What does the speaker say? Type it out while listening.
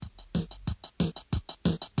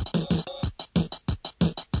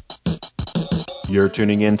You're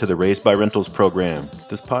tuning in to the Raised by Rentals program.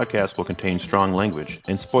 This podcast will contain strong language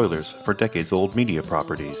and spoilers for decades-old media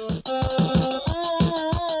properties.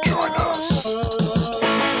 Join us.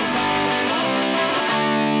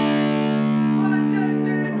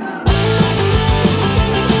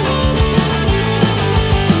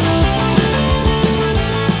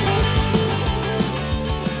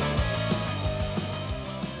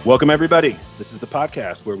 Welcome, everybody. This is the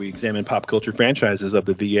podcast where we examine pop culture franchises of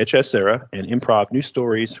the VHS era and improv new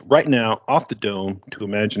stories right now off the dome to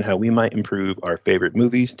imagine how we might improve our favorite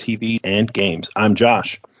movies, TV, and games. I'm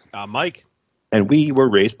Josh. I'm Mike. And we were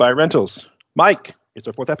Raised by Rentals. Mike, it's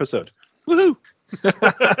our fourth episode. Woohoo!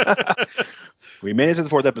 We made it to the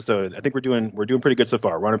fourth episode. I think we're doing pretty good so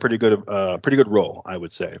far. We're on a pretty good roll, I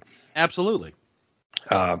would say. Absolutely.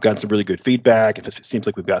 Gotten some really good feedback. It seems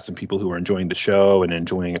like we've got some people who are enjoying the show and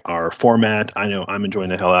enjoying our format. I know I'm enjoying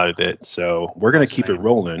the hell out of it. So we're going to keep it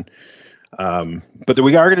rolling. But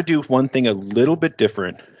we are going to do one thing a little bit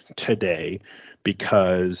different today,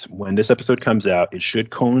 because when this episode comes out, it should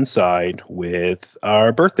coincide with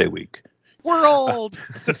our birthday week. We're old.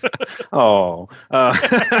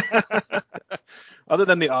 Other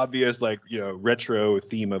than the obvious, retro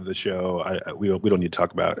theme of the show, we don't need to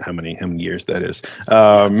talk about how many years that is.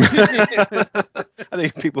 I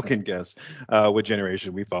think people can guess what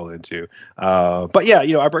generation we fall into. But yeah,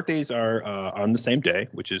 our birthdays are on the same day,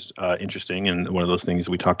 which is interesting, and one of those things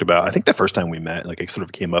we talked about. I think the first time we met, it sort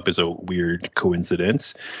of came up as a weird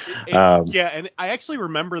coincidence. Yeah, and I actually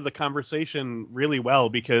remember the conversation really well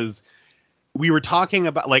because we were talking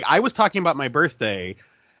about, I was talking about my birthday.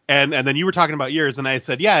 And then you were talking about yours, and I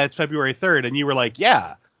said, yeah, it's February 3rd. And you were like,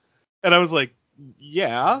 yeah. And I was like,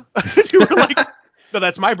 yeah. You were like, no,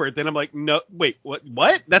 that's my birthday. And I'm like, no, wait, what?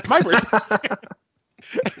 That's my birthday.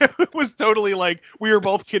 It was totally like we were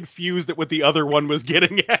both confused at what the other one was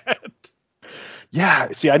getting at.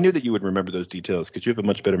 Yeah, see, I knew that you would remember those details because you have a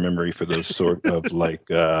much better memory for those sort of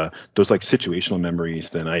those situational memories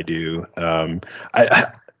than I do.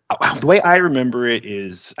 The way I remember it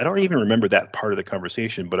is, I don't even remember that part of the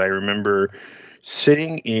conversation, but I remember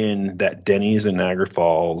sitting in that Denny's in Niagara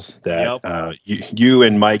Falls that you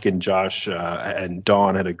and Mike and Josh and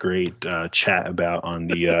Dawn had a great chat about on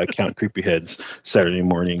the Count Creepyheads Saturday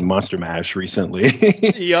morning Monster Mash recently.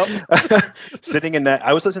 Yep. Sitting in that,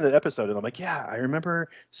 I was listening to the episode and I'm like, yeah, I remember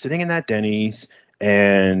sitting in that Denny's.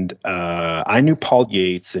 And I knew Paul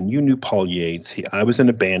Yates, and you knew Paul Yates. I was in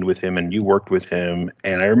a band with him, and you worked with him.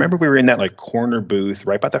 And I remember we were in that corner booth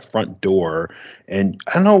right by the front door. And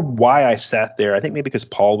I don't know why I sat there. I think maybe because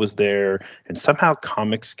Paul was there, and somehow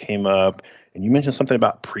comics came up. And you mentioned something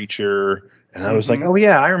about Preacher. And I was like, oh,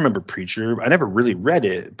 yeah, I remember Preacher. I never really read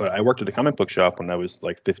it, but I worked at a comic book shop when I was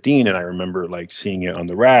 15. And I remember seeing it on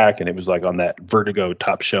the rack. And it was on that Vertigo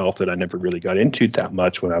top shelf that I never really got into that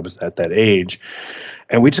much when I was at that age.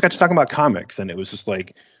 And we just got to talking about comics. And it was just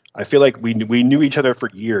I feel like we knew each other for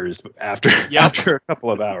years after a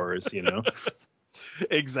couple of hours,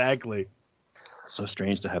 Exactly. So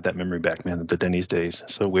strange to have that memory back, man. The Denny's days.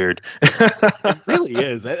 So weird. It really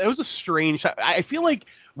is. It was a strange. I feel like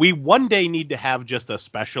we one day need to have just a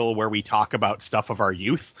special where we talk about stuff of our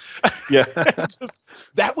youth. Yeah.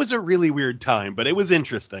 That was a really weird time, but it was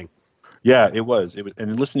interesting. Yeah, it was.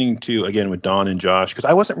 And listening to, again, with Dawn and Josh, because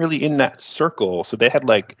I wasn't really in that circle, so they had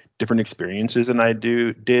different experiences than I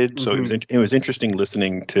did. So it was interesting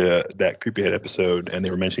listening to that Creepyhead episode, and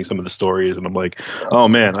they were mentioning some of the stories, and I'm like, oh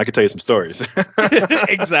man, I could tell you some stories.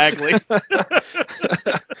 Exactly.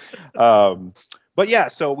 But yeah,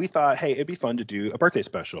 so we thought, hey, it'd be fun to do a birthday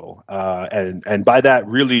special, and by that,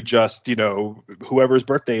 really just whoever's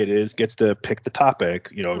birthday it is gets to pick the topic,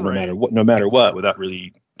 no matter what, without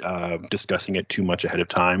really discussing it too much ahead of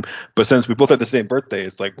time. But since we both had the same birthday,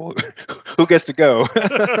 it's well, who gets to go?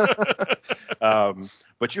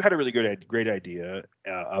 But you had a really great idea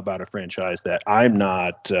about a franchise that I'm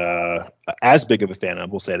not as big of a fan of.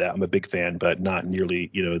 We'll say that I'm a big fan, but not nearly,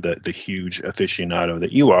 the huge aficionado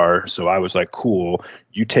that you are. So I was like, cool,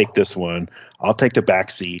 you take this one, I'll take the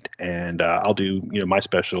back seat, and I'll do, my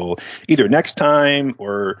special either next time,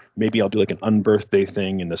 or maybe I'll do an unbirthday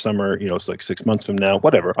thing in the summer. It's 6 months from now,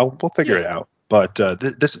 whatever. We'll figure it out. But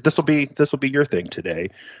this will be your thing today.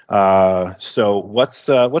 So what's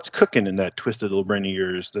cooking in that twisted little brain of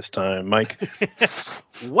yours this time, Mike?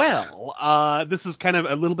 Well, this is kind of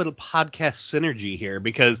a little bit of podcast synergy here,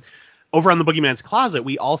 because over on the Boogeyman's Closet,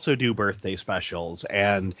 we also do birthday specials.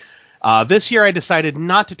 And this year I decided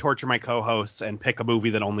not to torture my co-hosts and pick a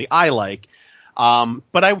movie that only I like.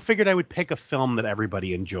 But I figured I would pick a film that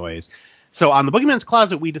everybody enjoys. So on the Boogeyman's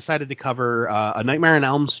Closet, we decided to cover A Nightmare on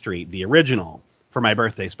Elm Street, the original, for my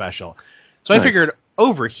birthday special. So Nice. I figured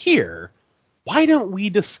over here, why don't we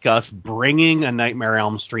discuss bringing A Nightmare on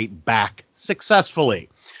Elm Street back successfully?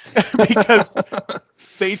 Because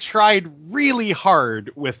they tried really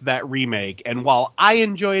hard with that remake, and while I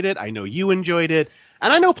enjoyed it, I know you enjoyed it,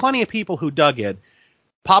 and I know plenty of people who dug it,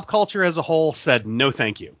 pop culture as a whole said no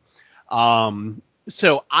thank you.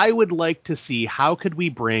 So I would like to see how could we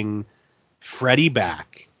bring Freddy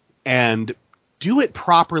back and do it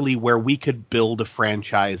properly where we could build a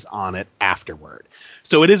franchise on it afterward.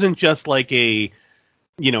 So it isn't just like a,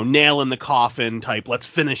 nail in the coffin type, let's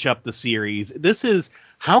finish up the series. This is,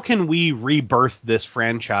 how can we rebirth this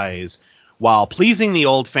franchise while pleasing the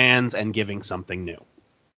old fans and giving something new?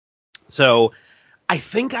 So I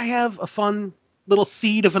think I have a fun little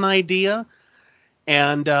seed of an idea.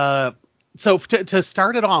 And so to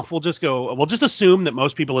start it off, we'll just assume that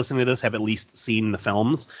most people listening to this have at least seen the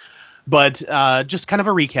films. But just kind of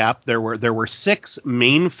a recap, there were 6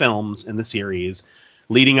 main films in the series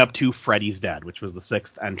leading up to Freddy's Dead, which was the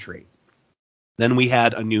 6th entry. Then we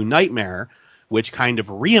had A New Nightmare, which kind of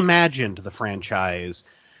reimagined the franchise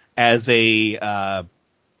as as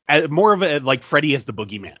more of a, like, Freddy as the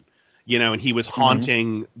boogeyman, and he was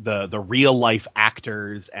haunting the real life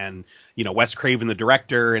actors and, Wes Craven, the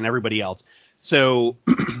director, and everybody else. So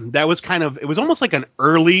that was it was almost like an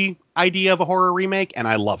early idea of a horror remake, and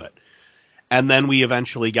I love it. And then we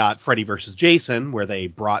eventually got Freddy versus Jason, where they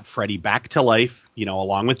brought Freddy back to life,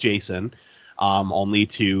 along with Jason, only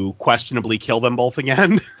to questionably kill them both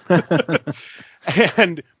again.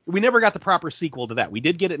 And we never got the proper sequel to that. We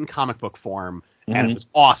did get it in comic book form, and it was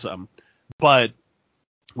awesome, but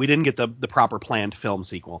we didn't get the proper planned film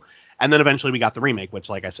sequel. And then eventually we got the remake, which,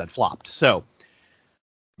 like I said, flopped. So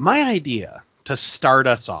my idea to start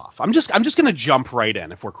us off, I'm just going to jump right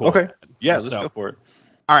in if we're cool. Okay. Yeah, let's go for it.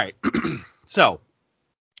 All right. So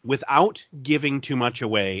without giving too much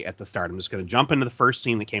away at the start, I'm just going to jump into the first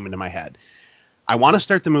scene that came into my head. I want to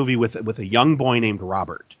start the movie with a young boy named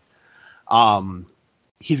Robert.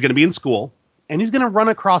 He's going to be in school, and he's going to run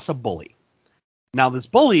across a bully. Now, this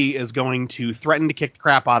bully is going to threaten to kick the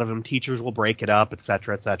crap out of him. Teachers will break it up,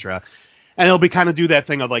 etc., etc. And he'll be kind of do that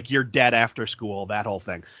thing of, like, you're dead after school, that whole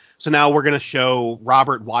thing. So now we're going to show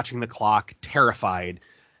Robert watching the clock, terrified.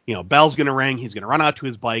 Bell's going to ring. He's going to run out to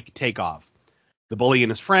his bike, take off. The bully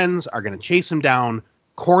and his friends are going to chase him down,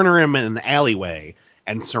 corner him in an alleyway,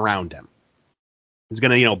 and surround him. He's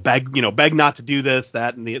going to, beg not to do this,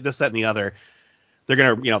 that, and the other. They're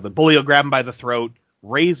going to, the bully will grab him by the throat,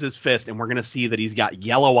 raise his fist, and we're going to see that he's got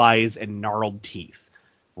yellow eyes and gnarled teeth.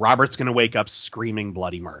 Robert's going to wake up screaming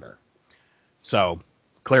bloody murder. So,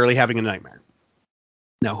 clearly having a nightmare.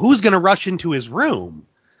 Now, who's going to rush into his room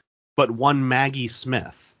but one Maggie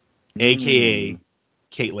Smith, a.k.a.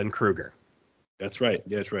 Caitlin Kruger? That's right.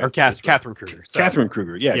 That's right. Or Catherine Kruger. So, Catherine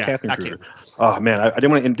Kruger. Yeah, Catherine Kruger. Oh man, I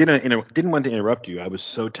didn't want to interrupt you. I was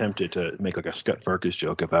so tempted to make like a Scott Farkas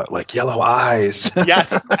joke about like yellow eyes.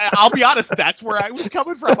 Yes, I'll be honest. That's where I was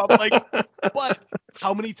coming from. I'm like, but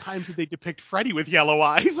how many times did they depict Freddy with yellow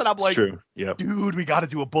eyes? And I'm like, true. Yep. Dude, we got to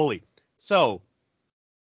do a bully. So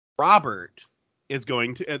Robert is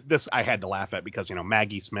going to this. I had to laugh at because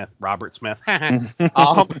Maggie Smith, Robert Smith.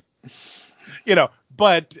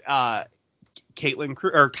 But. Catherine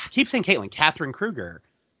Kruger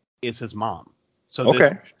is his mom. So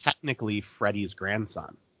this is technically Freddy's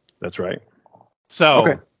grandson. That's right.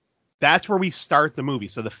 So that's where we start the movie.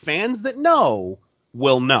 So the fans that know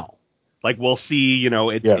will know. Like we'll see,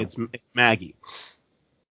 it's Maggie.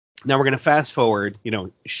 Now we're going to fast forward, we're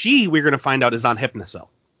going to find out is on Hypnocil.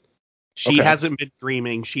 She hasn't been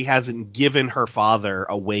dreaming. She hasn't given her father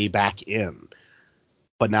a way back in.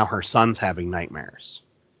 But now her son's having nightmares.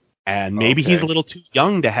 And maybe he's a little too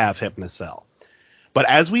young to have Hypnocil. But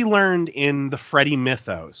as we learned in the Freddy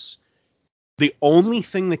mythos, the only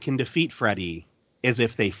thing that can defeat Freddy is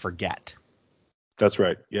if they forget. That's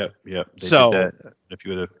right. Yep. They did that in a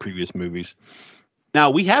few of the previous movies.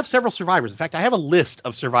 Now, we have several survivors. In fact, I have a list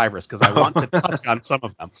of survivors because I want to touch on some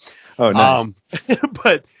of them. Oh, nice.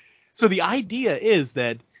 But so the idea is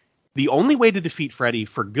that the only way to defeat Freddy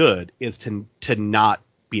for good is to not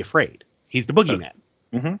be afraid. He's the boogeyman.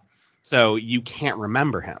 Mm-hmm. So you can't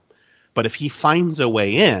remember him. But if he finds a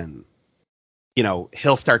way in,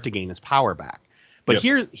 he'll start to gain his power back. But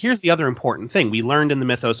here's the other important thing. We learned in the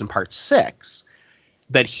mythos in part 6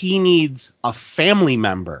 that he needs a family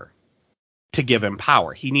member to give him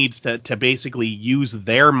power. He needs to basically use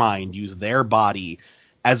their mind, use their body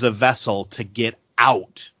as a vessel to get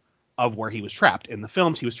out of where he was trapped. In the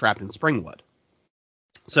films, he was trapped in Springwood.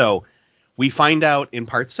 So we find out in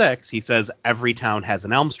part 6, he says every town has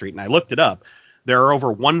an Elm Street. And I looked it up. There are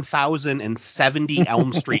over 1,070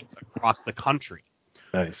 Elm Streets across the country.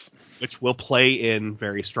 Nice. Which will play in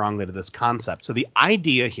very strongly to this concept. So the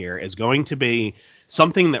idea here is going to be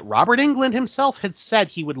something that Robert Englund himself had said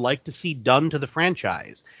he would like to see done to the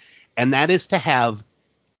franchise, and that is to have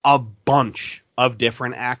a bunch of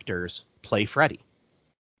different actors play Freddy.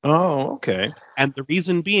 Oh, okay. And the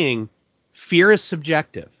reason being, fear is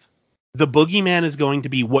subjective. The boogeyman is going to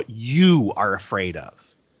be what you are afraid of.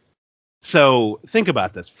 So think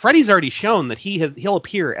about this. Freddy's already shown that he'll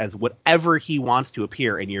appear as whatever he wants to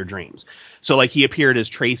appear in your dreams. So like he appeared as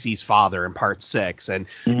Tracy's father in part 6, and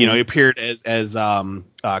he appeared as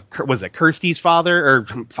was it Kirsty's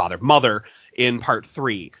mother in part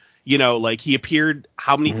 3. Like he appeared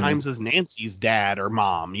how many times as Nancy's dad or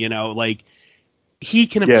mom. Like he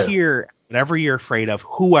can appear whatever you're afraid of,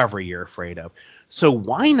 whoever you're afraid of. So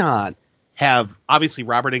why not have, obviously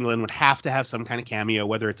Robert Englund would have to have some kind of cameo,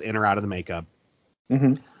 whether it's in or out of the makeup.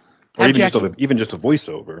 Mm-hmm. Or even just a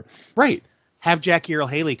voiceover. Right. Have Jackie Earle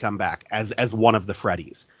Haley come back as one of the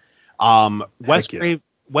Freddys.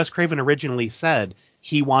 Wes Craven originally said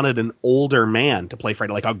he wanted an older man to play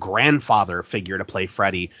Freddy, like a grandfather figure to play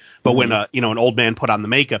Freddy. But when an old man put on the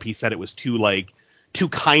makeup, he said it was too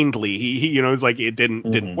kindly. He it was like it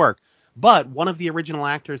didn't work. But one of the original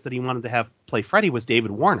actors that he wanted to have play Freddy was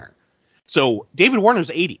David Warner. So David Warner's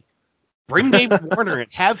 80. Bring David Warner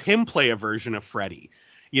and have him play a version of Freddy.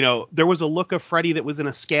 There was a look of Freddy that was in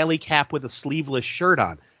a scally cap with a sleeveless shirt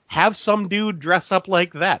on. Have some dude dress up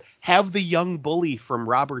like that. Have the young bully from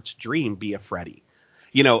Robert's Dream be a Freddy.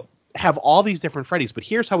 Have all these different Freddys. But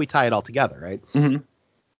here's how we tie it all together, right? Mm-hmm.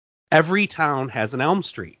 Every town has an Elm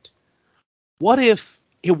Street. What if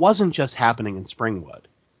it wasn't just happening in Springwood?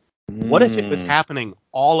 What if it was happening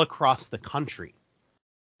all across the country?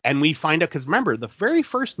 And we find out, because remember, the very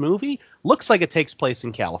first movie looks like it takes place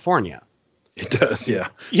in California. It does, yeah.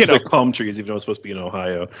 It's like palm trees, even though it's supposed to be in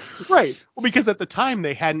Ohio. Right. Well, because at the time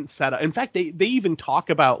they hadn't set up. In fact, they even talk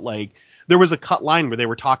about, like, there was a cut line where they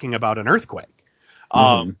were talking about an earthquake.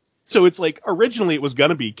 So it's like originally it was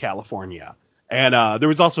going to be California. And there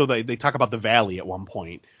was also, they talk about the valley at one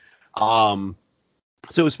point. So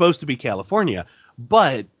it was supposed to be California.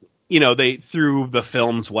 But they, through the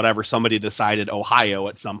films, whatever, somebody decided Ohio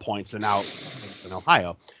at some point, so now it's in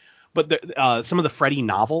Ohio. But some of the Freddy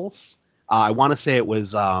novels, I want to say it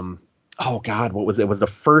was, what was it? It was the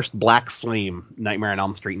first Black Flame Nightmare on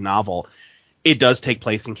Elm Street novel. It does take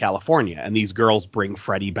place in California, and these girls bring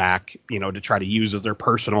Freddy back, to try to use as their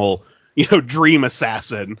personal, dream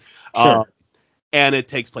assassin. Sure. And it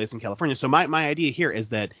takes place in California. So my idea here is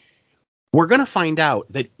that we're going to find out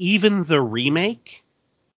that even the remake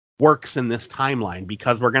works in this timeline,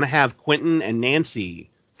 because we're going to have Quentin and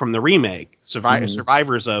Nancy from the remake,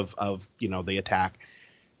 survivors of the attack,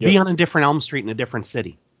 be on a different Elm Street in a different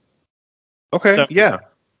city. Okay, so, yeah.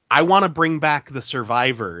 I want to bring back the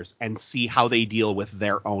survivors and see how they deal with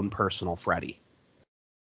their own personal Freddy.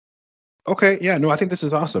 Okay, yeah, no, I think this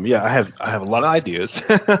is awesome. Yeah, I have a lot of ideas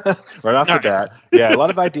right off the bat. Yeah, a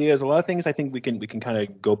lot of ideas, a lot of things I think we can kind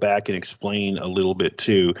of go back and explain a little bit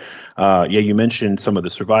too. You mentioned some of the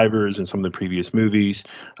survivors in some of the previous movies.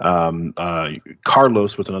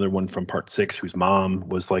 Carlos was another one from part 6, whose mom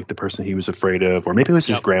was like the person he was afraid of, or maybe it was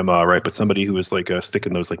his grandma, right? But somebody who was like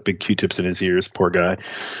sticking those like big Q-tips in his ears, poor guy.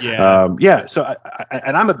 Yeah. So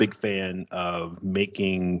I'm a big fan of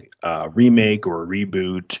making a remake or a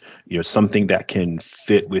reboot, something that can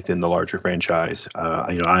fit within the larger franchise.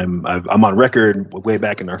 I'm on record way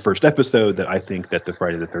back in our first episode that I think that the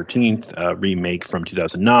Friday the 13th remake from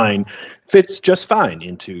 2009 fits just fine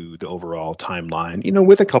into the overall timeline,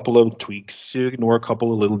 with a couple of tweaks, you ignore a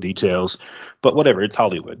couple of little details, but whatever, it's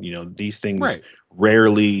Hollywood. These things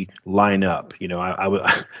rarely line up.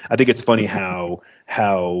 I think it's funny how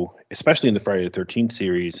especially in the Friday the 13th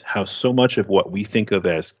series, how so much of what we think of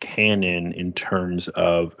as canon in terms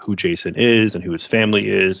of who Jason is and who his family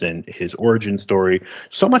is and his origin story,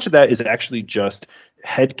 so much of that is actually just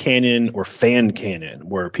head canon or fan canon,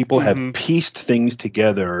 where people have pieced things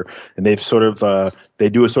together, and they've sort of they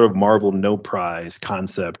do a sort of Marvel no prize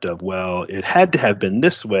concept of, well, it had to have been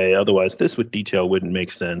this way, otherwise this with detail wouldn't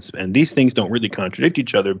make sense. And these things don't really contradict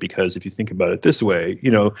each other, because if you think about it this way,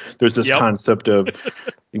 there's this concept of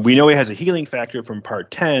we know he has a healing factor from part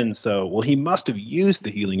 10, so, well, he must have used the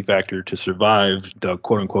healing factor to survive the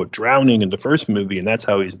quote unquote drowning in the first movie, and that's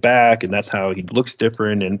how he's back, and that's how he looks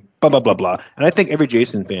different, and blah blah blah blah. And I think every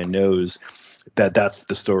Jason fan knows that that's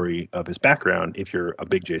the story of his background, if you're a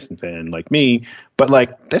big Jason fan like me, but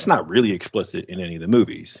like that's not really explicit in any of the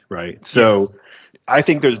movies, right? So I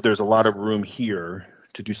think there's a lot of room here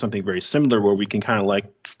to do something very similar where we can kind of like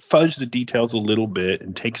fudge the details a little bit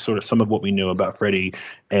and take sort of some of what we know about Freddy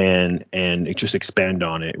and just expand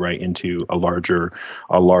on it right into a larger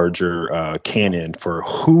canon for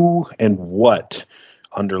who and what,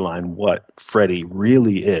 underline what, Freddy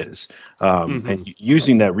really is. And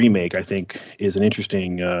using that remake, I think, is an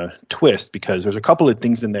interesting twist, because there's a couple of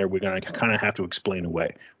things in there we're going to kind of have to explain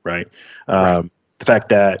away, right? The fact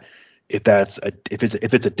that if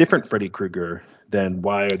it's a different Freddy Krueger, then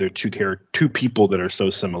why are there two people that are so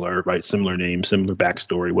similar, right? Similar name, similar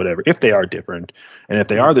backstory, whatever, if they are different. And if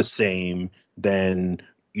they are the same, then,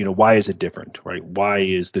 why is it different, right? Why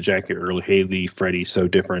is the Jackie Earle Haley Freddy so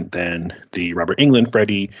different than the Robert Englund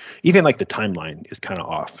Freddy? Even like the timeline is kind of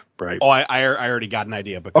off, right? Oh, I already got an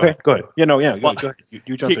idea, but go ahead. Go ahead. Go ahead.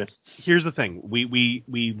 You jump in. Here's the thing. We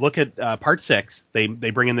look at part 6. They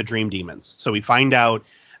bring in the Dream Demons. So we find out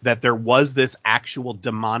that there was this actual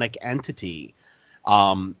demonic entity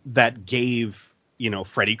that gave,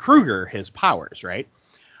 Freddy Krueger his powers, right?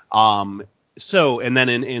 So, and then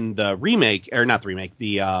in the remake, or not the remake,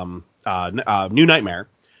 the New Nightmare,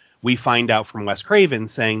 we find out from Wes Craven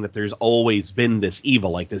saying that there's always been this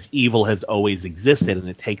evil, like this evil has always existed and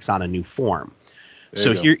it takes on a new form.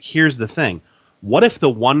 So here's the thing. What if the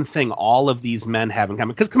one thing all of these men have in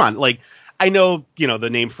common, because come on, like, I know, the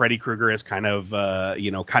name Freddy Krueger is kind of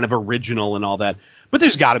original and all that, but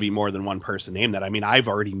there's got to be more than one person named that. I mean, I've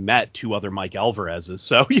already met 2 other Mike Alvarez's,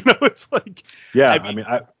 so, it's like...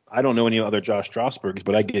 Yeah, I don't know any other Josh Strasbergs,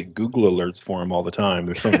 but I get Google alerts for him all the time.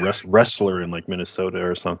 There's some wrestler in like Minnesota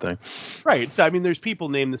or something. Right. So, I mean, there's people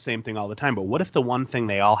named the same thing all the time, but what if the one thing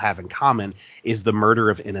they all have in common is the murder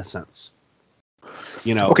of innocence?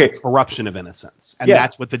 Corruption of innocence. And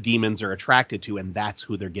that's what the demons are attracted to, and that's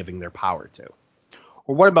who they're giving their power to.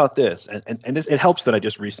 Well, what about this? And this, it helps that I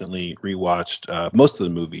just recently rewatched most of the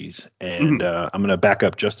movies, and I'm going to back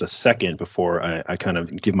up just a second before I kind of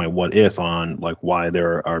give my what if on like why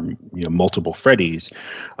there are multiple Freddys.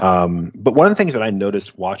 But one of the things that I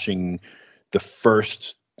noticed watching the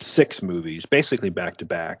first 6 movies, basically back to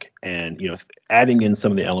back, and adding in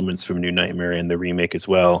some of the elements from New Nightmare and the remake as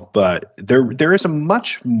well, but there is a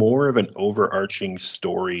much more of an overarching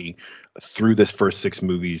story through this first 6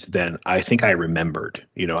 movies than I think I remembered.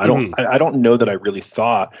 I don't know that I really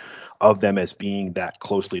thought of them as being that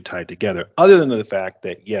closely tied together, other than the fact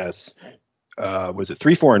that yes, was it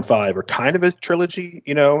 3, 4, and 5 are kind of a trilogy,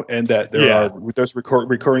 and that there's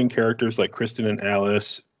recurring characters like Kristen and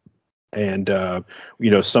Alice. And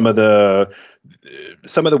some of the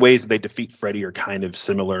ways that they defeat Freddy are kind of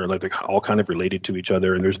similar, like they're all kind of related to each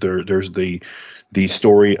other. And there's the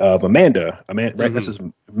story of Amanda, right? This is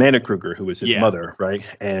Amanda Krueger, who is his mother, right?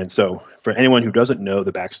 And so for anyone who doesn't know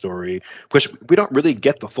the backstory, which we don't really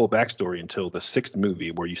get the full backstory until the 6th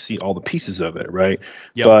movie, where you see all the pieces of it, right?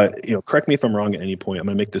 Yep. But correct me if I'm wrong at any point. I'm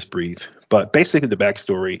gonna make this brief, but basically the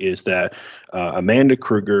backstory is that Amanda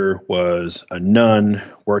Krueger was a nun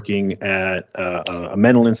working at a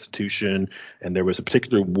mental institution, and there was a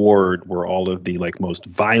particular ward where all of the like most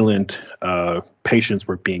violent patients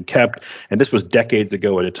were being kept. And this was decades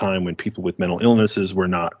ago, at a time when people with mental illnesses were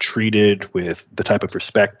not treated with the type of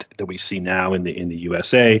respect that we see now in the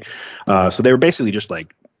USA. So they were basically just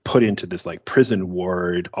like put into this like prison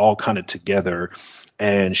ward, all kind of together.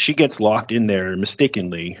 And she gets locked in there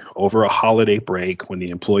mistakenly over a holiday break when the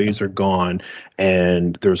employees are gone.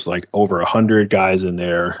 And there's like over 100 guys in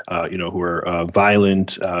there, who are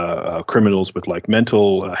violent criminals with like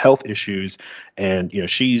mental health issues. And,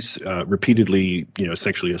 she's repeatedly,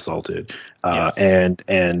 sexually assaulted. And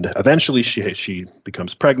eventually she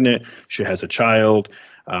becomes pregnant. She has a child.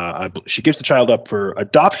 She gives the child up for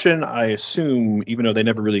adoption, I assume, even though they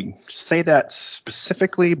never really say that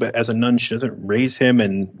specifically. But as a nun, she doesn't raise him,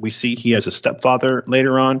 and we see he has a stepfather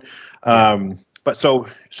later on. But so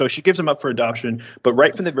she gives him up for adoption. But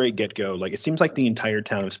right from the very get-go, like, it seems like the entire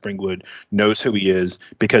town of Springwood knows who he is,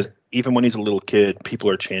 because even when he's a little kid, people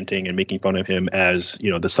are chanting and making fun of him as,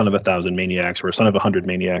 the son of 1,000 maniacs, or a son of 100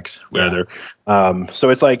 maniacs, rather. So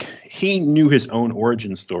it's like he knew his own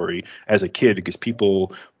origin story as a kid, because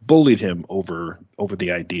people bullied him over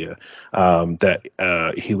the idea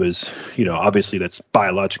that he was, obviously that's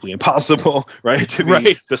biologically impossible, right? To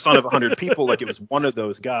be the son of 100 people. Like, it was one of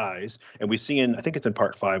those guys. And we see I think it's in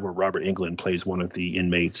part 5, where Robert Englund plays one of the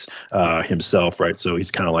inmates himself, right? So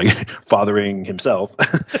he's kind of like fathering himself.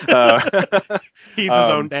 He's his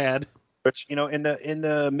own dad. Which, in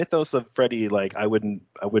the mythos of Freddy, like, I wouldn't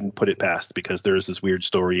put it past, because there's this weird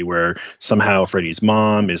story where somehow Freddy's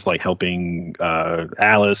mom is like helping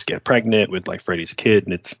Alice get pregnant with like Freddy's kid,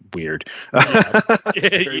 and it's weird.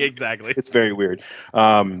 Exactly. It's very weird.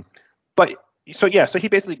 But so he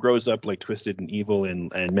basically grows up like twisted and evil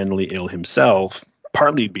and mentally ill himself,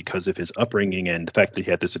 partly because of his upbringing and the fact that he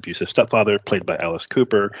had this abusive stepfather played by Alice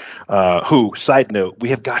Cooper, who, side note, we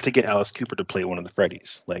have got to get Alice Cooper to play one of the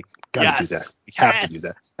Freddys. Like, got to do that. We have to do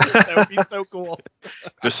that. That would be so cool.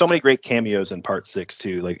 There's so many great cameos in part 6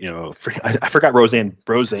 too. Like, I forgot Roseanne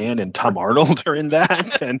and Tom Arnold are in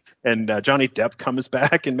that, and Johnny Depp comes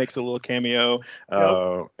back and makes a little cameo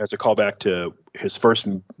as a callback to his first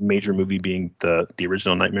major movie being the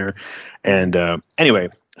original Nightmare. And anyway,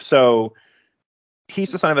 so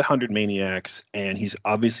he's the son of 100 maniacs, and he's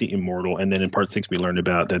obviously immortal. And then in part 6, we learned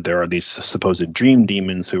about that there are these supposed dream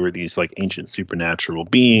demons who are these like ancient supernatural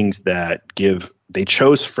beings that they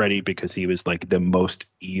chose Freddy because he was like the most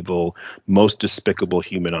evil, most despicable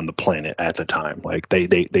human on the planet at the time. Like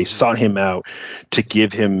they sought him out to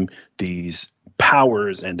give him these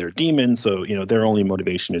powers, and they're demons. So, their only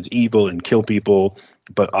motivation is evil and kill people.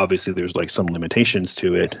 But obviously there's like some limitations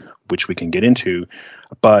to it, which we can get into.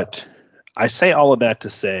 But I say all of that to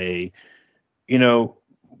say,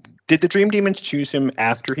 did the dream demons choose him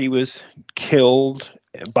after he was killed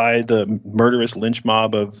by the murderous lynch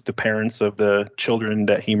mob of the parents of the children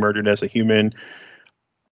that he murdered as a human?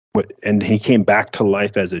 And he came back to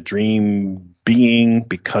life as a dream being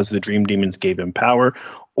because the dream demons gave him power?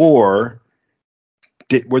 Or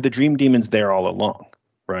were the dream demons there all along?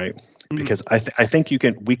 Right? Because I think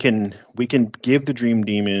we can give the dream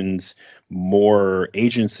demons more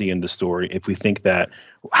agency in the story if we think that,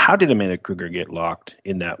 how did Amanda Kruger get locked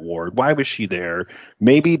in that ward? Why was she there?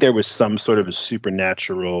 Maybe there was some sort of a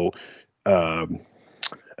supernatural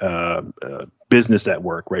business at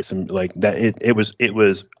work, right? Some like that. It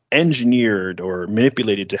was engineered or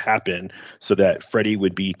manipulated to happen so that Freddy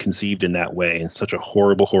would be conceived in that way, in such a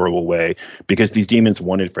horrible way, because these demons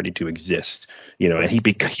wanted Freddy to exist, and he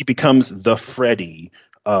becomes the Freddy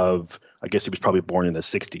of, I guess he was probably born in the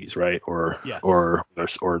 60s, right? Or the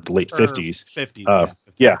late 50s. 50s,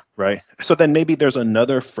 yeah, right. So then maybe there's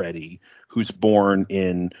another Freddy who's born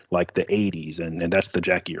in like the 80s, and that's the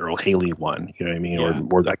Jackie Earl Haley one, you know what I mean? Yeah.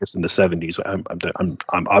 Or I guess in the 70s.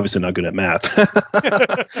 I'm obviously not good at math.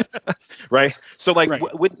 Right? So like, Right.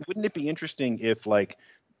 wouldn't it be interesting if like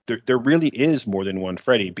there really is more than one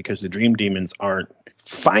Freddy, because the dream demons aren't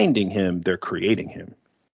finding him, they're creating him?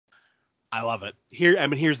 I love it.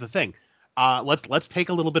 Here's the thing. Let's take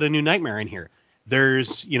a little bit of New Nightmare in here.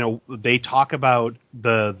 There's, they talk about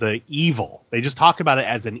the evil. They just talk about it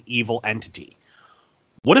as an evil entity.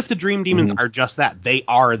 What if the dream demons are just that? They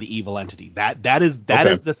are the evil entity. That is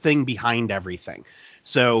the thing behind everything.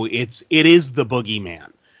 So it is the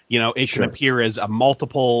boogeyman. It can appear as a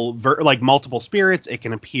multiple spirits. It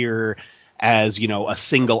can appear as, a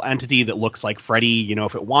single entity that looks like Freddy,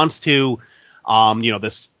 if it wants to,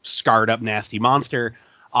 this scarred up nasty monster.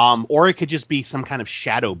 Or it could just be some kind of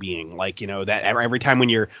shadow being, like, that every time when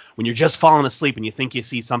you're just falling asleep and you think you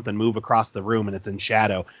see something move across the room and it's in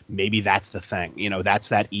shadow, maybe that's the thing, that's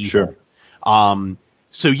that evil. Sure.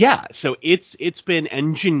 So it's been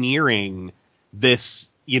engineering this,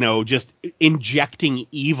 just injecting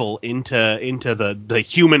evil into the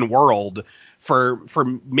human world for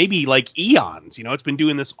maybe like eons. It's been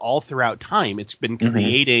doing this all throughout time. It's been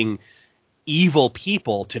creating evil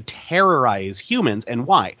people to terrorize humans. And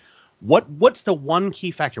why? What's the one key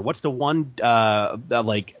factor? What's the one what's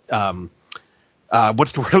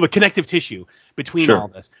the word? The connective tissue between all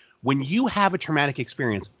this? When you have a traumatic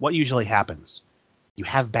experience, what usually happens? You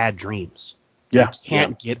have bad dreams. Yeah. You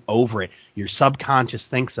can't get over it. Your subconscious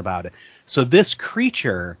thinks about it. So this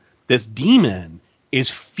creature, this demon, is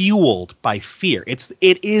fueled by fear. It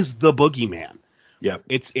is the boogeyman. Yeah.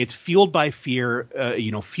 It's fueled by fear,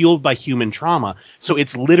 fueled by human trauma. So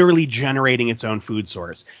it's literally generating its own food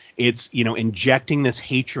source. It's, injecting this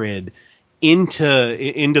hatred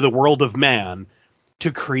into the world of man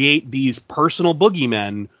to create these personal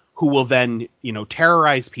boogeymen who will then,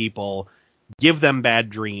 terrorize people, give them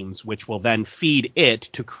bad dreams, which will then feed it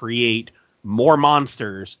to create more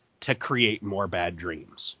monsters to create more bad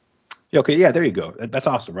dreams. Okay. Yeah. There you go. That's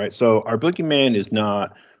awesome. Right. So our boogeyman is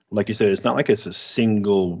not, like you said, it's not like it's a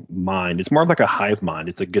single mind. It's more like a hive mind.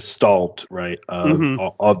 It's a gestalt, right,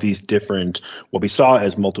 of these different, what we saw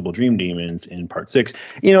as multiple dream demons in part 6.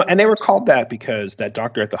 And they were called that because that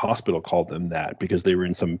doctor at the hospital called them that because they were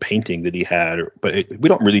in some painting that he had. But we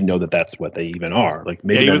don't really know that that's what they even are. Like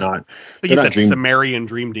maybe they're not. I think he said Sumerian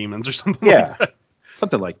dream demons or something. Yeah. Like that.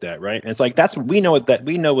 Something like that, right? And it's like we know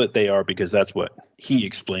what they are because that's what he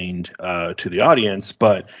explained to the audience.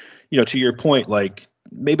 But to your point, like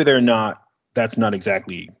maybe they're not. That's not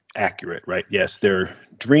exactly accurate, right? Yes, they're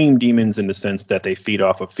dream demons in the sense that they feed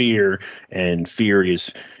off of fear, and fear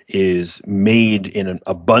is made in an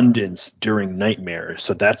abundance during nightmares.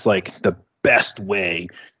 So that's like the best way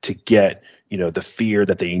to get, the fear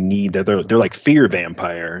that they need. They're like fear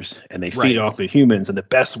vampires, and they feed Right. off of humans. And the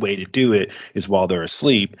best way to do it is while they're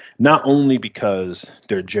asleep, not only because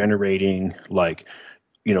they're generating like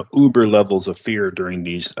uber levels of fear during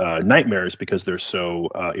these nightmares because they're so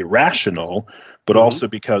irrational, but Hmm. also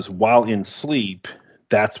because while in sleep,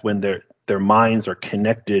 that's when their minds are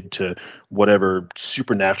connected to whatever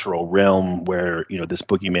supernatural realm where this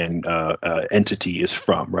boogeyman entity is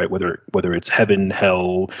from, right? Whether it's heaven,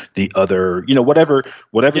 hell, the other, whatever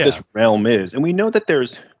this Yeah. realm is. And we know that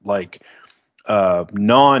there's like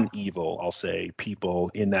non-evil, I'll say,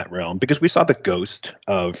 people in that realm because we saw the ghost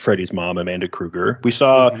of Freddy's mom, Amanda Kruger. We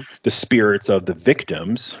saw Hmm. the spirits of the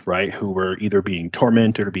victims, right, who were either being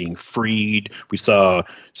tormented or being freed. We saw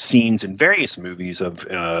scenes in various movies of,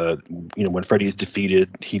 when Freddy is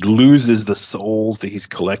defeated, he loses the souls that he's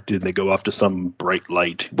collected. They go off to some bright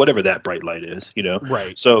light, whatever that bright light is.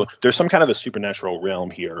 Right. So there's some kind of a supernatural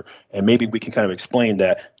realm here, and maybe we can kind of explain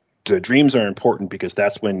that the dreams are important because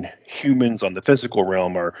that's when humans on the physical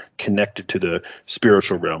realm are connected to the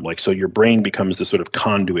spiritual realm. Like, so your brain becomes the sort of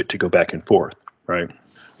conduit to go back and forth, right?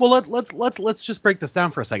 Well, let's just break this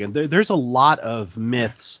down for a second. There's a lot of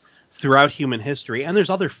myths throughout human history, and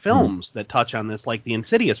there's other Mhm. films that touch on this, like the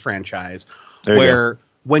Insidious franchise, There you go. where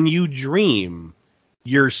when you dream,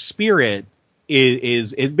 your spirit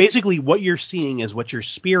is basically what you're seeing is what your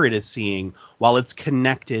spirit is seeing while it's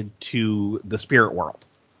connected to the spirit world.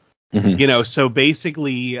 Hmm. So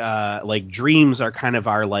basically, like dreams are kind of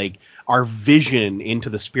our vision into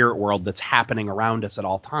the spirit world that's happening around us at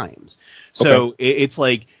all times. Okay. So it's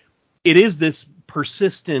like it is this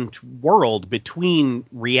persistent world between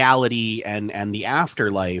reality and the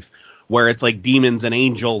afterlife, where it's like demons and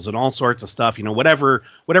angels and all sorts of stuff. Whatever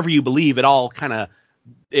you believe, it all kind of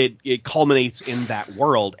it culminates in that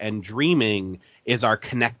world, and dreaming is our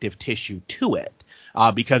connective tissue to it.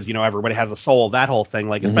 Because everybody has a soul, that whole thing.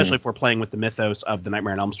 Like, Hmm. especially if we're playing with the mythos of the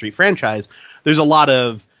Nightmare on Elm Street franchise, there's a lot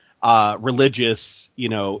of religious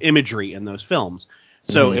imagery in those films.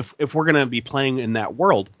 So Hmm. if we're gonna be playing in that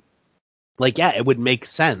world, like, yeah, it would make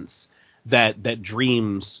sense that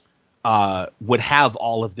dreams would have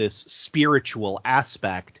all of this spiritual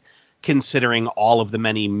aspect, considering all of the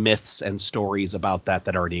many myths and stories about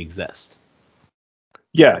that already exist.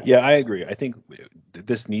 Yeah, I agree. I think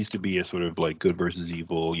this needs to be a sort of like good versus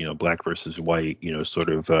evil, black versus white, sort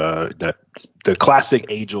of that the classic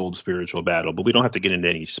age-old spiritual battle. But we don't have to get into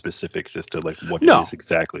any specifics as to like what it is No.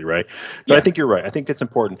 exactly, right? But I Yeah. think you're right. I think that's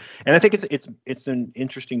important, and I think it's an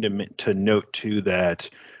interesting to note too that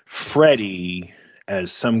Freddy,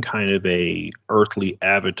 as some kind of a earthly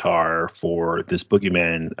avatar for this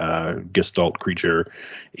boogeyman gestalt creature,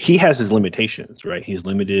 he has his limitations, right? He's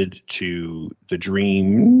limited to the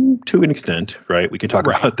dream to an extent, right? We can talk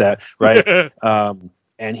Right. about that, right?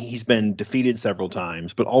 And he's been defeated several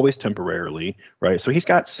times, but always temporarily, right? So he's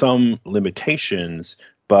got some limitations,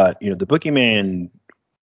 but the boogeyman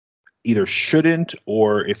either shouldn't,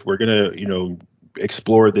 or if we're gonna,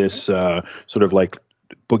 explore this sort of like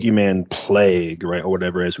boogeyman plague, right, or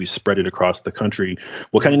whatever, as we spread it across the country,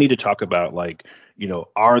 we'll kind of Mhm. need to talk about like,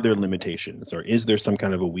 are there limitations, or is there some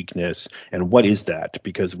kind of a weakness, and what is that?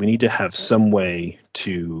 Because we need to have some way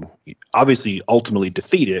to obviously ultimately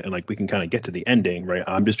defeat it, and like we can kind of get to the ending, right?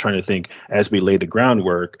 I'm just trying to think as we lay the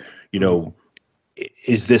groundwork, Mhm.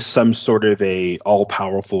 is this some sort of a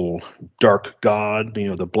all-powerful dark god,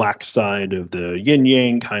 the black side of the yin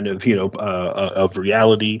yang kind of, of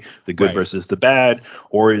reality, the good Right. versus the bad,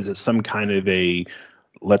 or is it some kind of a,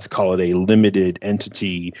 let's call it a limited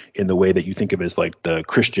entity in the way that you think of as like the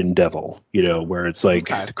Christian devil, where it's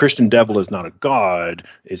like Okay. the Christian devil is not a god,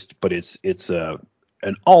 but it's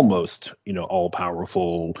an almost, all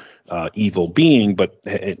powerful evil being, but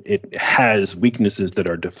it has weaknesses that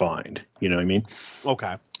are defined. You know what I mean?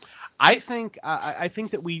 Okay. I think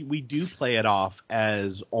that we do play it off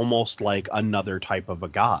as almost like another type of a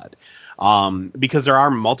god, because there are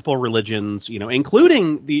multiple religions,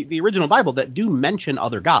 including the original Bible, that do mention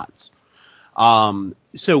other gods.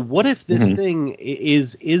 So what if this Hmm. thing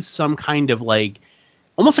is some kind of like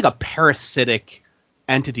almost like a parasitic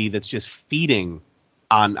entity that's just feeding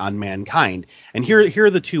on mankind? And here are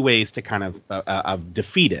the two ways to kind of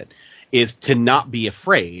defeat it: is to not be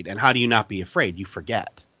afraid. And how do you not be afraid? You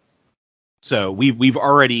forget. So we've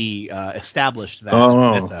already established that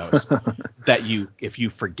Oh, mythos that if you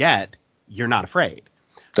forget, you're not afraid.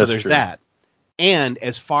 So that's there's true. that. And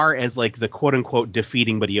as far as like the quote unquote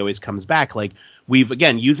defeating, but he always comes back, like we've,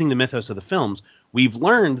 again, using the mythos of the films, we've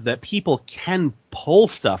learned that people can pull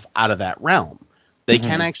stuff out of that realm. They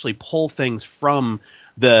can actually pull things from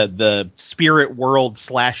the spirit world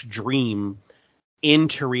 / dream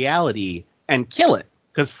into reality and kill it.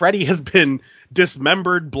 Because Freddy has been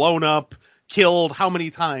dismembered, blown up, killed how many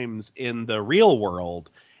times in the real world,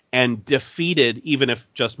 and defeated, even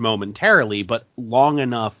if just momentarily, but long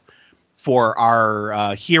enough for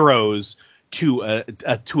our heroes to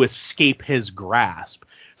escape his grasp.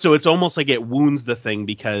 So it's almost like it wounds the thing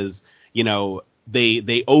because, you know,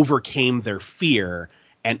 they overcame their fear,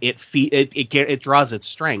 and it draws its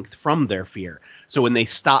strength from their fear. So when they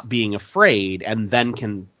stop being afraid and then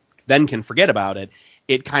can forget about it,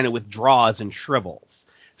 it kind of withdraws and shrivels.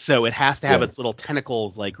 So it has to have its little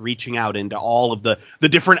tentacles like reaching out into all of the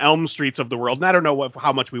different Elm Streets of the world. And I don't know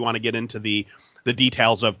how much we want to get into the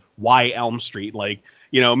details of why Elm Street. Like,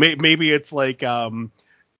 you know, maybe it's like what are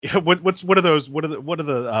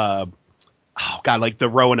the oh god, like the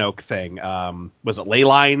Roanoke thing. Was it ley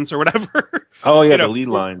lines or whatever? Oh yeah, You the know, lead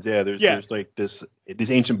lines. Yeah, there's like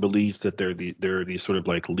these ancient beliefs that there are these sort of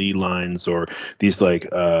like lead lines, or these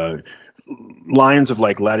like lines of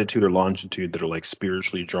like latitude or longitude that are like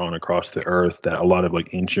spiritually drawn across the earth, that a lot of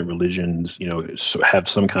like ancient religions, you know, have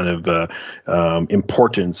some kind of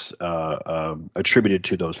importance attributed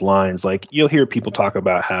to those lines. Like you'll hear people talk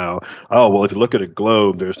about how, oh well, if you look at a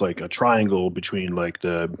globe, there's like a triangle between like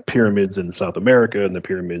the pyramids in South America and the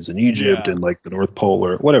pyramids in Egypt and like the North Pole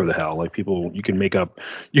or whatever the hell. Like people, you can make up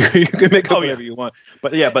you can make up whatever you want.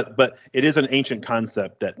 But yeah, but it is an ancient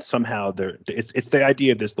concept that somehow it's the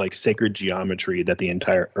idea of this like sacred geometry that the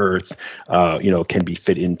entire earth you know, can be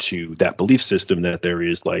fit into that belief system, that there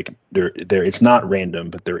is like there it's not random,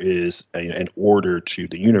 but there is an order to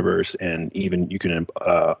the universe, and even you can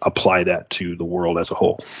apply that to the world as a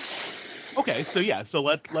whole. Okay, so yeah, so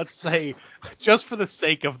let's say, just for the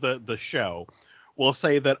sake of the show, we'll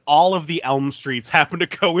say that all of the Elm Streets happen to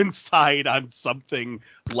coincide on something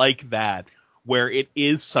like that, where it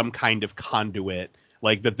is some kind of conduit,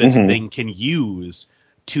 like that this thing can use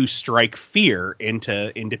to strike fear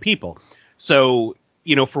into people. So,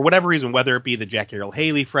 you know, for whatever reason, whether it be the Jackie Earle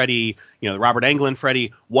Haley Freddy, you know, the Robert Englund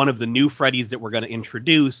Freddy, one of the new Freddys that we're going to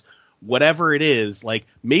introduce, whatever it is, like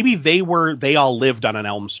maybe they all lived on an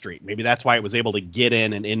Elm Street. Maybe that's why it was able to get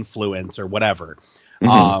in and influence or whatever.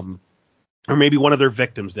 Or maybe one of their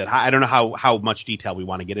victims did. I don't know how much detail we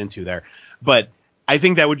want to get into there, but I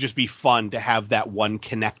think that would just be fun to have that one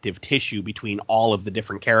connective tissue between all of the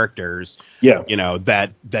different characters. Yeah. You know,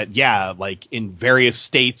 that like in various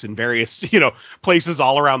states and various, you know, places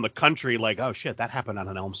all around the country, like, oh shit, that happened on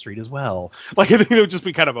an Elm Street as well. Like, I think it would just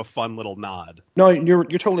be kind of a fun little nod. No, you're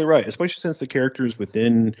totally right, especially since the characters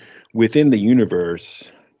within the universe,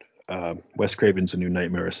 Wes Craven's A New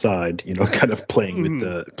Nightmare aside, you know, kind of playing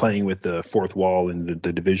with the fourth wall and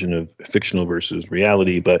the division of fictional versus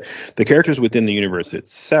reality, but the characters within the universe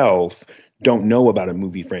itself don't know about a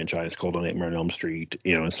movie franchise called A Nightmare on Elm Street,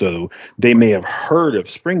 you know, so they may have heard of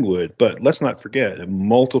Springwood, but let's not forget that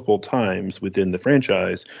multiple times within the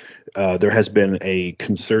franchise, there has been a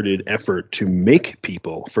concerted effort to make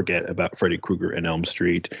people forget about Freddy Krueger and Elm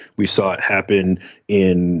Street. We saw it happen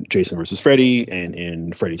in Jason versus Freddy and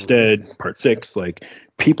in Freddy's Dead Part 6. Like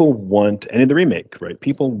people want, and in the remake, right?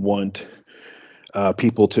 People want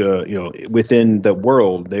people to, you know, within the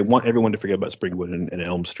world, they want everyone to forget about Springwood and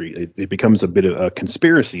Elm Street. It becomes a bit of a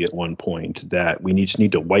conspiracy at one point that we just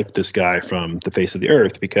need to wipe this guy from the face of the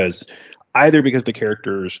earth, because the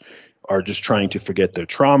characters are just trying to forget their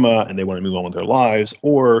trauma and they want to move on with their lives,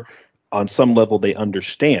 or on some level they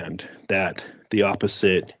understand that the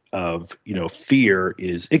opposite of, you know, fear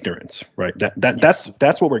is ignorance, right? That's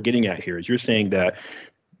what we're getting at here. Is you're saying that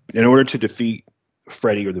in order to defeat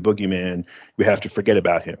Freddy or the boogeyman, we have to forget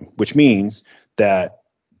about him, which means that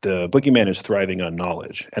the boogeyman is thriving on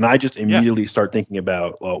knowledge. And I just immediately start thinking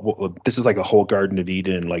about, well, this is like a whole Garden of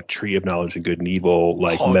Eden, like tree of knowledge of good and evil,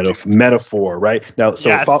 like metaphor, right? Now,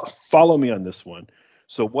 so follow me on this one.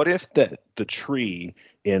 So what if the tree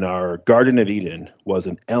in our Garden of Eden was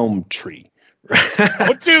an elm tree?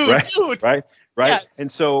 Oh, dude. Right. Yes. And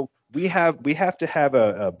so we have to have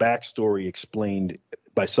a backstory explained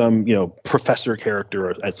by some, you know, professor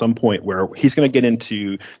character at some point, where he's going to get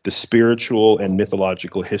into the spiritual and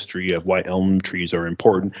mythological history of why elm trees are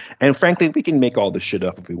important. And frankly, we can make all this shit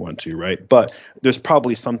up if we want to, right? But there's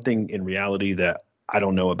probably something in reality that I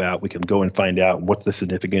don't know about. We can go and find out what's the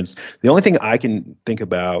significance. The only thing I can think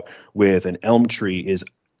about with an elm tree is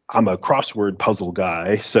I'm a crossword puzzle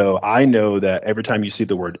guy, so I know that every time you see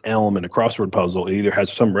the word elm in a crossword puzzle, it either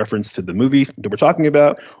has some reference to the movie that we're talking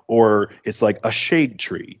about, or it's like a shade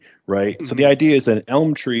tree, right? So the Mhm. idea is that an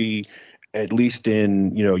elm tree, at least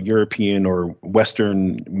in European or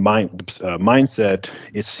Western mindset,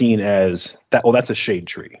 is seen as that. Well, that's a shade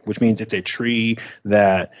tree, which means it's a tree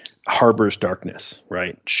that harbors darkness,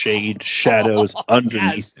 right? Shade, shadows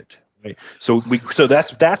underneath Yes. it. Right. So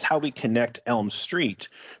that's how we connect Elm Street,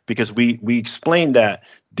 because we explained that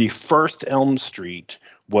the first Elm Street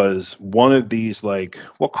was one of these, like,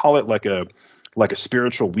 we'll call it like a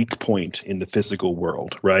spiritual weak point in the physical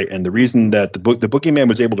world, right? And the reason Mhm. that the boogeyman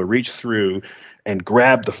was able to reach through and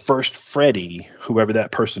grab the first Freddy, whoever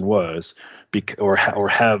that person was, or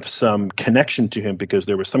have some connection to him, because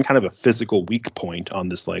there was some kind of a physical weak point on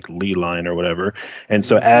this, like, Lee line or whatever. And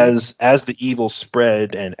so Mhm. as the evil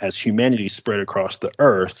spread and as humanity spread across the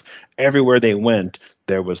earth, everywhere they went,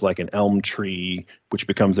 there was like an elm tree, which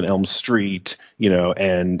becomes an elm street,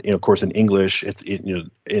 and of course in English,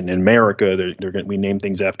 in America, we name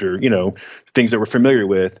things after things that we're familiar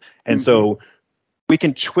with, and Mhm. so we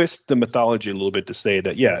can twist the mythology a little bit to say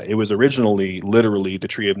that, yeah, it was originally literally the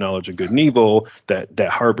tree of knowledge of good and evil that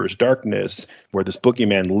harbors darkness, where this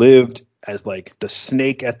boogeyman lived as like the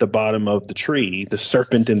snake at the bottom of the tree, the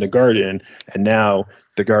serpent in the garden, and now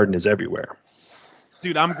the garden is everywhere.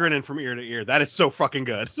 Dude, I'm grinning from ear to ear. That is so fucking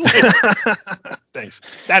good. Like, Thanks.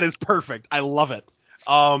 that is perfect. I love it.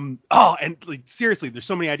 Oh, and like, seriously, there's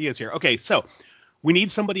so many ideas here. Okay, so we need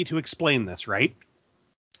somebody to explain this, right?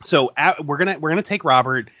 So we're gonna take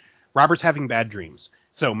Robert. Robert's having bad dreams.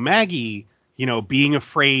 So Maggie, being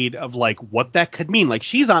afraid of like what that could mean. Like,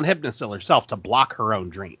 she's on Hypnosil herself to block her own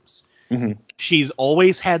dreams. Hmm. She's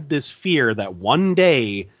always had this fear that one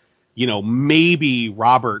day, maybe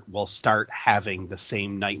Robert will start having the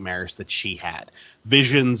same nightmares that she had,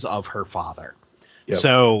 visions of her father. Yep.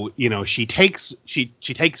 So, she takes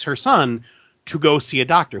her son to go see a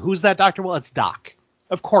doctor. Who's that doctor? Well, it's Doc.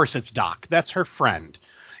 Of course it's Doc. That's her friend,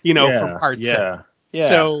 from Yeah. part six. Yeah. Yeah.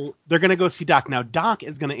 So they're going to go see Doc. Now, Doc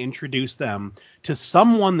is going to introduce them to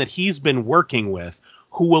someone that he's been working with,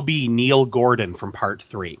 who will be Neil Gordon from part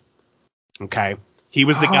three. Okay. He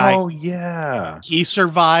was the guy. Oh yeah. He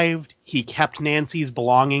survived. He kept Nancy's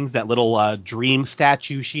belongings, that little dream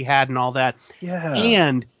statue she had and all that. Yeah.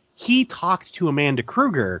 And he talked to Amanda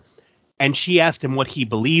Kruger, and she asked him what he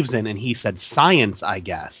believes in. And he said, science, I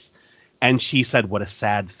guess. And she said, what a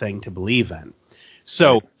sad thing to believe in. Right.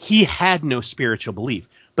 So he had no spiritual belief.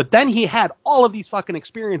 But then he had all of these fucking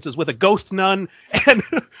experiences with a ghost nun and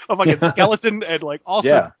a fucking skeleton and like all sorts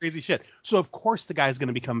Yeah. of crazy shit. So of course the guy's going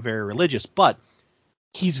to become very religious, but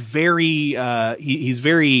he's very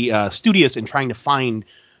studious in trying to find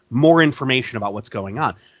more information about what's going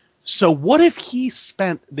on. So what if he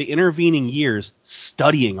spent the intervening years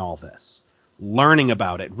studying all this, learning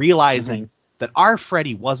about it, Hmm. realizing that our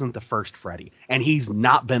Freddy wasn't the first Freddy, and he's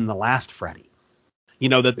not been the last Freddy. That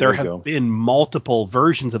There there you have go. been multiple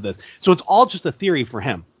versions of this. So it's all just a theory for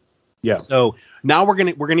him. Yeah. So now we're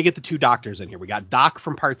gonna get the two doctors in here. We got Doc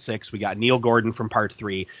from part 6. We got Neil Gordon from part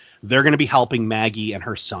 3. They're gonna be helping Maggie and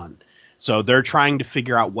her son. So they're trying to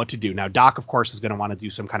figure out what to do. Now Doc, of course, is gonna want to do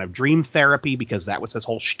some kind of dream therapy because that was his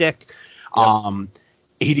whole shtick. Yep.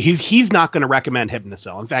 He's not going to recommend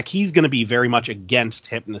Hypnosil. In fact, he's going to be very much against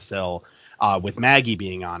Hypnosil with Maggie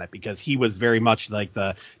being on it, because he was very much like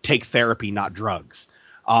the take therapy, not drugs.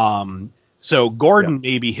 So Yep. Gordon,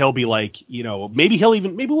 maybe he'll be like, maybe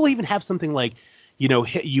we'll even have something like,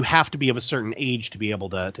 you have to be of a certain age to be able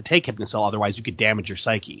to take Hypnosil. Otherwise you could damage your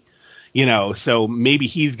psyche, so maybe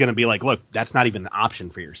he's going to be like, look, that's not even an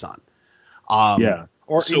option for your son. Um, Yeah.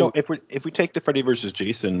 Or so if we take the Freddy versus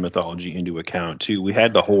Jason mythology into account too, we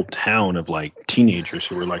had the whole town of like teenagers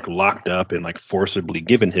who were like locked up and like forcibly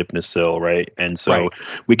given Hypnosil, right? And so right.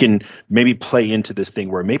 we can maybe play into this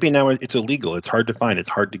thing where maybe now it's illegal, it's hard to find, it's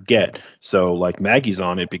hard to get. So like Maggie's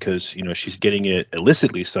on it because she's getting it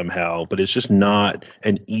illicitly somehow, but it's just not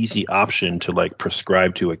an easy option to like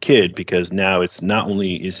prescribe to a kid, because now it's not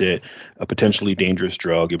only is it a potentially dangerous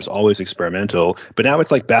drug, it was always experimental, but now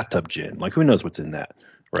it's like bathtub gin. Like who knows what's in that?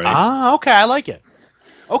 Right. Okay, I like it.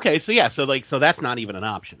 Okay, so yeah, so that's not even an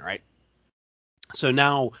option, right? So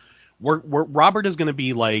now Robert is going to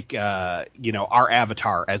be like our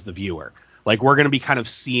avatar as the viewer. Like, we're going to be kind of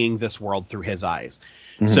seeing this world through his eyes.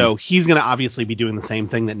 Hmm. So he's going to obviously be doing the same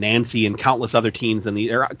thing that Nancy and countless other teens and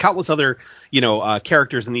countless other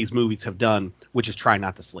characters in these movies have done, which is try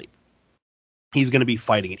not to sleep. He's going to be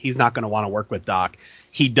fighting it. He's not going to want to work with Doc.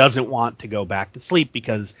 He doesn't want to go back to sleep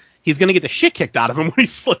because he's going to get the shit kicked out of him when he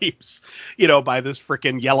sleeps, by this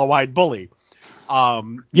freaking yellow-eyed bully.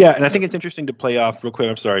 Yeah, and I think it's interesting to play off real quick.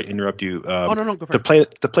 I'm sorry to interrupt you. Oh no, go for To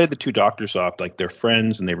it. play the two doctors off, like they're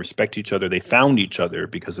friends and they respect each other. They found each other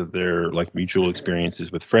because of their like mutual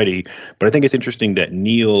experiences with Freddy. But I think it's interesting that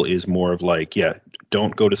Neil is more of like, yeah,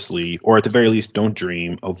 don't go to sleep, or at the very least, don't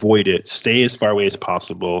dream, avoid it, stay as far away as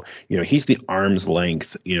possible. He's the arm's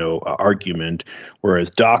length, argument, whereas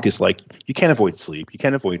Doc is like, you can't avoid sleep, you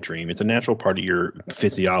can't avoid dream. It's a natural part of your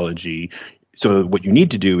physiology. So what you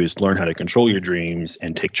need to do is learn how to control your dreams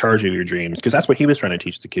and take charge of your dreams, because that's what he was trying to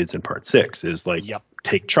teach the kids in part 6 is like, Yep.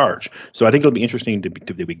 take charge. So I think it'll be interesting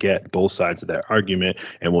to we get both sides of that argument,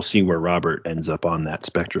 and we'll see where Robert ends up on that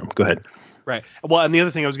spectrum. Go ahead. Right. Well, and the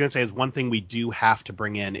other thing I was going to say is one thing we do have to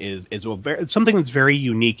bring in is something that's very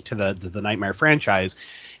unique to the Nightmare franchise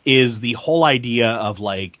is the whole idea of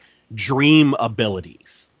like dream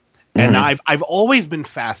abilities. And I've always been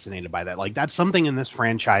fascinated by that. Like that's something in this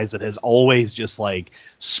franchise that has always just like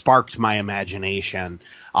sparked my imagination.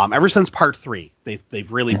 Ever since part 3,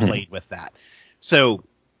 they've really played with that. So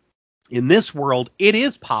in this world, it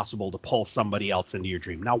is possible to pull somebody else into your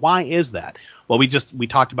dream. Now, why is that? Well, we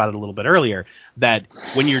talked about it a little bit earlier, that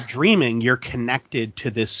when you're dreaming, you're connected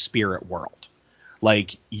to this spirit world.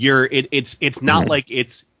 Like it's not like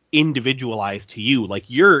it's individualized to you. Like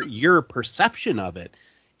your perception of it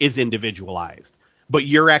is individualized, but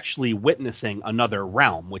you're actually witnessing another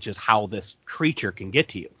realm, which is how this creature can get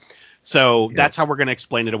to you. So that's how we're going to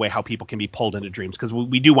explain it away, how people can be pulled into dreams, because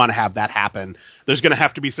we do want to have that happen. There's going to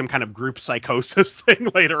have to be some kind of group psychosis thing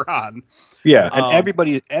later on. Yeah, and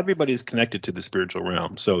everybody's connected to the spiritual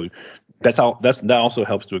realm. So that also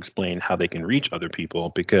helps to explain how they can reach other people,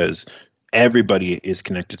 because everybody is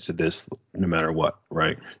connected to this no matter what,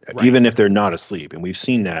 right? Even if they're not asleep. And we've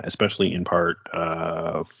seen that, especially in part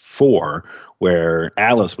 4, where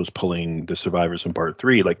Alice was pulling the survivors from part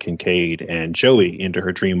 3, like Kincaid and Joey, into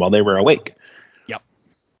her dream while they were awake. Yep.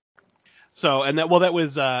 So, and that was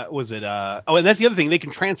it? And that's the other thing. They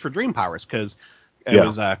can transfer dream powers, because it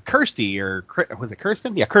was Kirsty, or was it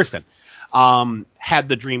Kirsten? Yeah, Kirsten had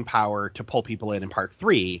the dream power to pull people in part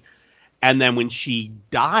 3. And then when she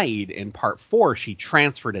died in part 4, she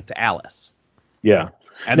transferred it to Alice. Yeah.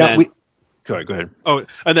 And now then go ahead. Oh,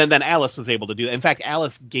 and then Alice was able to do that. In fact,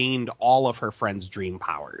 Alice gained all of her friends' dream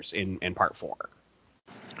powers in part 4.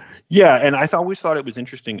 Yeah, and I always thought it was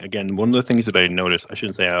interesting. Again, one of the things that I noticed, I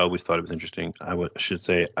shouldn't say I always thought it was interesting. Should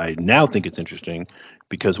say I now think it's interesting,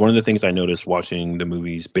 because one of the things I noticed watching the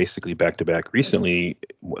movies basically back to back recently,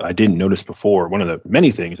 I didn't notice before. One of the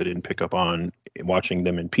many things I didn't pick up on watching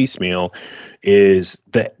them in piecemeal is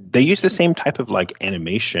that they use the same type of like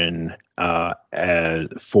animation as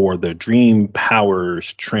for the dream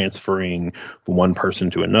powers transferring from one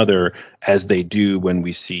person to another, as they do when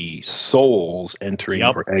we see souls entering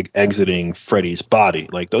or exiting Freddy's body.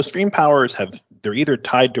 Like those dream powers they're either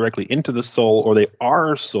tied directly into the soul, or they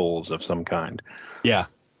are souls of some kind. Yeah.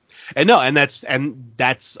 And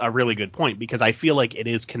that's a really good point, because I feel like it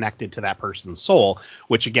is connected to that person's soul,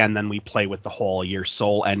 which again, then we play with the whole your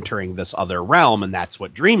soul entering this other realm, and that's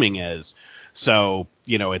what dreaming is. So,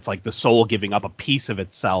 it's like the soul giving up a piece of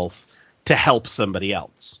itself to help somebody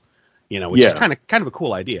else, which is kind of a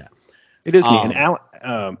cool idea. It is neat.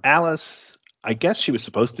 And Alice, I guess she was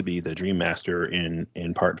supposed to be the Dream Master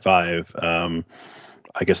in part 5.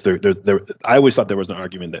 I guess there. I always thought there was an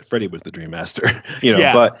argument that Freddy was the Dream Master,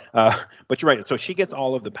 But you're right. So she gets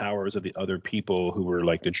all of the powers of the other people who were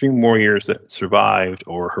like the Dream Warriors that survived,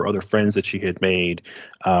 or her other friends that she had made.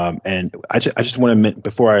 And I just want to,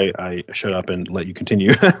 before I shut up and let you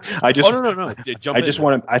continue, I just no. Jump I just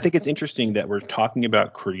want to. I think it's interesting that we're talking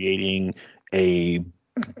about creating a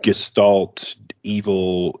Gestalt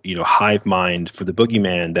evil, hive mind for the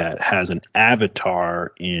boogeyman that has an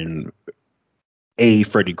avatar in a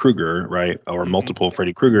Freddy Krueger, right, or multiple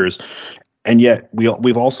Freddy Kruegers, and yet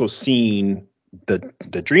we've also seen the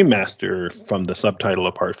Dream Master from the subtitle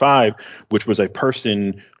of part 5, which was a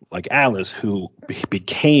person like Alice who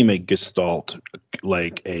became a Gestalt,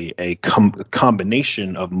 like a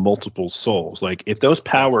combination of multiple souls. Like if those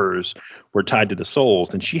powers were tied to the souls,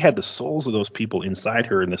 then she had the souls of those people inside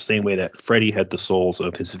her in the same way that Freddy had the souls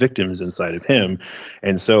of his victims inside of him.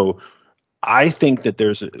 And so I think that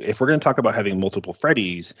if we're going to talk about having multiple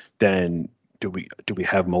Freddys, then do we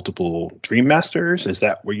have multiple Dream Masters? Is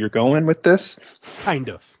that where you're going with this? Kind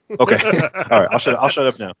of. Okay. All right. I'll shut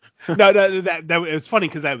up now. No, that was funny,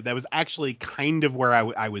 because that was actually kind of where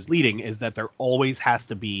I was leading, is that there always has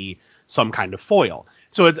to be some kind of foil.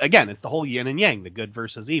 So it's the whole yin and yang, the good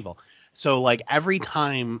versus evil. So like every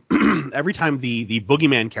time the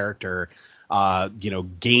boogeyman character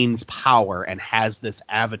gains power and has this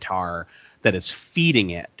avatar that is feeding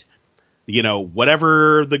it,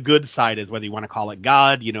 whatever the good side is, whether you want to call it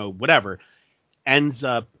God, whatever, ends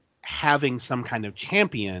up having some kind of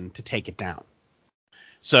champion to take it down.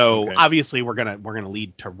 So obviously we're gonna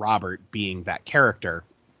lead to Robert being that character.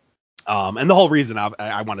 And the whole reason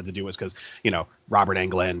I wanted to do was because, Robert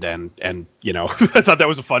Englund and I thought that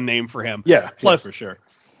was a fun name for him. Yeah. Plus, for sure.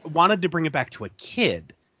 Wanted to bring it back to a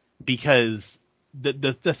kid because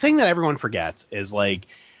the thing that everyone forgets is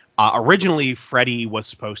originally Freddy was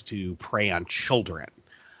supposed to prey on children.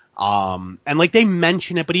 And they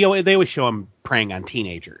mention it, but they always show him preying on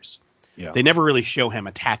teenagers. Yeah. They never really show him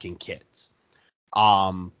attacking kids.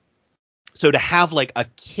 So to have a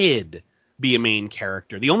kid be a main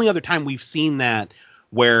character. The only other time we've seen that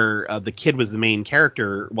where the kid was the main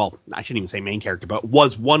character, well, I shouldn't even say main character, but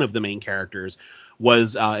was one of the main characters,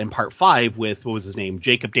 was in part 5 with, what was his name?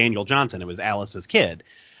 Jacob Daniel Johnson. It was Alice's kid.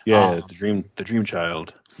 Yeah, the dream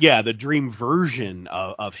child. Yeah, the dream version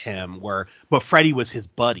of him but Freddy was his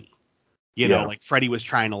buddy. Freddy was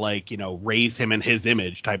trying to raise him in his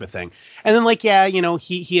image type of thing. And then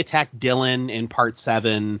he attacked Dylan in part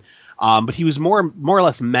 7. But he was more or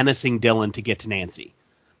less menacing Dylan to get to Nancy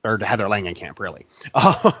or to Heather Langenkamp, really.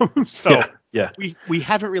 We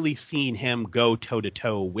haven't really seen him go toe to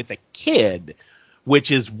toe with a kid, which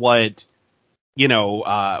is what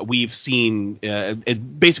we've seen.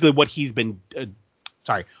 Basically, what he's been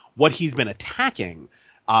attacking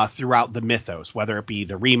throughout the mythos, whether it be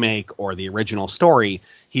the remake or the original story.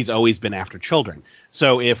 He's always been after children.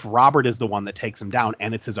 So if Robert is the one that takes him down,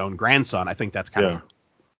 and it's his own grandson, I think that's kind of.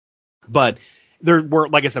 But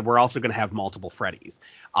like I said, we're also going to have multiple Freddys.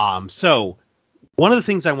 So one of the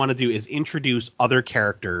things I want to do is introduce other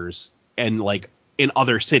characters and in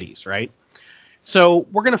other cities, right? So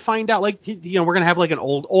we're going to find out we're going to have an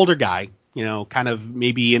older guy, kind of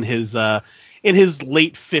maybe in his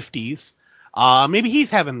late 50s. Maybe he's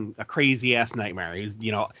having a crazy ass nightmare. He's,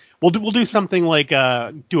 we'll do something do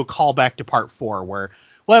a callback to part 4 where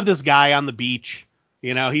we'll have this guy on the beach.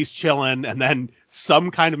 He's chilling, and then some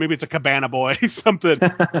kind of, maybe it's a cabana boy, something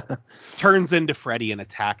turns into Freddy and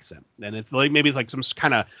attacks him. And it's maybe it's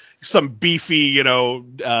some beefy,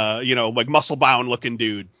 muscle bound looking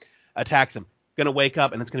dude attacks him. Gonna wake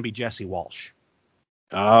up, and it's gonna be Jesse Walsh.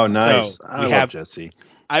 Oh, nice. So I love Jesse.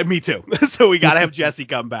 Me too. So we gotta have Jesse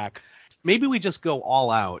come back. Maybe we just go all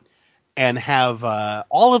out and have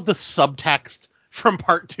all of the subtext from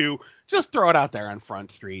part 2. Just throw it out there on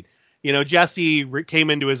Front Street. Jesse came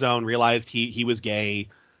into his own, realized he was gay.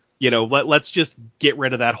 Let's just get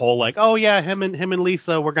rid of that whole oh yeah, him and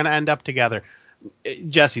Lisa, we're gonna end up together.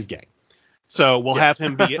 Jesse's gay, so we'll have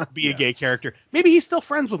him be a gay character. Maybe he's still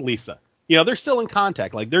friends with Lisa. They're still in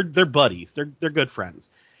contact. They're buddies. They're good friends.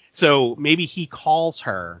 So maybe he calls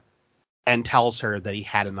her and tells her that he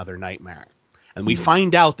had another nightmare. And we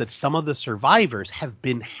find out that some of the survivors have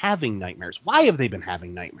been having nightmares. Why have they been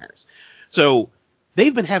having nightmares? So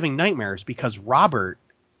they've been having nightmares because Robert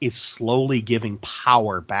is slowly giving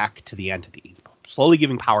power back to the entity. He's slowly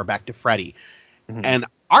giving power back to Freddy. Mm-hmm. And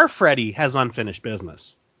our Freddy has unfinished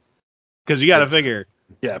business. Because you got to figure.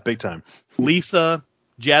 Yeah, big time. Lisa,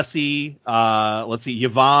 Jesse, let's see,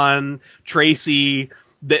 Yvonne, Tracy,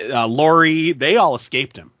 Lori, they all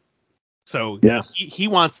escaped him. So he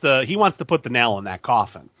wants to put the nail in that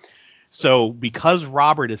coffin. So because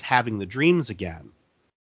Robert is having the dreams again,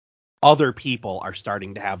 other people are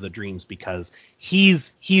starting to have the dreams because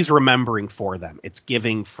he's remembering for them. It's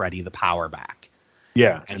giving Freddy the power back.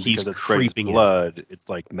 Yeah, and he's it's creeping blood. In. It's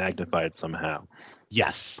magnified somehow.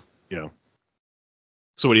 Yes.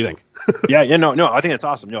 So what do you think? No, I think that's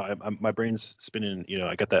awesome. My brain's spinning.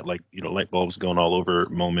 I got that light bulbs going all over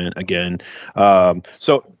moment again.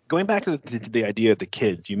 So going back to the idea of the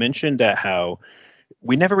kids, you mentioned that how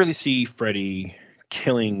we never really see Freddy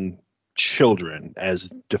killing children as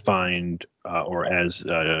defined or as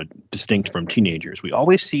distinct from teenagers. We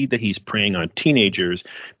always see that he's preying on teenagers,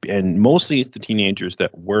 and mostly it's the teenagers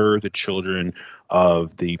that were the children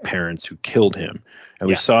of the parents who killed him. And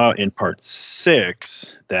we saw in part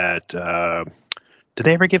 6 that did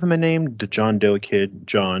they ever give him a name? The John Doe kid,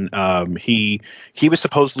 John. He was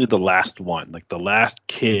supposedly the last one, the last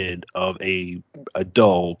kid of a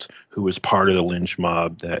adult who was part of the lynch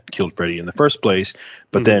mob that killed Freddy in the first place.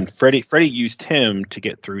 But then Freddy used him to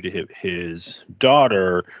get through to his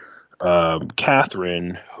daughter,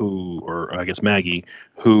 Catherine, or I guess Maggie,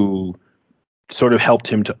 who sort of helped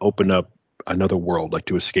him to open up another world,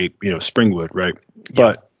 to escape, Springwood, right?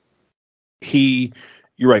 Yeah. But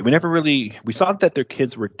you're right. We saw that their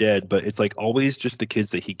kids were dead, but it's always just the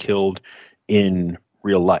kids that he killed in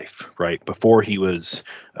real life, right? Before he was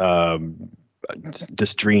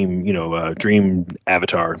this dream, dream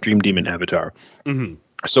avatar, dream demon avatar. Hmm.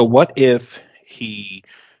 So what if he,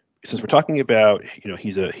 since we're talking about,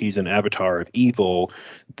 he's an avatar of evil,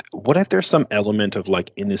 what if there's some element of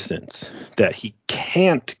like innocence that he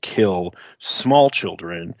can't kill small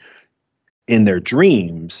children in their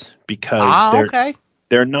dreams because Ah, okay.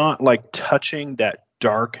 they're not like touching that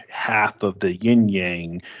dark half of the yin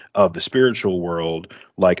yang of the spiritual world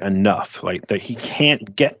like enough, like that he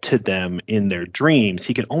can't get to them in their dreams.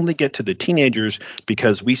 He can only get to the teenagers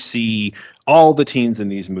because we see all the teens in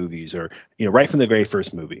these movies are, right from the very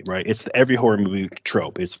first movie, right? It's every horror movie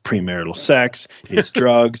trope. It's premarital sex, it's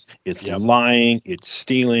drugs, it's Yep. lying, it's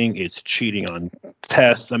stealing, it's cheating on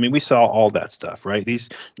tests. I mean, we saw all that stuff, right? These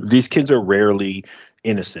kids are rarely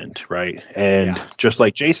innocent, right? And Yeah. just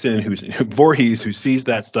like Jason, who's Voorhees, who sees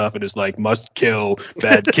that stuff and is like, must kill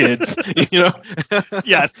bad kids,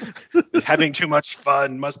 Yes. having too much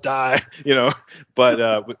fun, must die.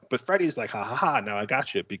 But Freddy's like, ha ha ha, now I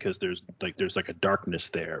got you, because there's like a darkness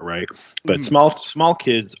there, right? But Mhm. small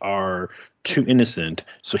kids are too innocent,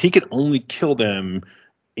 so he could only kill them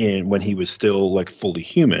in when he was still like fully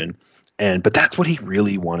human. But that's what he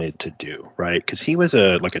really wanted to do, right? Because he was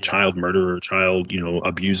a Yeah. child murderer, child,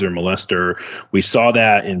 abuser, molester. We saw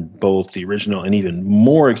that in both the original and even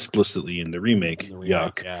more explicitly in the In remake. the remake,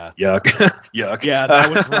 Yuck, yeah. yuck, yuck. Yeah,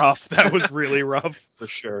 that was rough. That was really rough. For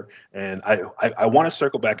sure. And I want to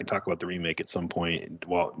circle back and talk about the remake at some point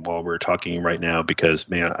while we're talking right now, because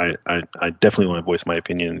man, I definitely want to voice my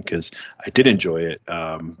opinion because I did enjoy it.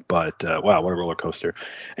 But wow, what a roller coaster. Yep.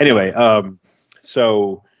 Anyway,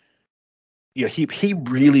 so yeah, he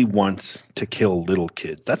really wants to kill little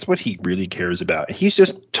kids. That's what he really cares about. He's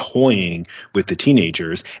just toying with the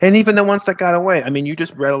teenagers, and even the ones that got away. I mean, you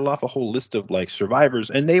just rattled off a whole list of like survivors,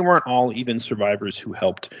 and they weren't all even survivors who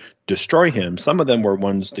helped destroy him. Some of them were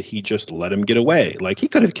ones that he just let him get away. Like he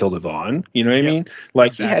could have killed Yvonne. You know what I Yep. mean?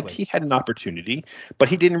 Like Exactly. he had an opportunity, but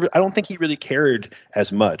he didn't. I don't think he really cared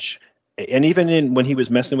as much. And even when he was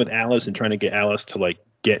messing with Alice and trying to get Alice to like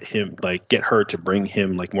get her to bring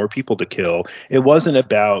him like more people to kill, it wasn't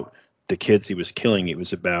about the kids he was killing. It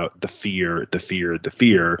was about the fear, the fear, the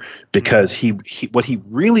fear, Mhm. because he what he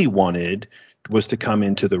really wanted was to come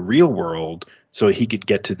into the real world so he could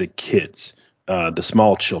get to the kids, the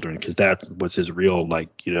small children, because that was his real like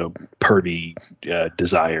pervy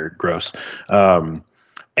desire, gross. And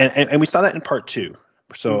we saw that in part two.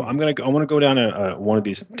 So Mhm. I want to go down one of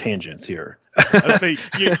these tangents here. I'd say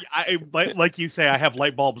like you say, I have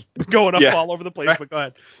light bulbs going up Yeah. all over the place, Right. but go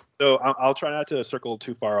ahead. So I'll try not to circle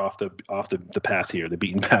too far off the path here, the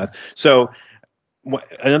beaten path. So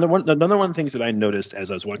another one of the things that I noticed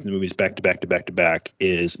as I was watching the movies back to back to back to back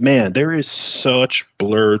is, man, there is such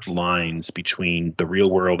blurred lines between the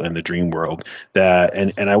real world and the dream world that,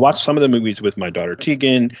 Yes. and I watched some of the movies with my daughter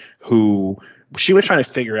Tegan, who she was trying to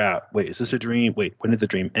figure out, wait, is this a dream? Wait, when did the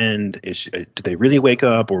dream end? Did they really wake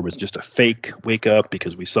up, or was it just a fake wake up?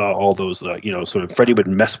 Because we saw all those, sort of Freddy would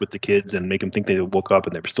mess with the kids and make them think they woke up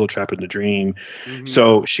and they were still trapped in the dream. Hmm.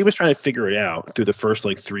 So she was trying to figure it out through the first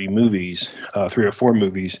like three or four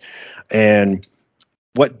movies. And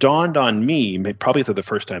what dawned on me, probably for the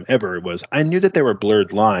first time ever, was I knew that there were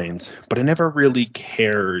blurred lines, but I never really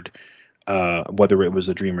cared whether it was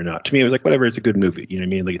a dream or not. To me, it was like, whatever, it's a good movie. You know what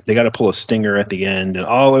I mean? Like they got to pull a stinger at the end, and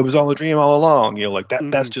oh, it was all a dream all along. Like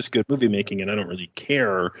that's Hmm. just good movie making, and I don't really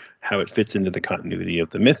care how it fits into the continuity of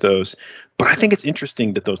the mythos. But I think it's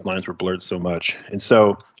interesting that those lines were blurred so much. And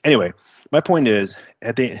so, anyway, my point is,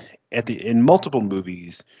 in multiple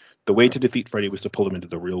movies, the way to defeat Freddy was to pull him into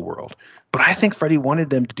the real world. But I think Freddy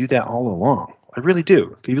wanted them to do that all along. I really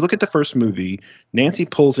do. If you look at the first movie, Nancy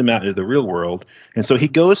pulls him out into the real world, and so he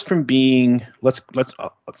goes from being, let's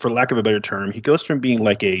for lack of a better term, he goes from being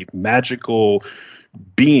like a magical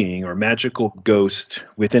being or magical ghost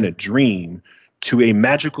within a dream to a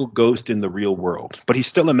magical ghost in the real world. But he's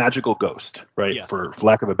still a magical ghost, right? Yes. For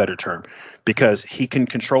lack of a better term, because he can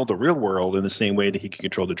control the real world in the same way that he could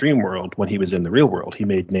control the dream world when he was in the real world. He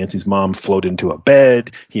made Nancy's mom float into a bed.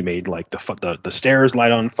 He made like the stairs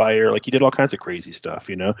light on fire. Like he did all kinds of crazy stuff.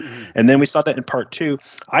 Hmm. And then we saw that in part two.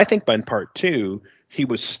 I think by part two, he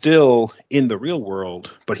was still in the real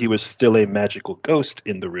world, but he was still a magical ghost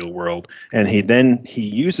in the real world. And he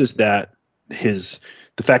uses the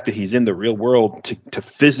fact that he's in the real world to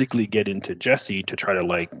physically get into Jesse to try to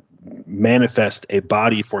like manifest a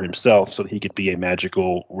body for himself so that he could be a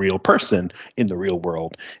magical real person in the real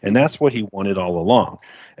world. And Hmm. that's what he wanted all along.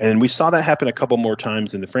 And we saw that happen a couple more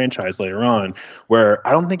times in the franchise later on, where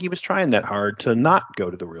I don't think he was trying that hard to not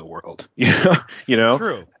go to the real world. You know?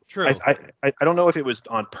 True. True. I don't know if it was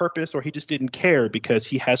on purpose or he just didn't care because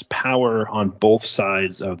he has power on both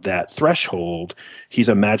sides of that threshold. He's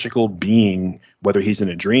a magical being, whether he's in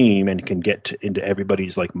a dream and can get into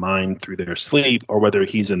everybody's like mind through their sleep, or whether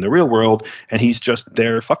he's in the real world and he's just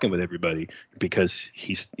there fucking with everybody because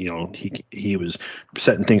he's, he was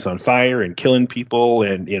setting things on fire and killing people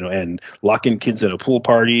and, and locking kids in a pool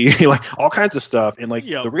party, like all kinds of stuff in like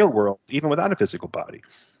Yep. the real world, even without a physical body.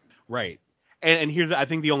 Right. And here's, I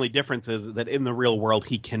think the only difference is that in the real world,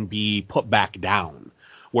 he can be put back down.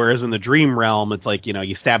 Whereas in the dream realm, it's like,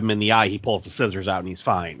 you stab him in the eye, he pulls the scissors out and he's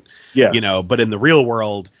fine. Yeah. But in the real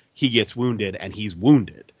world, he gets wounded and he's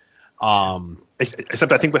wounded.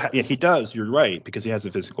 Except I think he does, you're right, because he has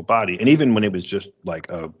a physical body. And even when it was just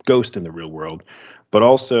like a ghost in the real world, but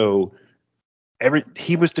also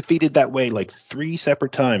he was defeated that way like 3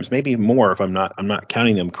 separate times, maybe more if I'm not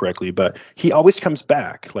counting them correctly, but he always comes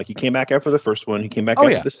back. Like he came back after the first one, he came back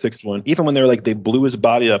after the 6th one. Even when they blew his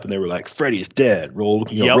body up and they were like, Freddy's dead,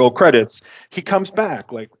 roll credits, he comes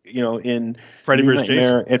back, like, in Freddy New vs. Jason.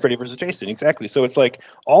 Nightmare and Freddy vs. Jason. Exactly. So it's like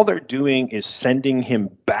all they're doing is sending him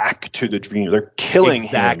back to the dream. They're killing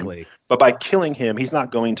him. But by killing him, he's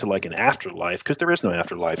not going to like an afterlife, because there is no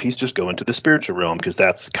afterlife. He's just going to the spiritual realm, because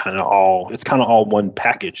that's kind of all one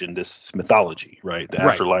package in this mythology, right? The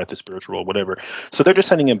afterlife, the spiritual world, whatever. So they're just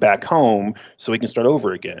sending him back home so he can start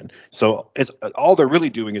over again. So it's all they're really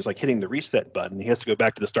doing is like hitting the reset button. He has to go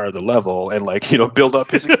back to the start of the level and like, build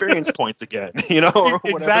up his experience points again, or whatever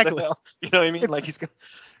Exactly. the hell. You know what I mean? Like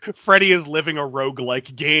Freddy is living a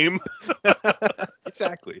roguelike game.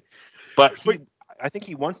 Exactly. But I think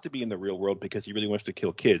he wants to be in the real world because he really wants to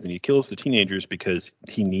kill kids, and he kills the teenagers because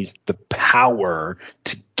he needs the power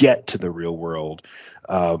to get to the real world.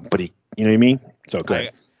 But he, you know what I mean? So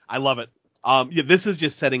good. I love it. This is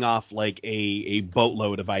just setting off like a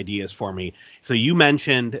boatload of ideas for me. So you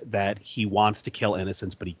mentioned that he wants to kill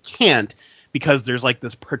innocents, but he can't because there's like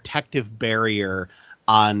this protective barrier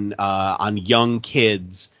on young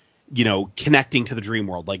kids, connecting to the dream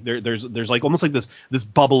world. Like there's like almost like this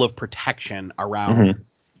bubble of protection around,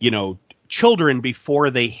 children before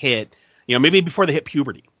they hit, maybe before they hit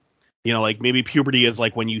puberty. Like maybe puberty is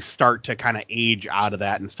like when you start to kind of age out of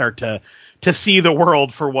that and start to see the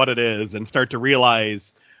world for what it is and start to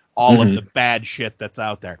realize all of the bad shit that's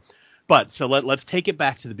out there. But so let's take it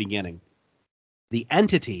back to the beginning. The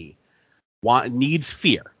entity needs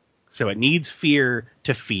fear. So it needs fear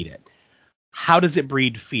to feed it. How does it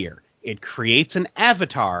breed fear? It creates an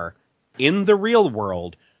avatar in the real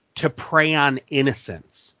world to prey on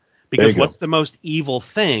innocence. Because what's the most evil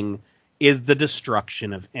thing is the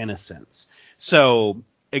destruction of innocence. So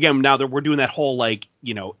again, now that we're doing that whole like,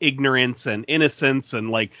 ignorance and innocence, and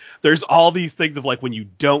like there's all these things of like when you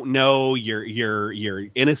don't know, you're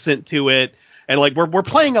innocent to it. And like we're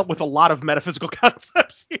playing up with a lot of metaphysical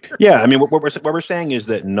concepts here. Yeah, I mean, what we're saying is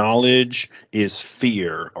that knowledge is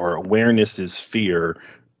fear, or awareness is fear,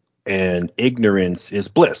 and ignorance is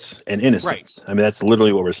bliss and innocence. Right. I mean, that's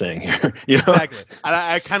literally what we're saying here. Exactly.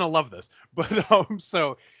 I kind of love this. But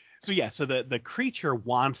so the creature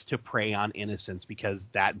wants to prey on innocence because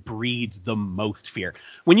that breeds the most fear.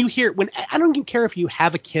 When I don't even care if you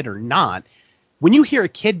have a kid or not, when you hear a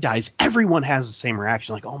kid dies, everyone has the same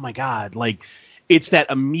reaction. Like, oh my God, like it's that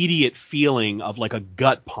immediate feeling of like a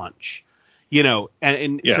gut punch, so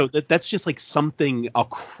that's just like something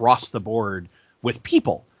across the board with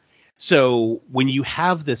people. So when you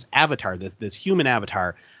have this avatar, this human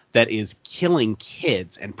avatar that is killing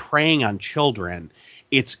kids and preying on children,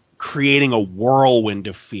 it's creating a whirlwind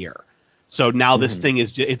of fear. So now this thing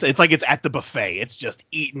is just, it's like it's at the buffet. It's just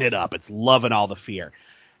eating it up. It's loving all the fear.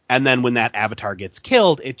 And then when that avatar gets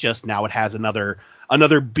killed, it has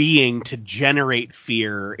another being to generate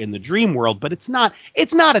fear in the dream world, but it's not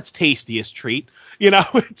its tastiest treat.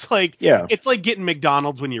 It's like it's like getting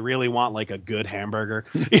McDonald's when you really want like a good hamburger.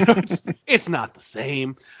 It's not the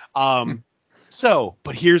same.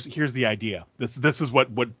 But here's the idea. This is what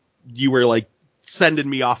you were like sending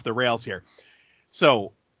me off the rails here.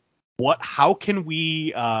 So how can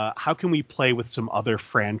we play with some other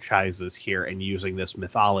franchises here and using this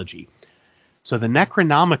mythology? So the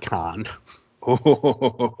Necronomicon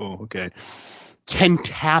can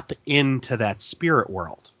tap into that spirit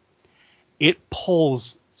world. It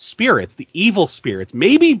pulls spirits, the evil spirits,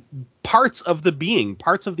 maybe parts of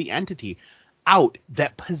the entity out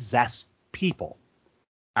that possess people.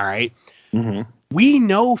 All right. We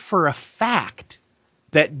know for a fact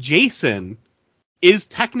that Jason is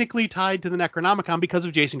technically tied to the Necronomicon because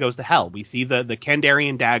of Jason Goes to Hell. We see the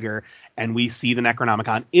Kandarian dagger, and we see the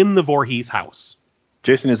Necronomicon in the Voorhees house.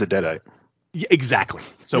 Jason is a Deadite. Yeah, exactly.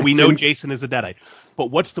 So we know Jason is a Deadite. But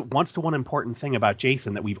what's the one important thing about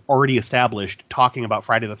Jason that we've already established talking about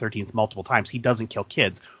Friday the 13th multiple times? He doesn't kill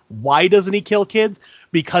kids. Why doesn't he kill kids?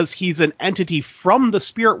 Because he's an entity from the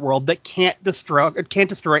spirit world that can't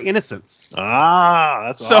destroy innocence. Ah,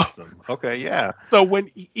 that's awesome. Okay, yeah. So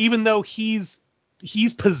even though he's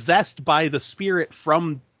possessed by the spirit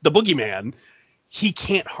from the boogeyman, he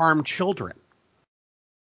can't harm children.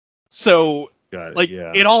 So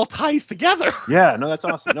it all ties together. Yeah, no, that's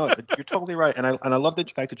awesome. No, you're totally right, and I love the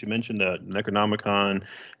fact that you mentioned the Necronomicon,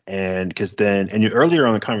 and because earlier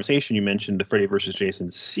on in the conversation you mentioned the Freddy vs. Jason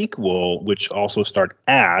sequel, which also starred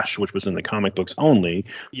Ash, which was in the comic books only,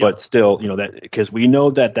 but still, that because we know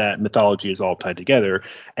that mythology is all tied together,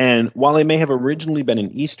 and while it may have originally been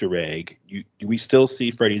an Easter egg, we still see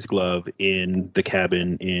Freddy's glove in the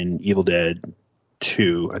cabin in Evil Dead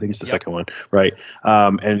 2, I think it's the second one, right?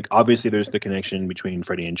 And obviously there's the connection between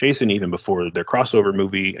Freddy and Jason even before their crossover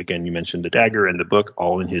movie. Again, you mentioned the dagger and the book,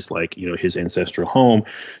 all in his his ancestral home.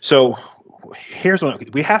 So here's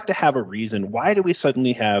what we have to have a reason. Why do we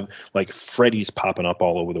suddenly have like Freddy's popping up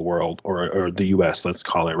all over the world or the U.S. let's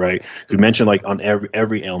call it, right? We mentioned like on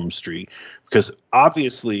every Elm Street, because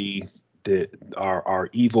obviously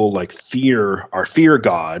our evil our fear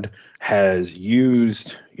god has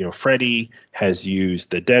used Freddy, has used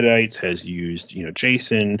the Deadites, has used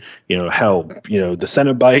Jason, hell, the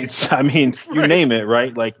Cenobites. I mean, you name it,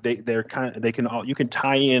 right? Like you can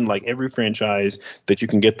tie in like every franchise that you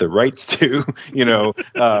can get the rights to,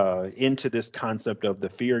 into this concept of the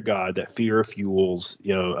fear god that fear fuels,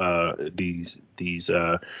 these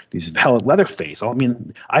hell, Leatherface. I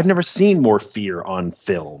mean, I've never seen more fear on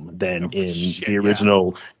film than in the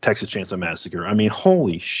original Texas Chainsaw Massacre. I mean,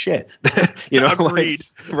 holy shit. Agreed.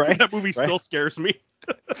 Right? That movie still scares me.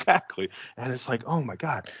 Exactly. And it's like, oh my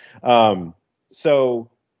God. So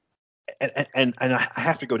and I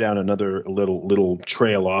have to go down another little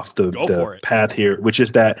trail off the path here, which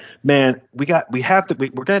is that, man, we're going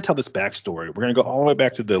to tell this backstory. We're going to go all the way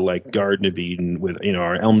back to the Garden of Eden with,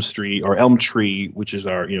 our elm tree, which is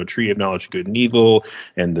our, tree of knowledge of good and evil.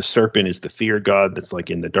 And the serpent is the fear god that's like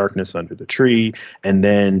in the darkness under the tree. And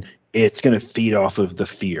then it's going to feed off of the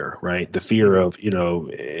fear, right? The fear of,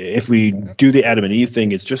 if we do the Adam and Eve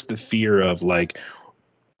thing, it's just the fear of like,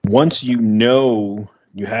 once you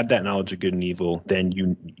have that knowledge of good and evil, then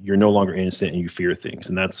you're no longer innocent and you fear things.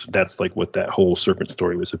 And that's like what that whole serpent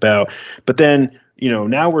story was about. But then,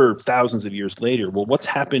 now we're thousands of years later. Well, what's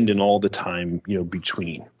happened in all the time,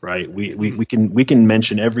 between, right? We can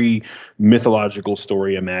mention every mythological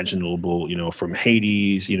story imaginable, from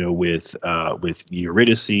Hades, with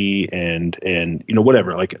Eurydice and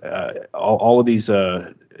whatever, like all of these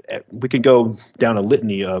we could go down a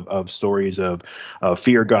litany of stories of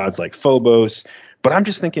fear gods like Phobos. But I'm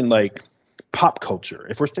just thinking like pop culture.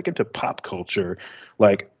 If we're sticking to pop culture,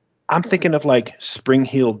 like I'm thinking of like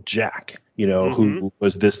Spring-Heeled Jack, who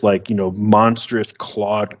was this monstrous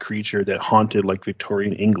clawed creature that haunted like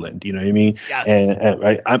Victorian England. You know what I mean? Yes.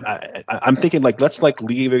 And I'm thinking like let's like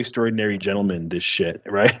League of Extraordinary Gentlemen this shit,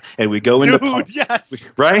 right? And we go into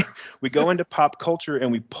we go into pop culture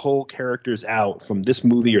and we pull characters out from this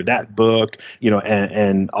movie or that book,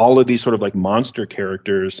 and all of these sort of like monster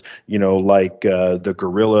characters, like the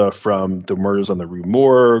gorilla from the Murders on the Rue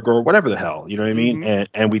Morgue or whatever the hell, you know what I mean?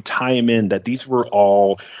 And we tie them in that these were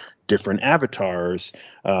all different avatars,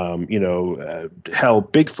 hell,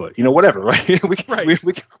 Bigfoot, whatever, right?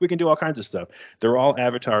 We can do all kinds of stuff. They're all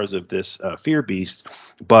avatars of this fear beast.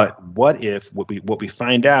 But what if what we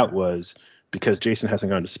find out was, because Jason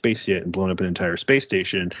hasn't gone to space yet and blown up an entire space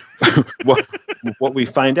station, what we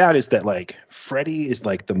find out is that like Freddy is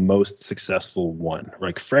like the most successful one.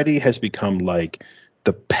 Like Freddy has become like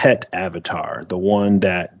the pet avatar, the one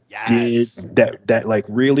that that like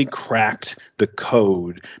really cracked the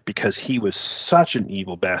code, because he was such an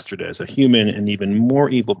evil bastard as a human and even more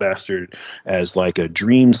evil bastard as like a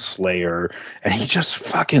dream slayer, and he just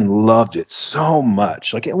fucking loved it so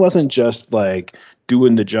much. Like it wasn't just like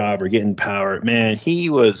doing the job or getting power, man. He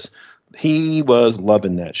was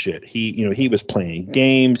loving that shit. He was playing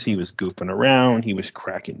games, he was goofing around, he was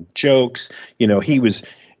cracking jokes,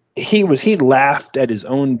 he laughed at his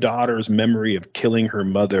own daughter's memory of killing her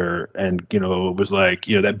mother, and it was like,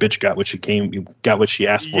 that bitch got what she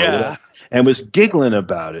asked for, and was giggling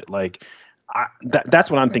about it. Like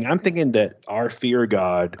that's what I'm thinking. I'm thinking that our fear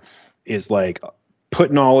god is like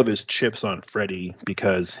putting all of his chips on Freddy,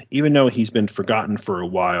 because even though he's been forgotten for a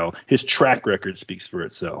while, his track record speaks for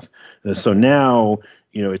itself. And so now,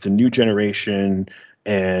 it's a new generation,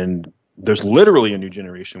 and there's literally a new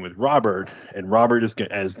generation with Robert, and Robert is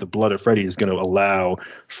as the blood of Freddy is going to allow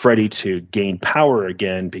Freddy to gain power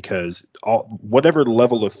again, because whatever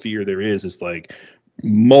level of fear there is like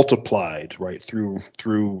multiplied right through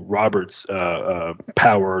Robert's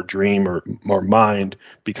power, dream, or mind,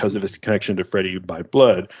 because of his connection to Freddy by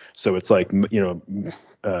blood. So it's like, there's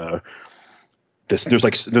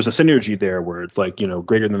a synergy there where it's like,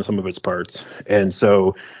 greater than the sum of its parts. And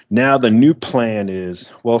so now the new plan is,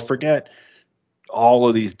 well, forget all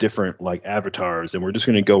of these different like avatars, and we're just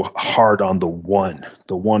going to go hard on the one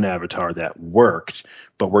avatar that worked.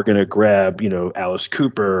 But we're going to grab Alice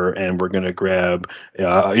Cooper, and we're going to grab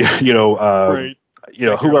Right. Jackie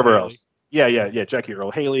Earle whoever Haley. else. Yeah, Jackie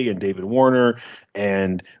Earle Haley and David Warner,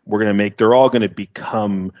 and they're all going to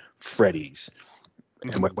become Freddys.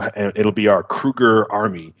 And it'll be our Kruger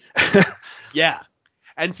army. Yeah.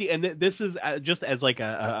 And see, and this is just as like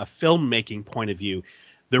a filmmaking point of view,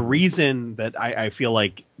 the reason that I feel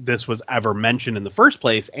like this was ever mentioned in the first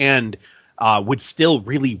place and would still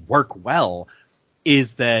really work well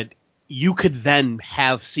is that you could then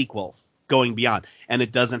have sequels going beyond. And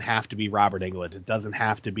it doesn't have to be Robert Englund. It doesn't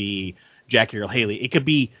have to be Jackie Earle Haley. It could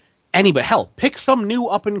be anybody. Hell, pick some new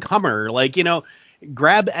up-and-comer. Like,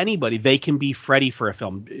 grab anybody. They can be Freddy for a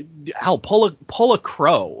film. Hell, pull a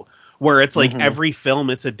Crow, where it's like every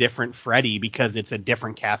film it's a different Freddy because it's a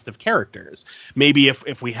different cast of characters. Maybe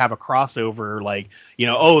if we have a crossover, like,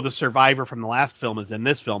 the survivor from the last film is in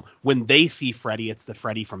this film. When they see Freddy, it's the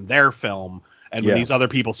Freddy from their film. And when these other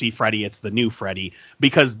people see Freddy, it's the new Freddy,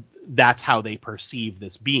 because that's how they perceive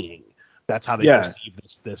this being. That's how they perceive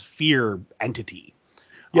this fear entity.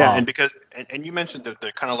 Yeah, and because and you mentioned that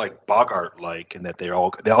they're kind of like Bogart-like, and that they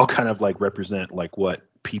all kind of like represent like what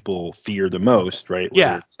people fear the most, right?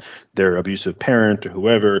 Whether it's their abusive parent or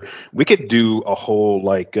whoever. We could do a whole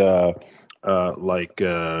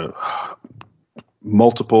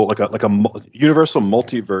multiple universal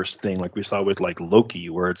multiverse thing, like we saw with like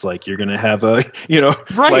Loki, where it's like you're gonna have a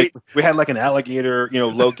like we had like an alligator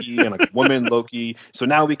Loki and a woman Loki, so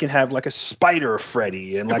now we can have like a spider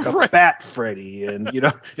Freddy and like a bat Freddy, and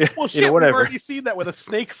well, shit, whatever. We've already seen that with a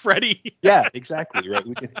snake Freddy. Yeah, exactly, right.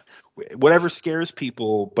 We can whatever scares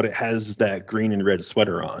people, but it has that green and red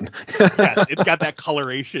sweater on. Yes, it's got that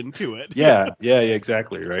coloration to it. Yeah,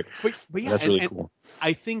 exactly, right. But yeah, that's really cool.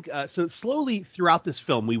 I think so. Slowly throughout this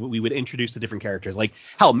film, we would introduce the different characters. Like,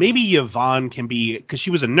 hell, maybe Yvonne can be, because she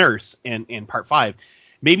was a nurse in part 5.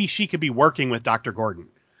 Maybe she could be working with Dr. Gordon.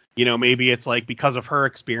 Maybe it's like because of her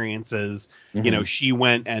experiences, she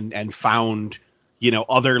went and found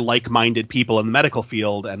other like-minded people in the medical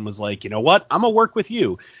field and was like, what, I'm gonna work with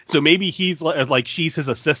you. So maybe he's like she's his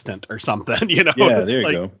assistant or something. Yeah, there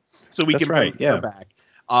you go. So we can bring her back.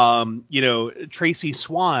 Tracy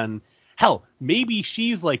Swan. Hell, maybe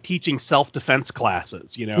she's like teaching self-defense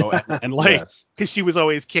classes, and like, because she was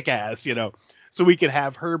always kick-ass, so we could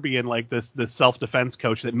have her being like this self-defense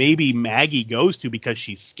coach that maybe Maggie goes to because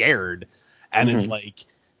she's scared and is like,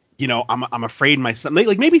 I'm afraid my son,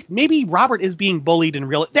 like maybe Robert is being bullied in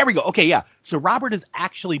real. There we go. Okay. Yeah. So Robert is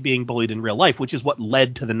actually being bullied in real life, which is what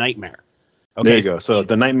led to the nightmare. Okay, there you go. So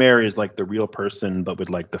the nightmare is like the real person, but with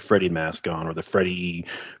like the Freddy mask on, or the Freddy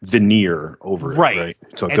veneer over it, right?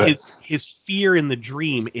 So and his fear in the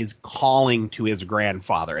dream is calling to his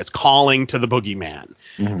grandfather. It's calling to the boogeyman.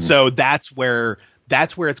 So that's where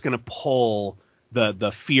it's going to pull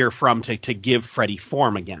the fear from to give Freddy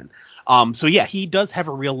form again. So yeah, he does have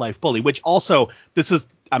a real life bully, which also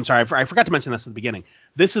I'm sorry, I forgot to mention this at the beginning.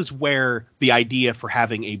 This is where the idea for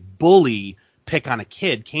having a bully pick on a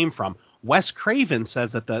kid came from. Wes Craven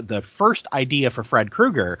says that the first idea for Fred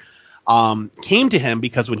Krueger came to him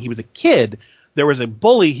because when he was a kid, there was a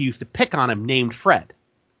bully he used to pick on him named Fred.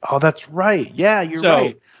 Oh, that's right. Yeah, you're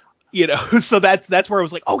right. So that's where it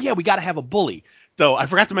was like, oh yeah, we got to have a bully. Though I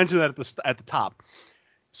forgot to mention that at the top.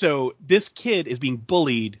 So this kid is being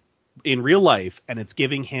bullied in real life, and it's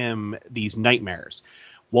giving him these nightmares.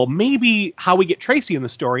 Well, maybe how we get Tracy in the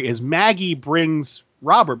story is Maggie brings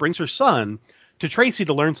her son to Tracy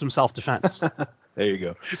to learn some self-defense. There you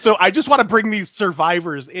go. So I just want to bring these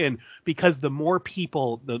survivors in, because the more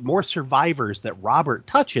survivors that Robert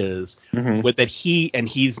touches with that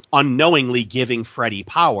he's unknowingly giving Freddy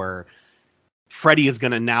power, Freddy is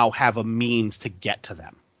going to now have a means to get to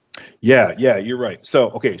them. Yeah, you're right. So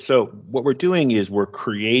what we're doing is we're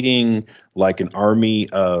creating like an army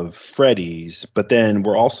of Freddys, but then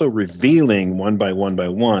we're also revealing one by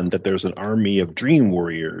one that there's an army of Dream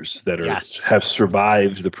Warriors that have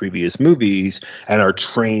survived the previous movies and are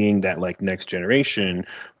training that like next generation,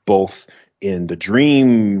 both in the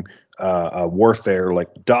Dream warfare like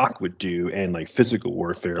Doc would do, and like physical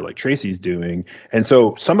warfare like Tracy's doing. And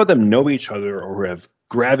so some of them know each other or have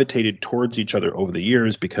gravitated towards each other over the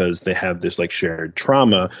years because they have this like shared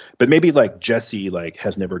trauma. But maybe like Jesse like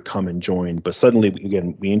has never come and joined, but suddenly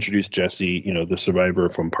again we introduce Jesse, the survivor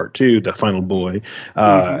from part 2, the final boy,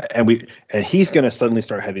 and he's going to suddenly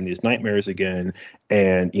start having these nightmares again,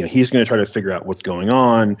 and he's going to try to figure out what's going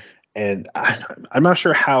on. And I'm not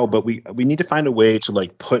sure how, but we need to find a way to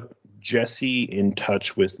like put Jesse in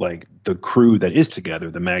touch with like the crew that is together,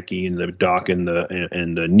 the Mackie and the Doc and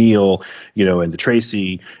the Neil, and the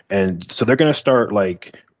Tracy. And so they're going to start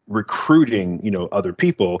like recruiting, other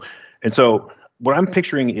people. And so what I'm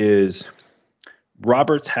picturing is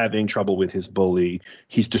Robert's having trouble with his bully.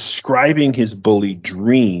 He's describing his bully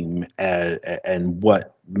dream and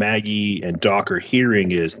what Maggie and Doc are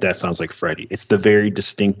hearing is that sounds like Freddy. It's the very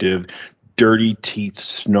distinctive dirty teeth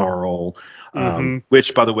snarl,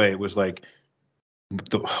 which, by the way, was like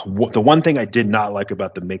the one thing I did not like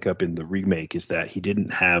about the makeup in the remake is that he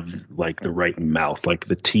didn't have like the right mouth. Like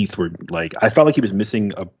the teeth were like, I felt like he was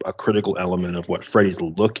missing a critical element of what Freddy's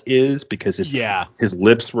look is, because his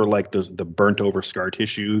lips were like the burnt over scar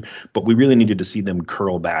tissue, but we really needed to see them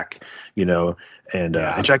curl back, and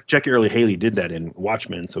Jackie Earle Haley did that in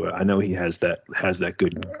Watchmen, so I know he has that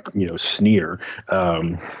good sneer.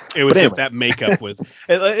 It was just that makeup was.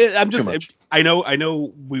 I'm just. I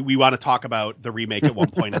know. We want to talk about the remake at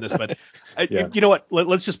one point in this, but you know what?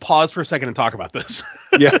 Let's just pause for a second and talk about this.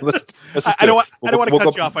 Yeah, let's I don't want to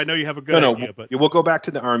cut you off. I know you have a good idea, but we'll go back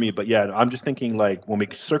to the army. But yeah, I'm just thinking like when we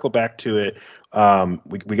circle back to it,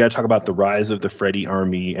 we got to talk about the rise of the Freddy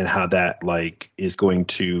army and how that like is going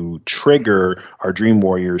to trigger our Dream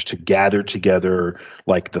Warriors to gather together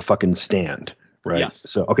like the fucking Stand. Right. Yes.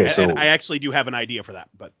 So and I actually do have an idea for that,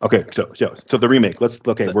 but okay. So the remake.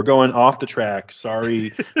 We're going off the track.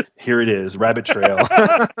 Sorry. Here it is. Rabbit Trail.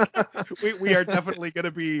 we are definitely going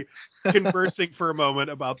to be conversing for a moment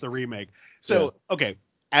about the remake. So okay,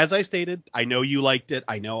 as I stated, I know you liked it.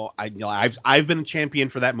 I've been a champion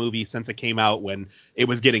for that movie since it came out when it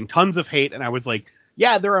was getting tons of hate, and I was like,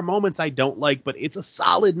 yeah, there are moments I don't like, but it's a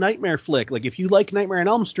solid nightmare flick. Like if you like Nightmare on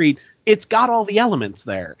Elm Street, it's got all the elements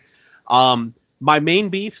there. My main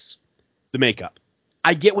beefs, the makeup.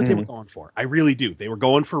 I get what they were going for. I really do. They were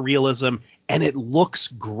going for realism, and it looks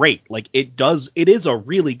great. Like it is a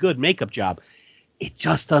really good makeup job. It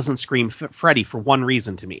just doesn't scream Freddy for one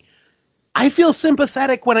reason to me. I feel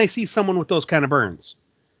sympathetic when I see someone with those kind of burns.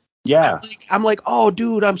 Yeah. I'm like, oh,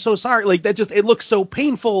 dude, I'm so sorry. Like it looks so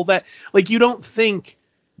painful that like you don't think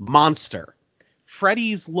monster.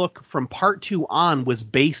 Freddy's look from part 2 on was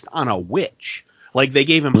based on a witch. Like they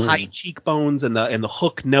gave him high cheekbones and the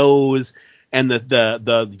hook nose and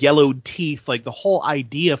the yellowed teeth. Like the whole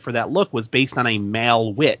idea for that look was based on a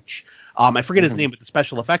male witch. I forget his name, but the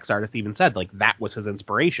special effects artist even said like that was his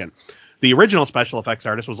inspiration. The original special effects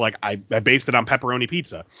artist was like, I based it on pepperoni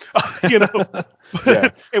pizza.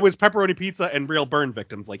 It was pepperoni pizza and real burn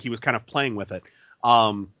victims. Like he was kind of playing with it.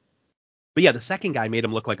 But yeah, the second guy made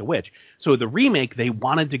him look like a witch. So the remake, they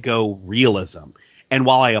wanted to go realism. And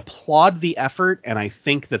while I applaud the effort and I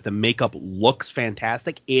think that the makeup looks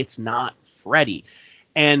fantastic, it's not Freddy.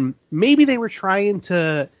 And maybe they were trying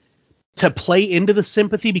to play into the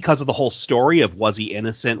sympathy because of the whole story of was he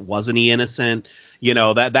innocent, wasn't he innocent?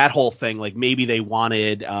 That whole thing. Like maybe they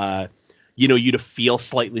wanted you to feel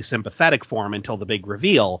slightly sympathetic for him until the big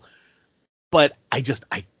reveal. But I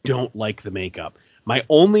don't like the makeup. My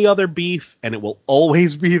only other beef, and it will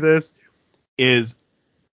always be this, is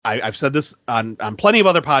I've said this on plenty of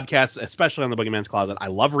other podcasts, especially on the Boogeyman's Closet. I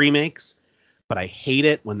love remakes, but I hate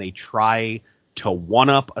it when they try to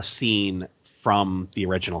one-up a scene from the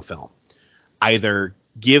original film. Either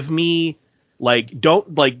give me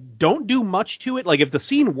don't do much to it. Like if the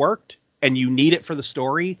scene worked and you need it for the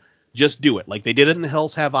story, just do it. Like they did it in The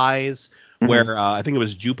Hills Have Eyes, where I think it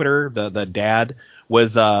was Jupiter, the dad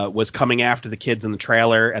was coming after the kids in the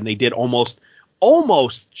trailer, and they did almost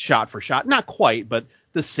shot for shot, not quite, but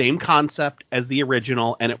the same concept as the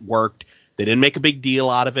original, and it worked. They didn't make a big deal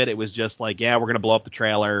out of it. It was just like, yeah, we're going to blow up the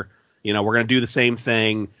trailer. We're going to do the same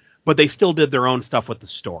thing, but they still did their own stuff with the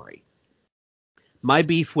story. My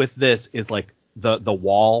beef with this is like the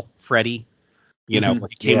wall Freddy, where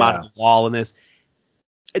he came out of the wall in this.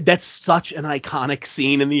 That's such an iconic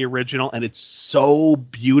scene in the original, and it's so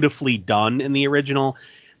beautifully done in the original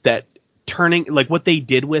that turning like what they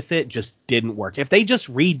did with it just didn't work. If they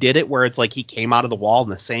just redid it where it's like he came out of the wall in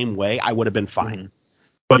the same way, I would have been fine.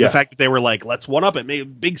 But the fact that they were like, let's one up it, made a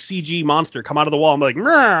big CG monster come out of the wall. I'm like,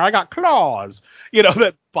 I got claws,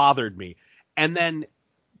 that bothered me. And then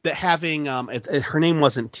that having her name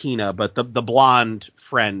wasn't Tina, but the blonde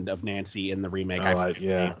friend of Nancy in the remake. I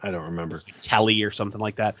don't remember. It's like Kelly or something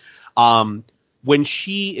like that. When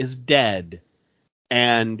she is dead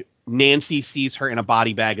and Nancy sees her in a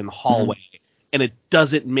body bag in the hallway, and it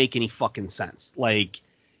doesn't make any fucking sense. Like,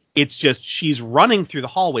 it's just she's running through the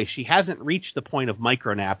hallway. She hasn't reached the point of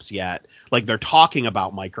micronaps yet. Like, they're talking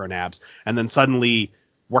about micronaps, and then suddenly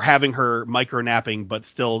we're having her micronapping but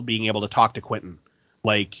still being able to talk to Quentin.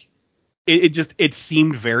 Like, it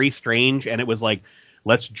seemed very strange, and it was like,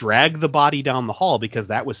 let's drag the body down the hall because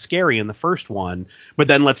that was scary in the first one, but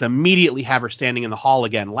then let's immediately have her standing in the hall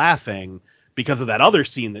again laughing because of that other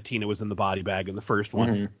scene that Tina was in the body bag in the first one.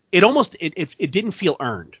 Mm-hmm. It almost it didn't feel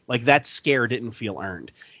earned. Like, that scare didn't feel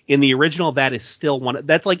earned. In the original, that is still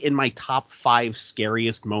that's like in my top 5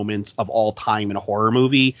 scariest moments of all time in a horror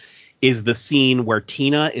movie, is the scene where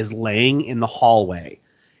Tina is laying in the hallway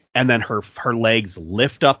and then her legs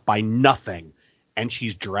lift up by nothing and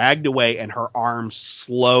she's dragged away and her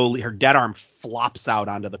dead arm flops out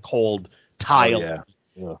onto the cold tile.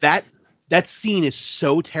 Oh, yeah. That scene is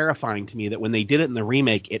so terrifying to me that when they did it in the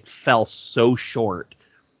remake, it fell so short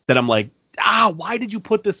that I'm like, why did you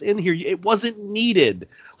put this in here? It wasn't needed.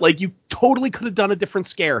 Like, you totally could have done a different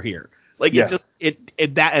scare here. Like,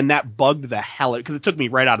 that bugged the hell out, because it took me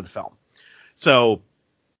right out of the film. So,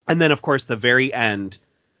 and then of course the very end,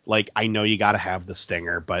 like, I know you got to have the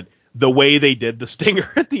stinger, but the way they did the stinger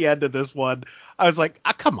at the end of this one, I was like,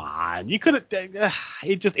 come on, you could have.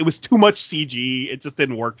 It was too much CG. It just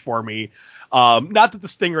didn't work for me. Not that the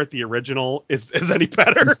stinger at the original is any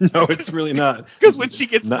better. No, it's really not. Because when she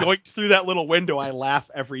gets going through that little window, I laugh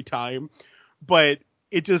every time. But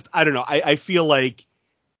it just, I don't know. I feel like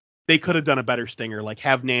they could have done a better stinger. Like,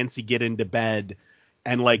 have Nancy get into bed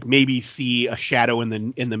and like maybe see a shadow in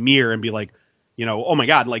the mirror and be like, you know, oh my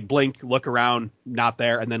God, like blink, look around, not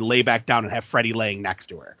there, and then lay back down and have Freddy laying next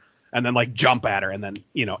to her. And then like jump at her and then,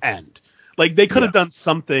 you know, end. Like, they could have done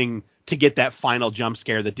something to get that final jump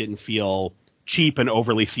scare that didn't feel cheap and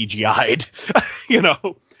overly CGI'd, you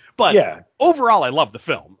know. But overall, I love the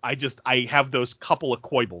film. I have those couple of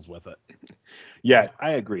quibbles with it. Yeah,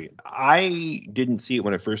 I agree. I didn't see it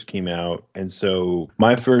when it first came out. And so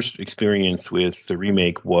my first experience with the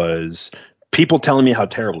remake was people telling me how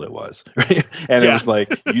terrible it was. Right? And it was like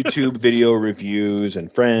YouTube video reviews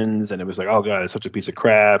and friends. And it was like, oh God, it's such a piece of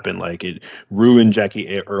crap. And like, it ruined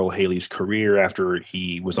Jackie Earle Haley's career after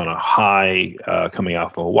he was on a high coming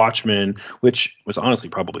off of Watchmen, which was honestly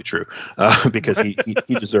probably true because he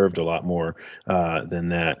deserved a lot more than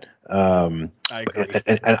that. I agree.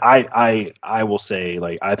 And I will say,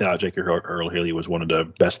 like, I thought Jackie Earle Haley was one of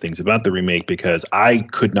the best things about the remake because I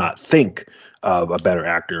could not think of a better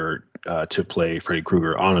actor to play Freddy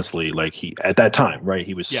Krueger. Honestly, like, he at that time, right?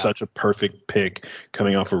 He was such a perfect pick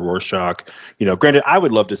coming off of Rorschach. You know, granted, I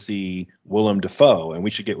would love to see Willem Dafoe, and we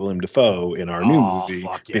should get Willem Dafoe in our new movie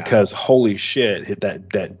because holy shit, hit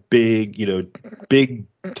that big, you know, big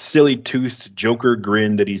silly toothed Joker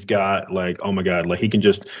grin that he's got. Like, oh my God, like he can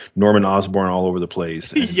just Norman Osborn all over the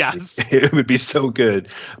place. Yes, it would be so good.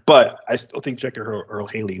 But I still think Jackie Earle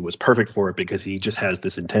Haley was perfect for it because he just has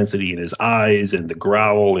this intensity in his eyes and the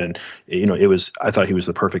growl, and you know, I thought he was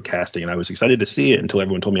the perfect casting, and I was excited to see it until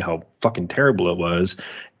everyone told me how fucking terrible it was,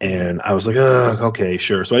 and I was like, oh, okay,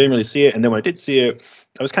 sure. So I didn't really see it, and then when I did see it,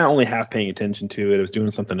 I was kind of only half paying attention to it. I was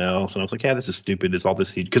doing something else, and I was like, yeah, this is stupid. It's all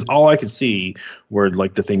this CG. Because all I could see were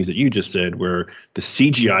like the things that you just said, where the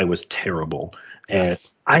CGI was terrible.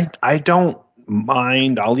 Yes. And I don't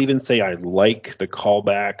mind. I'll even say I like the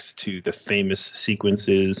callbacks to the famous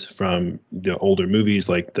sequences from the older movies,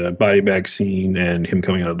 like the body bag scene and him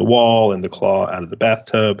coming out of the wall and the claw out of the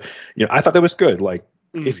bathtub. You know, I thought that was good. Like,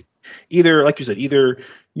 if either, like you said, either,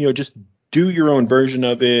 you know, just do your own version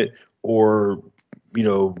of it or, you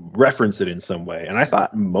know, reference it in some way. And I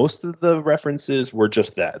thought most of the references were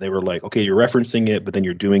just that. They were like, okay, you're referencing it, but then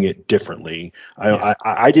you're doing it differently.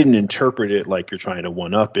 I didn't interpret it like you're trying to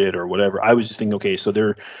one up it or whatever. I was just thinking, okay, so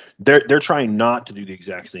they're trying not to do the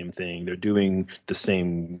exact same thing. They're doing the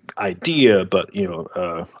same idea, but you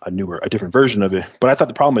know, a different version of it. But I thought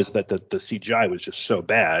the problem is that the CGI was just so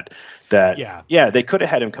bad that they could have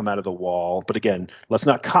had him come out of the wall. But again, let's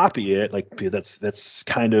not copy it. Like, that's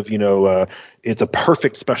kind of, you know, it's a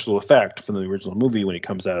perfect special effect from the original movie when he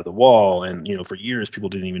comes out of the wall, and you know, for years people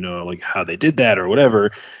didn't even know like how they did that or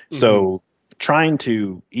whatever. So trying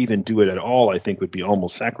to even do it at all, I think, would be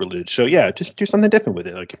almost sacrilege. So yeah, just do something different with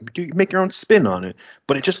it. Like, make your own spin on it.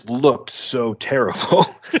 But it just looked so terrible.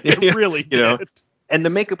 It really did. And the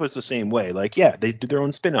makeup was the same way. Like, yeah, they did their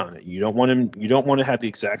own spin on it. You don't want to have the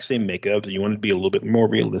exact same makeup. You want it to be a little bit more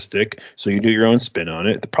realistic. So you do your own spin on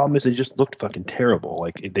it. The problem is they just looked fucking terrible.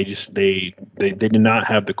 Like they did not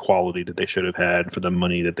have the quality that they should have had for the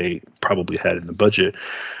money that they probably had in the budget.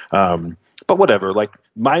 But whatever. Like,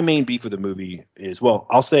 my main beef with the movie is, well,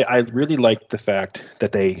 I'll say I really liked the fact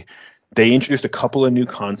that they introduced a couple of new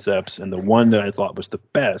concepts, and the one that I thought was the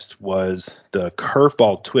best was the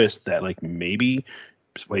curveball twist that, like, maybe,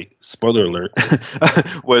 wait, spoiler alert,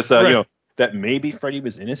 was Right. that maybe Freddy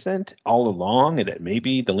was innocent all along, and that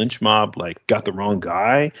maybe the lynch mob like got the wrong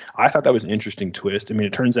guy. I thought that was an interesting twist. I mean,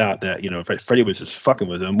 it turns out that Freddy was just fucking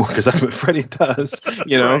with him because that's what Freddy does,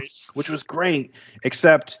 Right. which was great,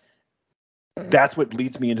 except that's what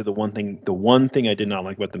leads me into the one thing I did not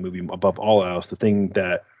like about the movie above all else, the thing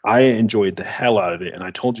that I enjoyed the hell out of it, and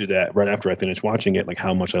I told you that right after I finished watching it, like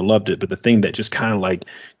how much I loved it, but the thing that just kind of like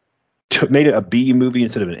made it a B movie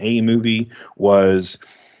instead of an A movie was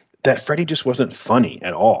that Freddy just wasn't funny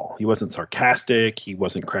at all. He wasn't sarcastic. He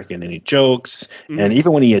wasn't cracking any jokes. And Mhm.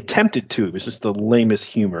 even when he attempted to, it was just the lamest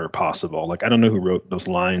humor possible. Like, I don't know who wrote those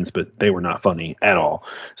lines, but they were not funny at all.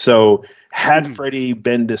 So had Mhm. Freddy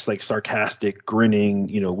been this like sarcastic, grinning,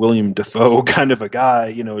 William Dafoe kind of a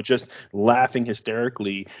guy, just laughing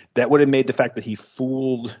hysterically, that would have made the fact that he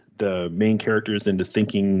fooled the main characters into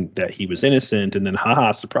thinking that he was innocent, and then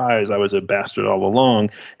haha, surprise, I was a bastard all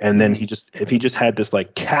along. And then Mhm. if he just had this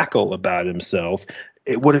like cackle about himself,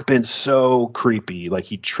 it would have been so creepy. Like,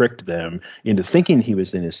 he tricked them into thinking he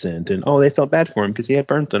was innocent, and they felt bad for him because he had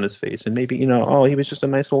burns on his face, and maybe he was just a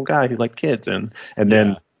nice old guy who liked kids, and then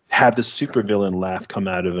Yeah. have the supervillain laugh come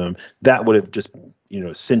out of him. That would have just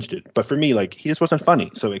cinched it. But for me, like, he just wasn't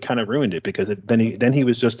funny, so it kind of ruined it because then he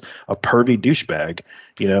was just a pervy douchebag,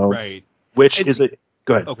 Right. which It's is it.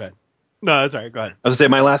 Go ahead. okay. No, that's all right. Go ahead. I was gonna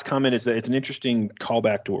say my last comment is that it's an interesting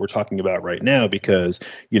callback to what we're talking about right now because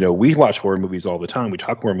we watch horror movies all the time, we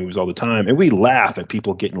talk horror movies all the time, and we laugh at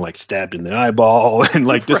people getting like stabbed in the eyeball and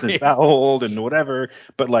like Right. disemboweled and whatever.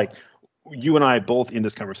 But like, you and I both in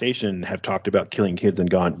this conversation have talked about killing kids and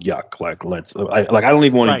gone yuck. Like, I don't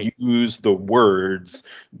even want to Right. use the words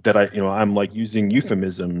that I'm like using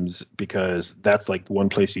euphemisms because that's like one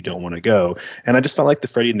place you don't want to go. And I just felt like the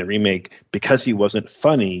Freddy in the remake, because he wasn't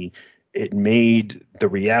funny, it made the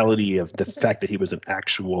reality of the fact that he was an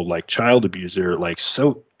actual like child abuser like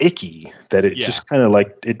so icky that it Yeah. just kind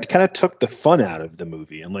of took the fun out of the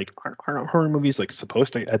movie. And like, aren't horror movies like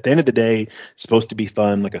supposed to, at the end of the day, supposed to be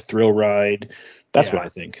fun, like a thrill ride? That's what Yeah. I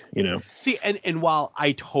think. See, and while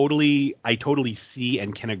I totally see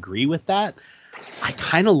and can agree with that, I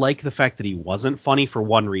kind of like the fact that he wasn't funny for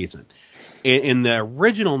one reason. In the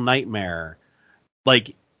original Nightmare,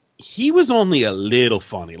 like, he was only a little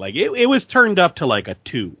funny. Like, it was turned up to like a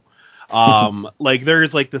 2. Like,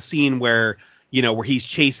 there's like the scene where where he's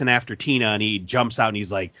chasing after Tina and he jumps out and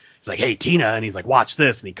he's like, hey Tina, and he's like, watch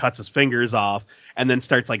this, and he cuts his fingers off and then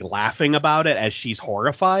starts like laughing about it as she's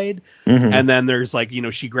horrified. Hmm. And then there's like,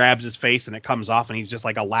 she grabs his face and it comes off and he's just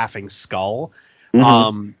like a laughing skull.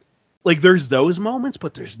 Hmm. Like, there's those moments,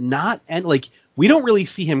 but there's not, and like, we don't really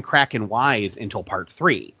see him cracking wise until part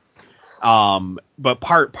 3. But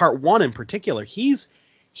part 1 in particular, he's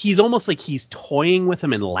almost like he's toying with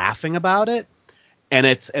him and laughing about it. And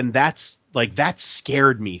that's like, that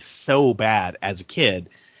scared me so bad as a kid.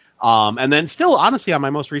 And then still, honestly, on my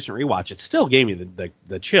most recent rewatch, it still gave me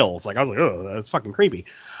the chills. Like, I was like, oh, that's fucking creepy.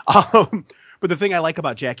 But the thing I like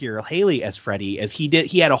about Jackie Earle Haley as Freddy is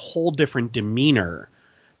he had a whole different demeanor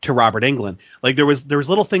to Robert Englund. Like, there was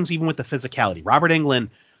little things even with the physicality. Robert Englund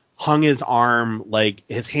hung his arm, like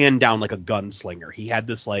his hand down like a gunslinger. He had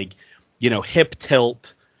this like, hip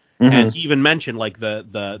tilt. And Hmm. he even mentioned like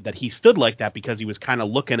the that he stood like that because he was kind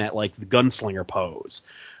of looking at like the gunslinger pose.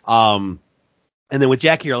 And then with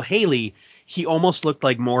Jackie Earle Haley, he almost looked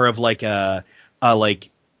like more of like a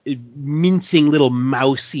like mincing little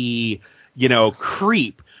mousy,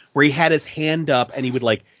 creep, where he had his hand up and he would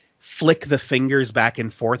like flick the fingers back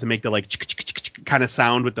and forth and make the like kind of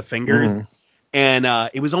sound with the fingers. Hmm.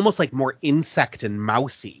 And it was almost like more insect and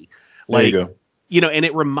mousy, There you like, go. and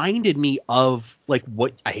it reminded me of like,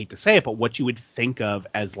 what, I hate to say it, but what you would think of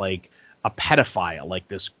as like a pedophile, like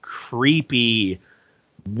this creepy,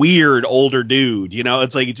 weird older dude.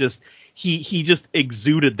 It's like, he just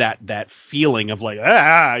exuded that feeling of like,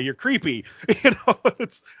 you're creepy.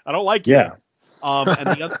 It's, I don't like you. Yeah.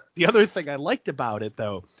 And the other thing I liked about it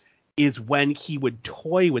though is when he would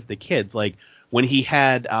toy with the kids, like when he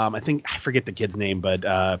had I forget the kid's name, but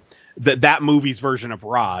that movie's version of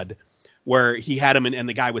Rod, where he had him and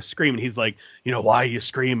the guy was screaming. He's like, why are you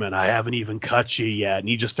screaming? I haven't even cut you yet. And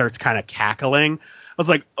he just starts kind of cackling. I was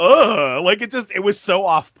like, ugh, like it was so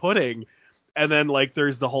off-putting. And then like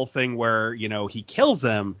there's the whole thing where, he kills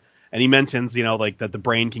him and he mentions, like that the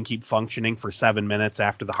brain can keep functioning for 7 minutes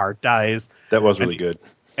after the heart dies. That was really good.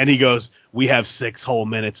 And he goes, we have 6 whole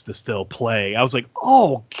minutes to still play. I was like,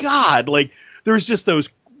 oh God, like there's just those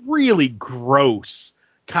really gross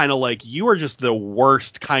kind of like you are just the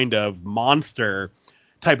worst kind of monster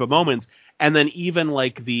type of moments. And then even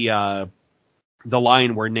like the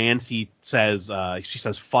line where Nancy says, she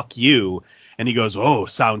says, fuck you. And he goes, oh,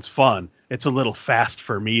 sounds fun. It's a little fast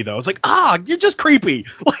for me, though. I was like, you're just creepy.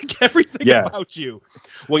 Like everything about you.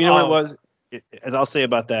 Well, you know what it was? As I'll say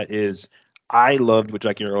about that is I loved what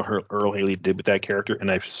Jackie Earl Haley did with that character,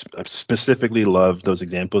 and I've specifically loved those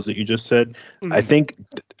examples that you just said. Mm-hmm. I think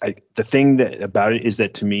the thing about it is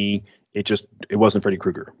that to me, it wasn't Freddy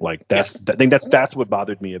Krueger. Like I think that's what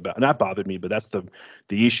bothered me about, not bothered me, but that's the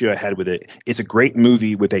issue I had with it. It's a great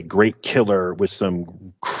movie with a great killer with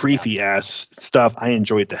some creepy ass stuff. I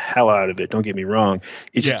enjoyed the hell out of it. Don't get me wrong.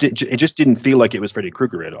 It just didn't feel like it was Freddy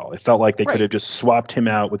Krueger at all. It felt like they could have just swapped him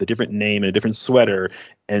out with a different name and a different sweater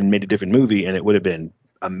and made a different movie, and it would have been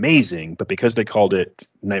amazing. But because they called it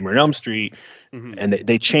Nightmare on Elm Street, and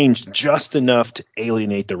they changed just enough to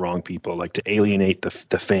alienate the wrong people, like to alienate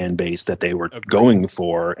the fan base that they were going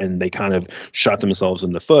for, and they kind of shot themselves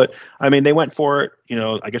in the foot. I mean, they went for it.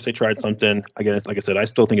 I guess they tried something. Again, like I said, I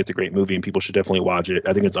still think it's a great movie, and people should definitely watch it.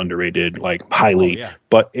 I think it's underrated, like highly.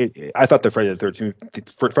 But I thought the Friday the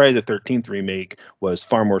 13th remake was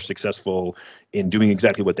far more successful in doing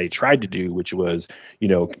exactly what they tried to do, which was,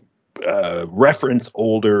 reference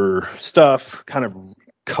older stuff, kind of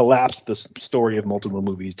collapse the story of multiple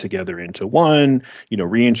movies together into one,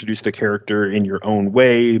 reintroduce the character in your own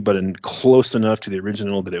way, but in close enough to the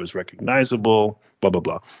original that it was recognizable, blah, blah,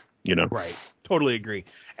 blah, Right. Totally agree.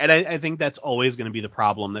 And I think that's always going to be the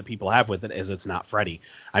problem that people have with it is it's not Freddy.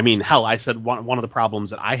 I mean, hell, I said one of the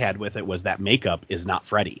problems that I had with it was that makeup is not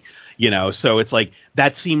Freddy, so it's like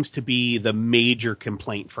that seems to be the major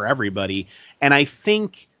complaint for everybody. And I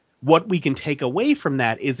think what we can take away from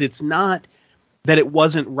that is it's not that it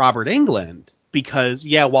wasn't Robert Englund, because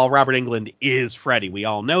while Robert Englund is Freddy, we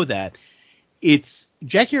all know that, it's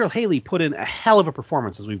Jackie Earle Haley put in a hell of a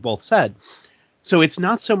performance, as we've both said. So it's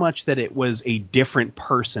not so much that it was a different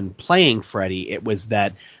person playing Freddy, it was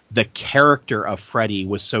that the character of Freddy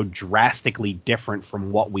was so drastically different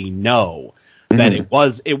from what we know that it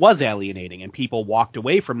was alienating, and people walked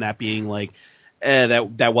away from that being like,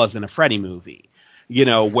 that wasn't a Freddy movie.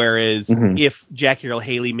 Whereas if Jackie Earle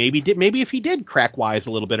Haley maybe if he did crack wise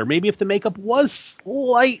a little bit, or maybe if the makeup was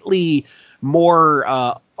slightly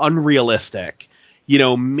more unrealistic,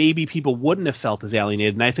 maybe people wouldn't have felt as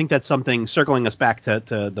alienated. And I think that's something, circling us back to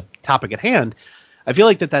the topic at hand, I feel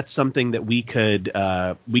like that's something that we could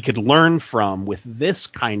learn from with this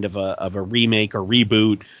kind of a remake or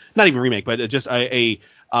reboot, not even remake, but just a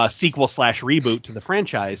sequel / reboot to the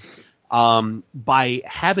franchise. By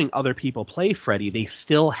having other people play Freddy, they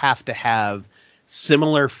still have to have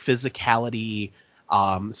similar physicality,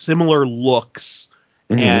 similar looks,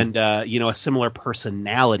 and a similar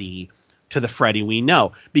personality to the Freddy we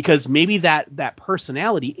know. Because maybe that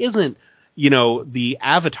personality isn't, the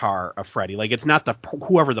avatar of Freddy. Like, it's not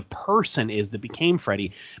whoever the person is that became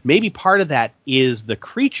Freddy. Maybe part of that is the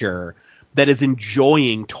creature that is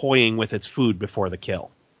enjoying toying with its food before the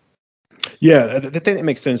kill. Yeah, I think that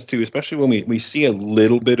makes sense too, especially when we see a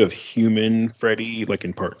little bit of human Freddy, like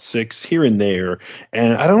in part 6 here and there.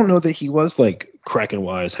 And I don't know that he was like cracking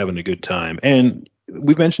wise, having a good time. And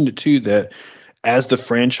we've mentioned it too, that as the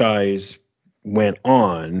franchise went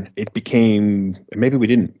on, it became, maybe we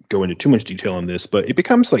didn't go into too much detail on this, but it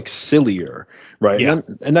becomes like sillier, right? Yeah.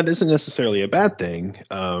 And that isn't necessarily a bad thing,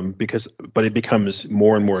 but it becomes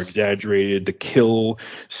more and more exaggerated. The kill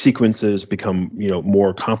sequences become,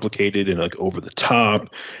 more complicated and like over the top.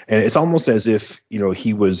 And it's almost as if,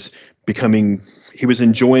 he was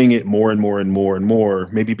enjoying it more and more and more and more,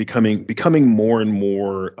 maybe becoming more and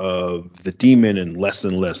more of the demon and less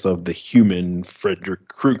of the human Frederick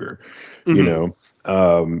Krueger, and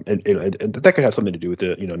that could have something to do with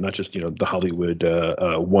it, not just, the Hollywood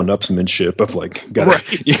one-upsmanship of like,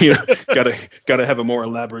 gotta have a more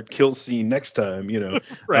elaborate kill scene next time,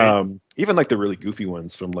 Right. even like the really goofy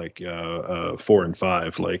ones from like 4 and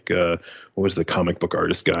 5, like what was the comic book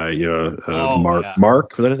artist guy,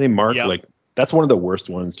 Mark, was that his name, Mark? Yep. Like, that's one of the worst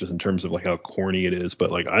ones, just in terms of like how corny it is.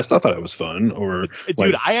 But like, I still thought it was fun. Or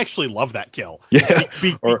dude, I actually love that kill. Yeah,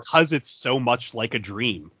 because it's so much like a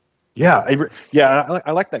dream.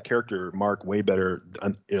 I like that character Mark way better.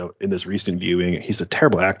 In this recent viewing, he's a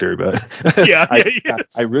terrible actor, but Yeah, yeah, he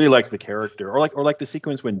I is. really like the character, or like the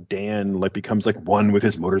sequence when Dan like becomes like one with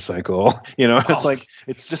his motorcycle. It's Oh, like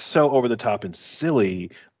it's just so over the top and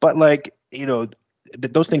silly, but like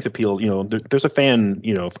those things appeal. There's a fan,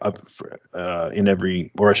 in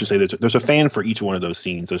every, or I should say, there's a fan for each one of those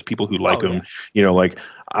scenes. There's people who like oh them. yeah. Like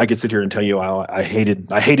I could sit here and tell you how I hated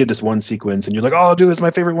this one sequence, and you're like, oh, dude, it's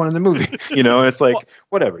my favorite one in the movie. It's Well, like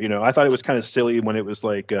whatever. I thought it was kind of silly when it was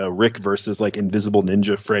like Rick versus like Invisible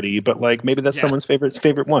Ninja Freddy, but like maybe that's yeah. someone's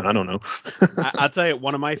favorite one. I don't know. I'll tell you,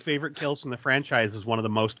 one of my favorite kills from the franchise is one of the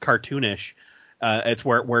most cartoonish. It's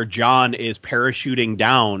where John is parachuting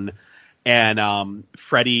down, and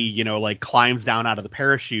Freddy, like climbs down out of the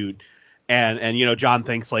parachute, and John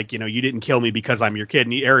thinks like, you didn't kill me because I'm your kid,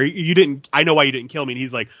 or you didn't. I know why you didn't kill me. And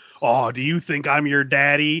he's like, oh, do you think I'm your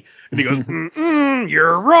daddy? And he goes,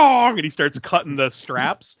 you're wrong, and he starts cutting the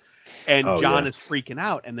straps. And Oh John yeah. is freaking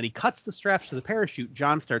out, and then he cuts the straps to the parachute.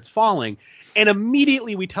 John starts falling, and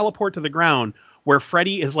immediately we teleport to the ground where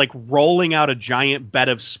Freddy is like rolling out a giant bed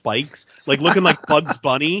of spikes, like looking like Bugs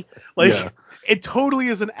Bunny. Yeah. Like it totally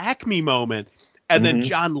is an Acme moment. And then Hmm.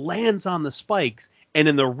 John lands on the spikes, and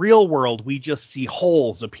in the real world, we just see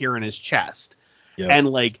holes appear in his chest. Yep. And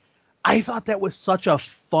like, I thought that was such a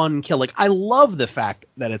fun kill. Like, I love the fact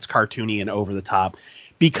that it's cartoony and over the top,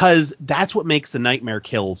 because that's what makes the nightmare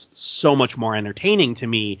kills so much more entertaining to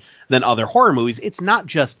me than other horror movies. It's not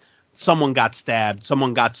just someone got stabbed,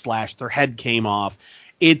 someone got slashed, their head came off.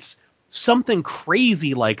 It's something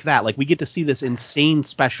crazy like that. Like, we get to see this insane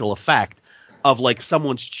special effect of like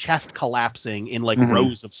someone's chest collapsing in like Hmm.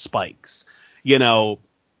 rows of spikes, you know,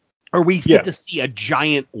 or we get Yeah. to see a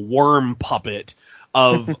giant worm puppet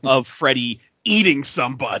of Freddy eating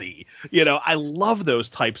somebody. I love those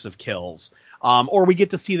types of kills. Or we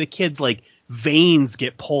get to see the kids like veins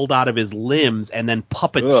get pulled out of his limbs and then Ugh.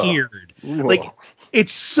 puppeteered. Ugh. Like,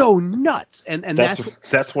 it's so nuts. And That's that's what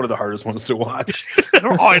that's one of the hardest ones to watch.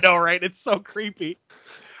 oh, I know, right? It's so creepy.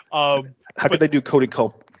 How could But they do Cody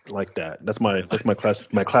Culp like that? That's my class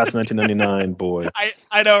 1999 boy.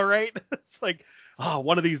 I know, right? It's like, oh,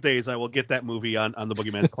 one of these days I will get that movie on the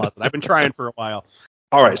Boogeyman's Closet. I've been trying for a while.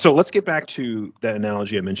 All right, so let's get back to that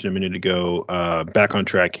analogy I mentioned a minute ago. Back on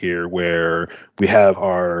track here, where we have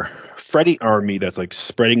our Freddy army that's like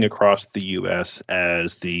spreading across the U.S.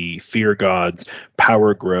 as the fear gods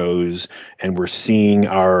power grows, and we're seeing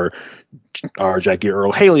our Jackie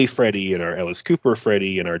Earl Haley Freddy, and our Ellis Cooper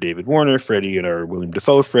Freddy, and our David Warner Freddy, and our William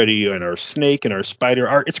Defoe Freddy, and our Snake, and our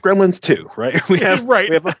Spider. It's Gremlins too, right? We have Right.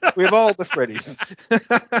 we have we have all the Freddys.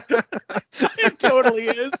 It totally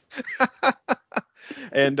is.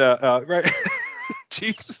 And right.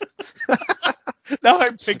 Jeez. Now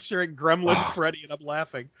I'm picturing Gremlin Oh, Freddy and I'm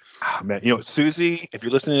laughing. man, Susie, if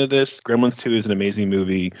you're listening to this, Gremlins 2 is an amazing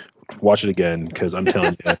movie. Watch it again, because I'm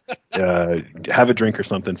telling you, have a drink or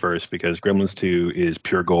something first, because Gremlins 2 is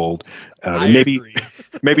pure gold. I And maybe agree.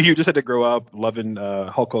 maybe you just had to grow up loving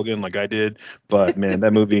Hulk Hogan like I did, but man,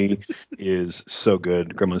 that movie is so good.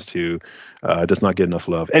 Gremlins 2 does not get enough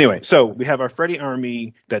love. Anyway, so we have our Freddy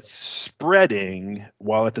army that's spreading,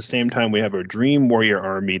 while at the same time we have our Dream Warrior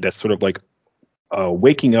army that's sort of like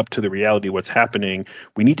waking up to the reality of what's happening.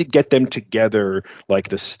 We need to get them together, like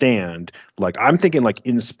the Stand. Like I'm thinking, like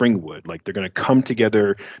in Springwood, like they're going to come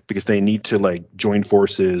together because they need to like join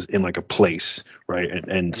forces in like a place, right?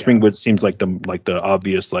 And Yeah. Springwood seems like the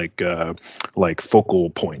obvious like focal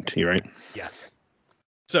point, right? Yes.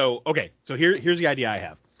 So okay. So here's the idea I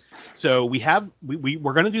have. So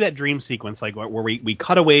we're gonna do that dream sequence like where we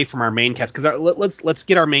cut away from our main cast, because let's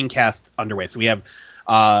get our main cast underway. So we have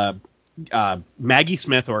uh Maggie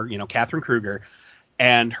Smith, or Catherine Kruger,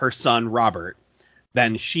 and her son Robert.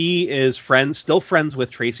 Then she is still friends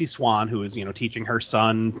with Tracy Swan, who is teaching her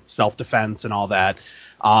son self-defense and all that.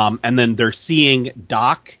 And then they're seeing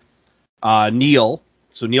Doc, Neil,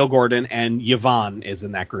 so Neil Gordon, and Yvonne is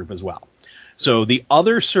in that group as well. So the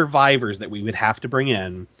other survivors that we would have to bring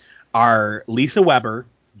in are Lisa Weber,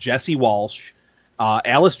 Jesse Walsh,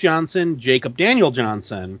 Alice Johnson, Jacob Daniel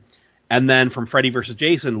Johnson, and then from Freddy vs.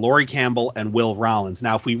 Jason, Laurie Campbell and Will Rollins.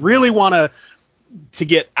 Now, if we really want to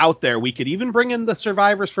get out there, we could even bring in the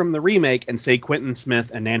survivors from the remake and say Quentin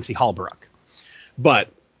Smith and Nancy Hallbrook. But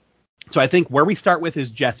so I think where we start with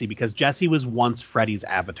is Jesse, because Jesse was once Freddy's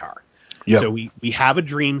avatar. Yep. So we have a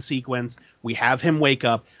dream sequence. We have him wake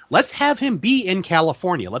up. Let's have him be in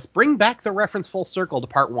California. Let's bring back the reference full circle to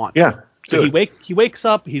part one. Yeah. So he wakes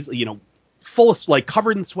up. He's full of, like,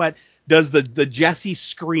 covered in sweat. Does the Jesse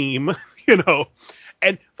scream,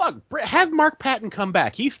 and fuck, have Mark Patton come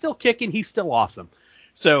back. He's still kicking. He's still awesome.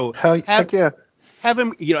 So heck yeah. Have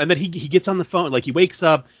him, and then he gets on the phone, like he wakes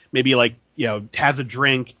up, maybe like, has a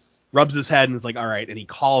drink, rubs his head, and is like, all right, and he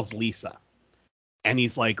calls Lisa. And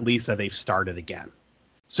he's like, Lisa, they've started again.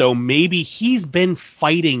 So maybe he's been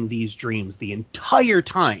fighting these dreams the entire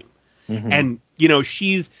time. Mm-hmm. And,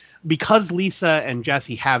 because Lisa and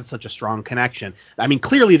Jesse have such a strong connection. I mean,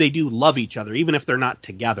 clearly they do love each other, even if they're not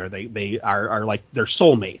together. They are like, they're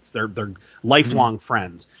soulmates. They're lifelong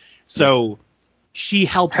friends. So she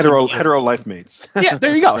helps hetero life mates. Yeah,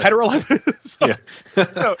 there you go. Right. Hetero life mates.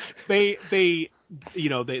 So they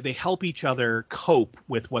help each other cope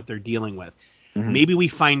with what they're dealing with. Mm-hmm. Maybe we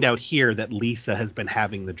find out here that Lisa has been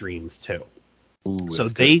having the dreams too. Ooh, so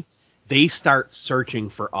they start searching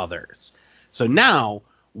for others. So now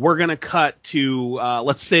we're going to cut to,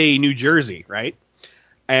 let's say, New Jersey, right?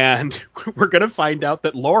 And we're going to find out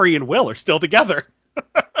that Lori and Will are still together.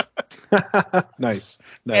 Nice.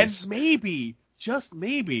 And maybe, just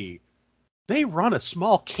maybe, they run a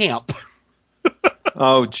small camp.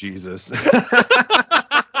 Oh, Jesus.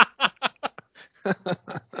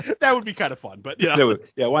 That would be kind of fun, but yeah,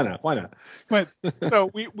 why not? But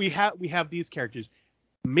so we have these characters.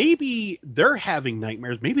 Maybe they're having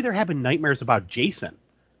nightmares. Maybe they're having nightmares about Jason,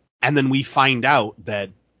 and then we find out that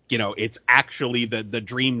it's actually the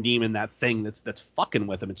dream demon, that thing that's fucking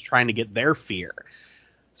with them. It's trying to get their fear.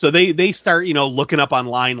 So they start looking up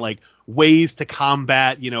online like ways to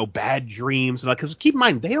combat bad dreams, and because keep in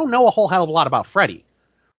mind they don't know a whole hell of a lot about Freddy.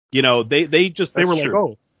 They were like,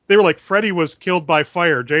 oh. They were like, Freddy was killed by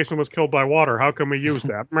fire, Jason was killed by water. How can we use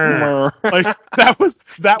that? Like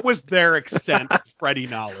that was their extent of Freddy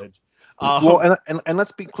knowledge. Well, and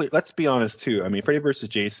let's be clear. Let's be honest too. I mean, Freddy versus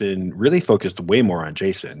Jason really focused way more on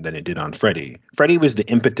Jason than it did on Freddy. Freddy was the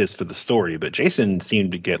impetus for the story, but Jason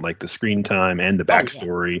seemed to get like the screen time and the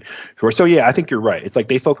backstory. Oh, yeah. So yeah, I think you're right. It's like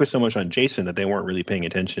they focused so much on Jason that they weren't really paying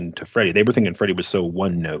attention to Freddy. They were thinking Freddy was so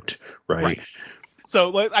one note, right?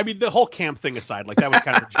 So, I mean, the whole camp thing aside, like that was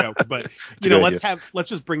kind of a joke, but let's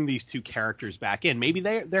just bring these two characters back in. Maybe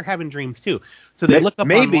they're having dreams too. So they look up.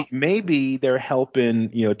 Maybe they're helping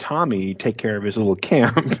Tommy take care of his little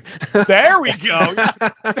camp. There we go.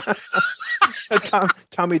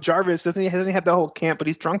 Tommy Jarvis doesn't he have the whole camp, but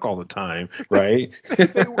he's drunk all the time, right?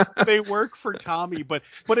 they work for Tommy, but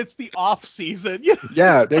it's the off season.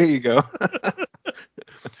 Yeah, there you go.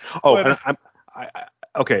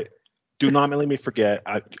 Okay. Do not let me forget.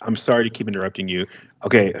 I'm sorry to keep interrupting you.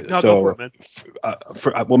 Okay, no, go for it, man.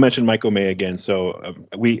 We'll mention Michael May again. So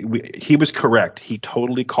he was correct. He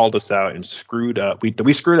totally called us out and screwed up.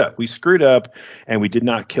 We screwed up. We screwed up, and we did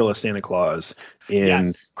not kill a Santa Claus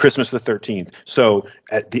in Christmas the 13th. So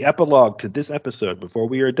at the epilogue to this episode, before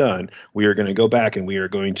we are done, we are going to go back and we are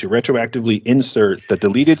going to retroactively insert the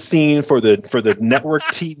deleted scene for the network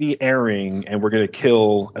TV airing, and we're going to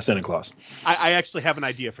kill a Santa Claus. I actually have an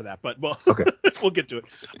idea for that, but okay. We'll get to it.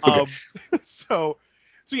 Okay.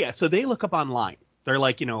 So they look up online. They're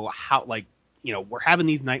like, how, like, we're having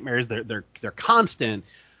these nightmares. They're constant.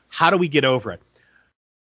 How do we get over it?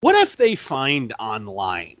 What if they find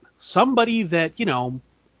online somebody that,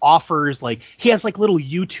 offers, like, he has like a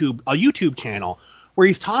YouTube channel where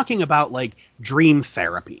he's talking about like dream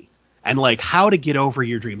therapy and like how to get over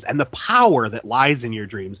your dreams and the power that lies in your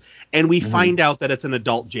dreams. And we find out that it's an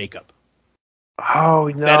adult Jacob.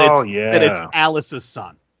 Oh, no. That it's Alice's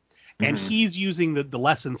son. And he's using the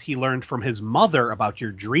lessons he learned from his mother about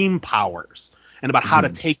your dream powers and about how to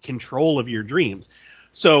take control of your dreams.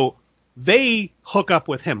 So they hook up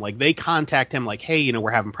with him. Like, they contact him like, hey, we're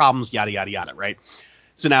having problems, yada, yada, yada, right?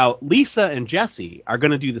 So now Lisa and Jesse are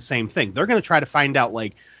going to do the same thing. They're going to try to find out,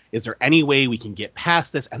 like, is there any way we can get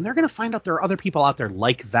past this? And they're going to find out there are other people out there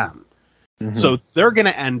like them. So they're going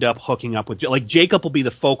to end up hooking up with, like, Jacob will be the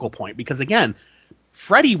focal point because, again,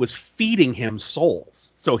 Freddy was feeding him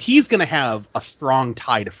souls. So he's going to have a strong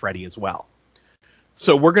tie to Freddy as well.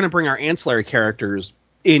 So we're going to bring our ancillary characters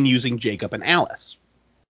in using Jacob and Alice.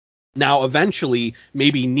 Now, eventually,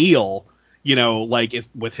 maybe Neil, like,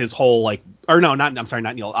 with his whole, like, or no, not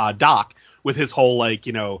Neil, Doc, with his whole, like,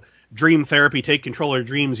 dream therapy, take control of your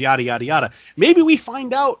dreams, yada, yada, yada. Maybe we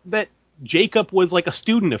find out that Jacob was, like, a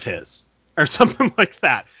student of his or something like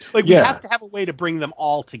that. Like, we have to have a way to bring them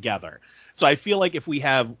all together. So I feel like if we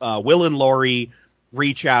have Will and Lori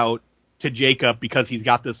reach out to Jacob because he's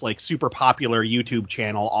got this like super popular YouTube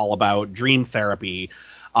channel all about dream therapy,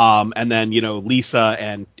 and then Lisa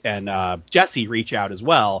and Jesse reach out as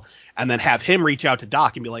well, and then have him reach out to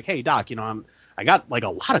Doc and be like, hey Doc, I got like a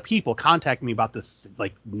lot of people contacting me about this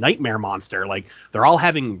like nightmare monster. Like they're all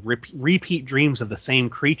having repeat dreams of the same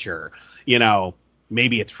creature.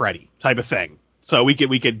 Maybe it's Freddy type of thing. So we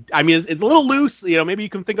could. I mean, it's a little loose. Maybe you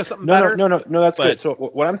can think of something No, better. no. That's But good. So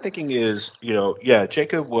what I'm thinking is, yeah,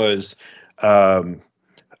 Jacob was. Um,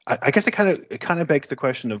 I guess it kind of begs the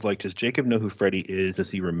question of like, does Jacob know who Freddy is? Does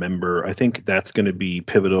he remember? I think that's going to be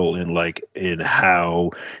pivotal in how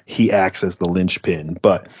he acts as the linchpin.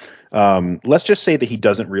 But let's just say that he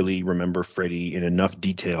doesn't really remember Freddy in enough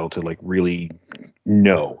detail to like really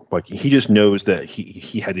know. Like he just knows that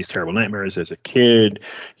he had these terrible nightmares as a kid.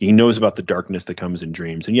 He knows about the darkness that comes in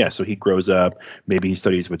dreams. And yeah, so he grows up. Maybe he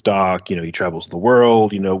studies with Doc. He travels the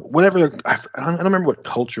world. Whatever. I don't remember what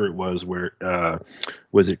culture it was where.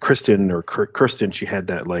 Was it Kristen or Kirsten? She had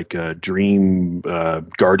that like dream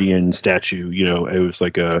guardian statue. It was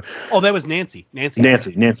like a that was Nancy. Nancy.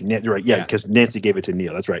 Nancy, right? Yeah, Yeah. because Nancy gave it to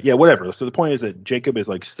Neil. That's right. Yeah, whatever. So the point is that Jacob is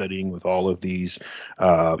like studying with all of these,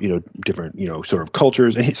 different, sort of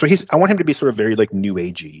cultures, and I want him to be sort of very like new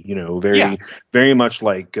agey, Yeah. very much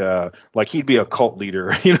like he'd be a cult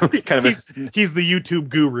leader, kind of. He's the YouTube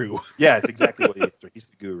guru. Yeah, it's exactly what he is. He's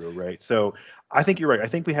the guru, right? So I think you're right. I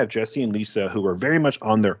think we have Jesse and Lisa who are very much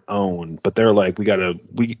on their own, but they're like, we gotta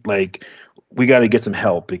get some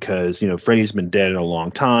help because Freddy's been dead in a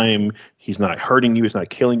long time. He's not hurting you. He's not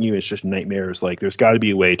killing you. It's just nightmares. Like there's got to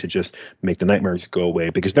be a way to just make the nightmares go away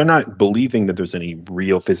because they're not believing that there's any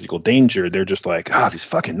real physical danger. They're just like, these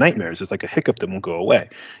fucking nightmares. It's like a hiccup that won't go away.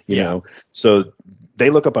 So they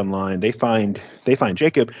look up online. They find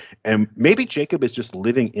Jacob, and maybe Jacob is just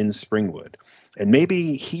living in Springwood, and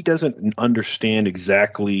maybe he doesn't understand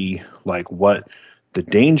exactly like what the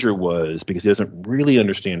danger was because he doesn't really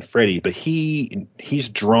understand Freddy, but he's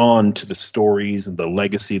drawn to the stories and the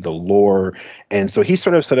legacy, the lore, and so he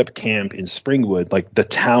sort of set up camp in Springwood, like the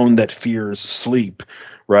town that fears sleep,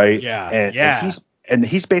 right? Yeah. And Yeah.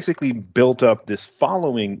 he's basically built up this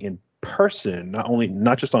following in person,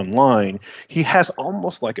 not just online. He has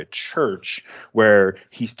almost like a church where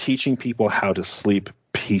he's teaching people how to sleep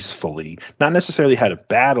peacefully, not necessarily how to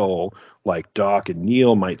battle like Doc and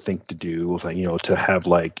Neil might think to do, to have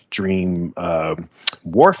like dream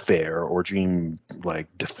warfare or dream like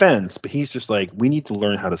defense. But he's just like, we need to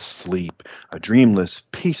learn how to sleep a dreamless,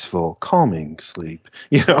 peaceful, calming sleep.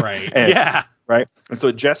 Right. And Yeah. right. And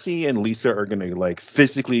so Jesse and Lisa are going to like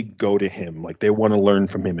physically go to him. Like they want to learn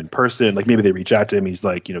from him in person. Like maybe they reach out to him. He's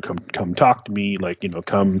like, come talk to me. Like,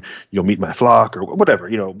 come, meet my flock or whatever,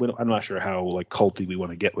 I'm not sure how like culty we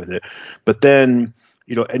want to get with it. But then,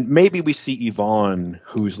 and maybe we see Yvonne,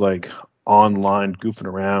 who's like online goofing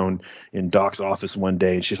around in Doc's office one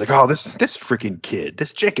day, and she's like, "Oh, this freaking kid,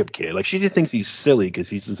 this Jacob kid, like she just thinks he's silly because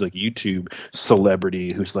he's this like YouTube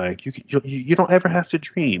celebrity who's like, you don't ever have to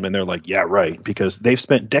dream." And they're like, "Yeah, right," because they've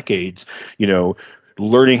spent decades,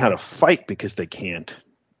 learning how to fight because they can't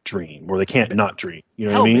dream or they can't not dream. You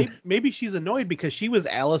know what I Hell, mean? maybe she's annoyed because she was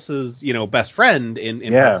Alice's, best friend in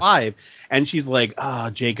part Yeah. 5, and she's like,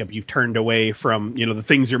 Jacob, you've turned away from, the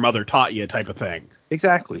things your mother taught you, type of thing.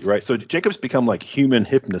 Exactly, right. So Jacob's become like human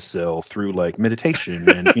hypnosil through like meditation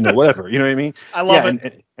and whatever. You know what I mean? I love Yeah,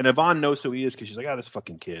 it. and Yvonne knows who he is because she's like, this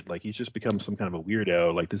fucking kid. Like he's just become some kind of a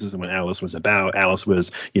weirdo. Like this isn't what Alice was about. Alice was,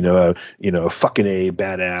 a fucking a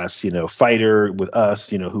badass, fighter with us,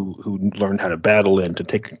 who learned how to battle and to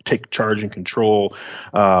take charge and control.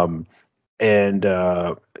 And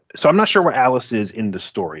so I'm not sure where Alice is in the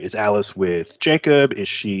story. Is Alice with Jacob? Is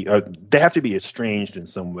she? They have to be estranged in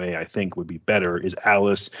some way. I think would be better. Is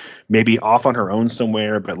Alice maybe off on her own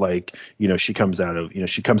somewhere? But like she comes out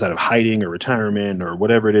of hiding or retirement or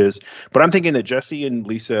whatever it is. But I'm thinking that Jesse and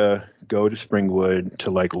Lisa go to Springwood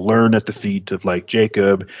to like learn at the feet of like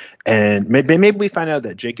Jacob, and maybe we find out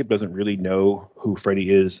that Jacob doesn't really know who Freddy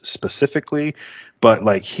is specifically, but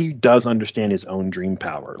like he does understand his own dream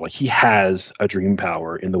power. Like he has a dream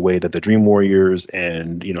power in the way that the Dream Warriors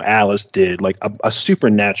and Alice did, like a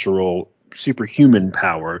supernatural, superhuman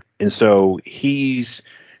power. And so he's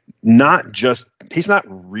not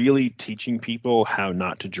really teaching people how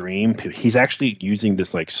not to dream. He's actually using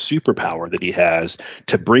this like superpower that he has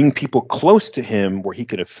to bring people close to him where he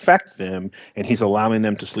could affect them, and he's allowing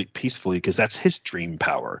them to sleep peacefully because that's his dream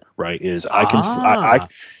power, right? Is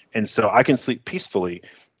and so I can sleep peacefully.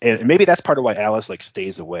 And maybe that's part of why Alice like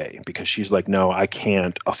stays away, because she's like, no, I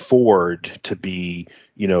can't afford to be,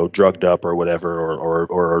 drugged up or whatever,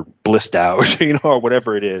 or blissed out, or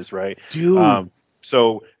whatever it is, right? Dude.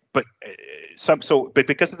 So, but but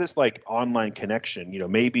because of this like online connection,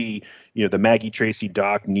 maybe the Maggie, Tracy,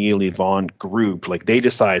 Doc, Neil, Yvonne group, like they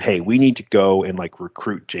decide, hey, we need to go and like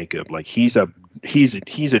recruit Jacob. Like he's a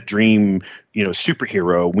dream,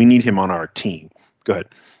 superhero. We need him on our team. Go ahead.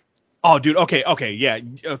 Oh, dude. Okay. Yeah.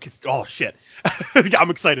 Okay. Oh, shit. I'm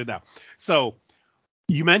excited now. So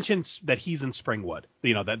You mentioned that he's in Springwood,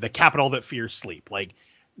 the capital that fears sleep. Like,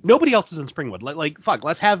 nobody else is in Springwood. Fuck,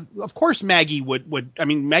 let's have, of course Maggie would, I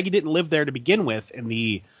mean, Maggie didn't live there to begin with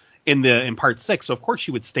in part 6, so of course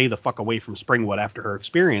she would stay the fuck away from Springwood after her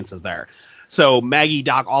experiences there. So Maggie,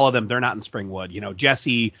 Doc, all of them, they're not in Springwood.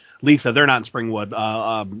 Jesse, Lisa, they're not in Springwood.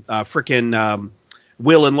 Frickin'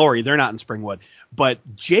 Will and Lori, they're not in Springwood. But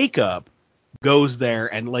Jacob goes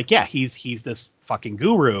there and he's this fucking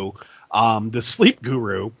guru, the sleep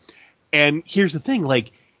guru. And here's the thing,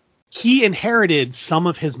 he inherited some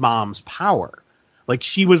of his mom's power. Like,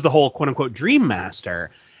 she was the whole quote unquote dream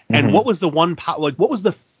master. And what was the one what was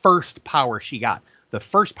the first power she got? The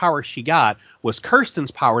first power she got was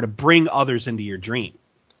Kirsten's power to bring others into your dream.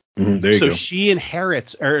 There you go. She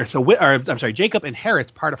inherits, Jacob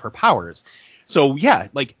inherits part of her powers. So yeah,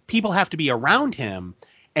 people have to be around him.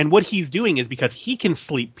 And what he's doing is, because he can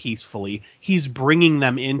sleep peacefully, he's bringing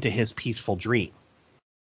them into his peaceful dream.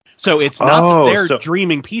 So it's not that they're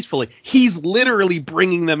dreaming peacefully. He's literally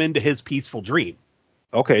bringing them into his peaceful dream.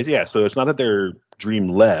 Okay, yeah. So it's not that they're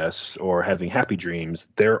dreamless or having happy dreams.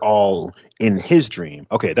 They're all in his dream.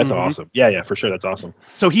 Okay, that's awesome. Yeah, for sure. That's awesome.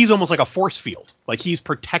 So he's almost like a force field. Like, he's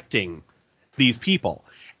protecting these people.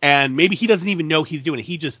 And maybe he doesn't even know he's doing it.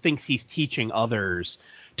 He just thinks he's teaching others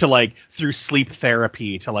to, through sleep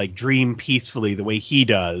therapy, to dream peacefully the way he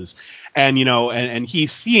does. And, and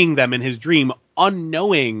he's seeing them in his dream,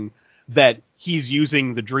 unknowing that he's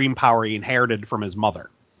using the dream power he inherited from his mother.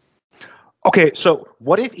 Okay, so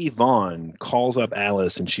what if Yvonne calls up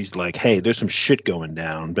Alice and she's like, hey, there's some shit going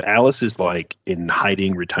down, but Alice is in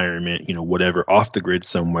hiding, retirement, whatever, off the grid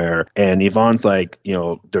somewhere. And Yvonne's like,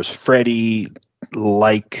 there's Freddy,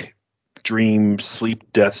 dream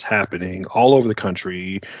sleep deaths happening all over the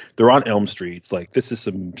country. They're on Elm Streets. This is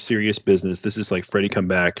some serious business. This is Freddy come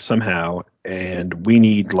back somehow, and we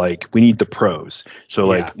need the pros.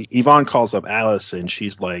 So Yvonne calls up Alice, and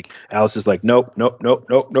she's Alice is nope. I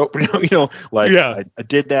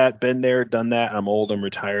did that, been there, done that. I'm old, I'm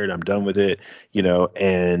retired, I'm done with it.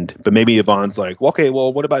 But maybe Yvonne's well, okay,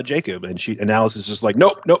 well, what about Jacob? And Alice is just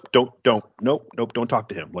nope, don't talk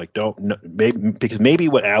to him. Maybe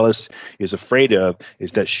what Alice is afraid of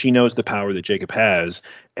is that she knows the power that Jacob has,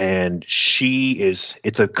 and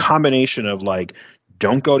it's a combination of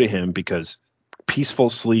don't go to him, because peaceful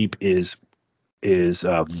sleep is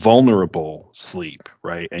vulnerable sleep,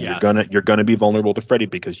 right? And yes. you're gonna be vulnerable to Freddy,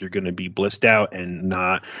 because you're gonna be blissed out and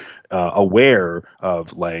not aware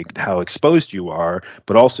of how exposed you are,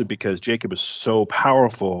 but also because Jacob is so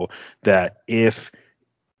powerful that if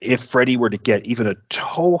Freddy were to get even a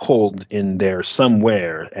toehold in there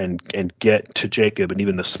somewhere and get to Jacob in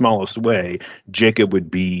even the smallest way, Jacob would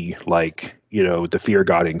be the fear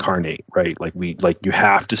god incarnate, right? You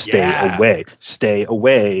have to stay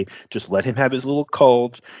away. Just let him have his little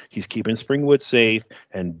cult. He's keeping Springwood safe,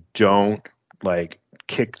 and don't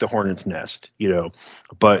kick the hornet's nest,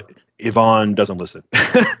 but Yvonne doesn't listen,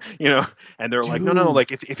 and they're no,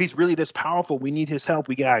 if he's really this powerful, we need his help.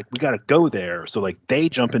 We gotta go there. So they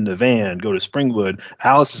jump in the van, go to Springwood.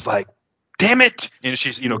 Alice is damn it, and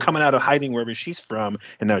she's coming out of hiding wherever she's from,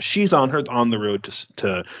 and now she's on the road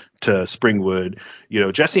to Springwood.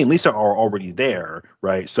 Jesse and Lisa are already there,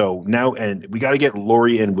 right? So now, and we got to get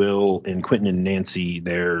Lori and Will and Quentin and Nancy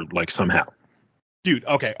there somehow. Dude,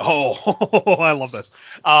 okay. Oh, I love this.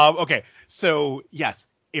 Okay, so yes,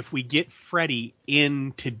 if we get Freddy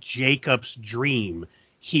into Jacob's dream,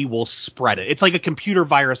 he will spread it. It's like a computer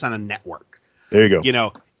virus on a network. There you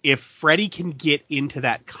go. If Freddy can get into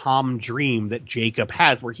that calm dream that Jacob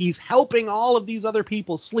has, where he's helping all of these other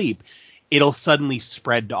people sleep, it'll suddenly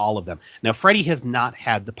spread to all of them. Now, Freddy has not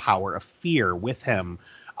had the power of fear with him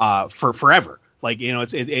for forever.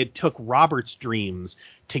 It took Robert's dreams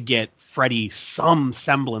to get Freddy some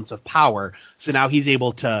semblance of power. So now he's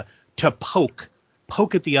able to poke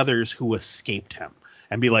at the others who escaped him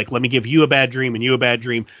and be let me give you a bad dream and you a bad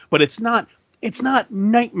dream. But it's not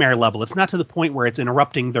nightmare level. It's not to the point where it's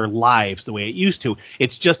interrupting their lives the way it used to.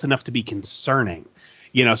 It's just enough to be concerning.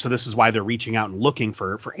 So this is why they're reaching out and looking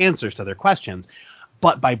for answers to their questions.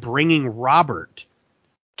 But by bringing Robert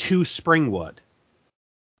to Springwood,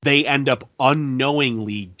 they end up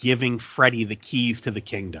unknowingly giving Freddy the keys to the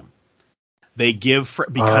kingdom. They give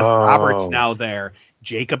because Robert's now there.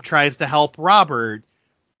 Jacob tries to help Robert.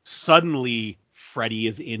 Suddenly, Freddy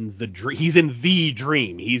is in the dream. He's in the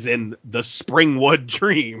dream. He's in the Springwood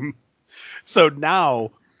dream. So now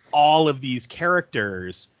all of these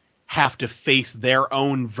characters have to face their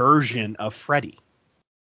own version of Freddy.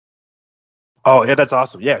 Oh yeah, that's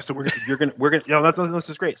awesome. Yeah, so we're gonna this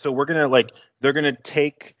is great. So they're gonna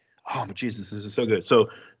take. Oh Jesus, this is so good. So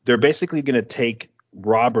they're basically gonna take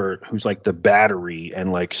Robert, who's like the battery,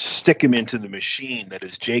 and like stick him into the machine that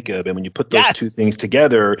is Jacob. And when you put those two Yes. things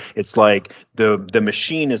together, it's like the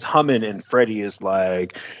machine is humming and Freddy is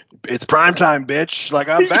like, it's prime time, bitch. Like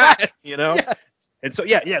I'm back, Yes. you know? Yes. And so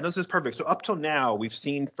yeah, this is perfect. So up till now, we've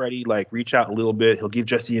seen Freddy like reach out a little bit. He'll give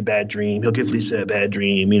Jesse a bad dream. He'll give Lisa a bad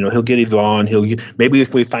dream. You know, he'll get Yvonne. Maybe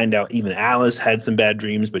if we find out even Alice had some bad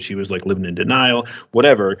dreams, but she was like living in denial,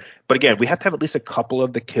 whatever. But again, we have to have at least a couple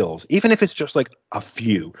of the kills, even if it's just like a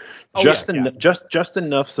few, Oh yeah. Yeah. just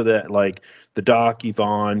enough so that like the Doc,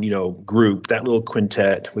 Yvonne, group, that little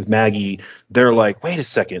quintet with Maggie, they're like, wait a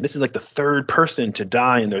second, this is like the third person to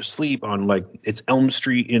die in their sleep on like it's Elm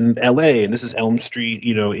Street in LA, and this is Elm Street,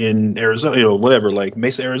 in Arizona, whatever, like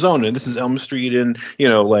Mesa, Arizona, and this is Elm Street in,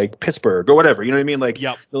 like Pittsburgh or whatever. You know what I mean? Like,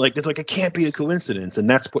 Yep. like it's like it can't be a coincidence, and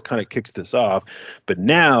that's what kind of kicks this off. But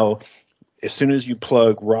now, as soon as you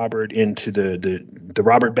plug Robert into the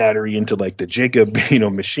Robert battery into like the Jacob,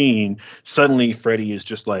 machine, suddenly Freddy is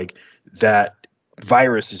just like that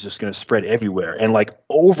virus is just going to spread everywhere. And like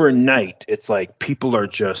overnight, it's like people are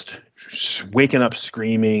just waking up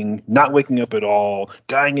screaming, not waking up at all,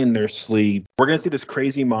 dying in their sleep. We're going to see this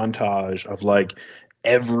crazy montage of like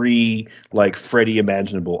every like Freddy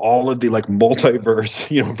imaginable, all of the like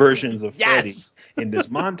multiverse, versions of Freddy Yes. in this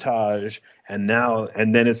montage. And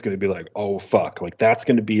then it's going to be like, oh fuck, like that's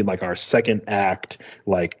going to be like our second act,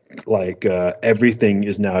 like everything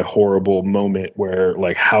is now a horrible moment where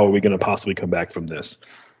like how are we going to possibly come back from this?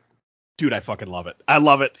 Dude, I fucking love it. I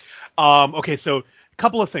love it. Okay, so a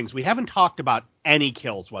couple of things. We haven't talked about any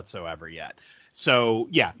kills whatsoever yet. So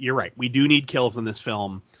yeah, you're right. We do need kills in this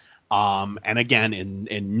film. And again,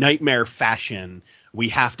 in nightmare fashion, we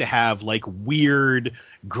have to have like weird,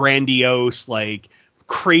 grandiose, like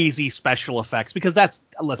crazy special effects, because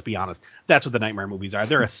let's be honest, that's what the nightmare movies are.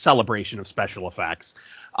 They're a celebration of special effects.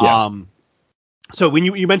 Yeah. So when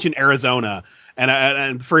you mentioned Arizona,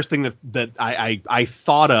 and the first thing that I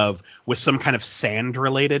thought of was some kind of sand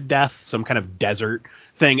related death, some kind of desert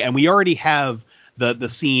thing, and we already have the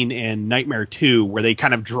scene in Nightmare 2 where they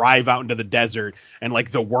kind of drive out into the desert and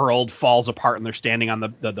like the world falls apart and they're standing on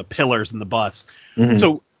the pillars in the bus. Mm-hmm.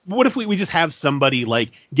 So what if we just have somebody like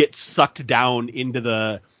get sucked down into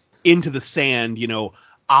the sand,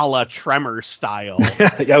 a la Tremors style?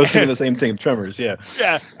 Yeah, I was thinking the same thing, Tremors, yeah.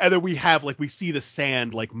 Yeah, and then we see the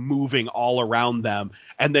sand like moving all around them,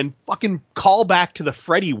 and then fucking call back to the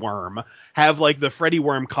Freddy worm, have like the Freddy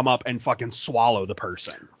worm come up and fucking swallow the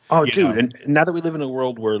person. Oh, dude, and now that we live in a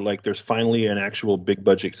world where like there's finally an actual big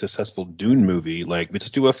budget successful Dune movie, like let's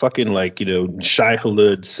do a fucking like Shai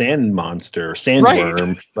Hulud sand monster, sandworm,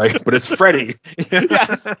 right. Like, but it's Freddy.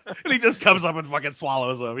 Yes, and he just comes up and fucking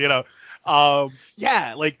swallows him.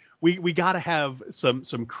 Yeah, like we got to have some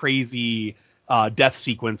crazy death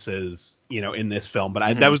sequences, in this film.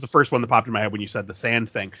 But that was the first one that popped in my head when you said the sand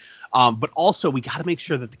thing. But also we got to make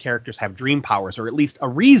sure that the characters have dream powers, or at least a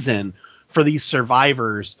reason for these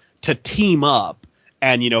survivors to team up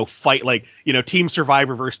and, fight, like, Team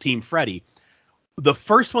Survivor versus Team Freddy. The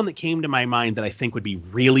first one that came to my mind that I think would be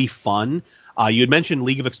really fun, you had mentioned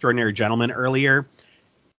League of Extraordinary Gentlemen earlier.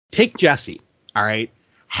 Take Jesse, all right?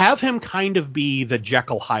 Have him kind of be the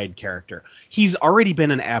Jekyll Hyde character. He's already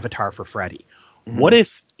been an avatar for Freddy. Mm-hmm. What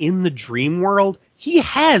if in the dream world, he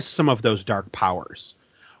has some of those dark powers?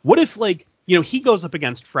 What if, like, he goes up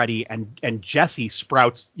against Freddy and Jesse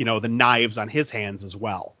sprouts, the knives on his hands as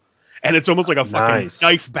well. And it's almost like a fucking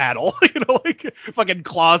knife battle, like fucking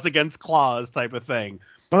claws against claws type of thing.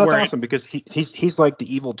 Well, that's awesome because he's like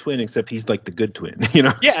the evil twin, except he's like the good twin,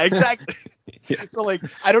 Yeah, exactly. Yeah. So like,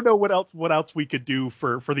 I don't know what else we could do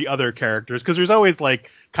for the other characters, because there's always like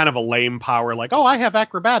kind of a lame power, like, oh, I have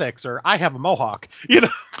acrobatics, or I have a mohawk,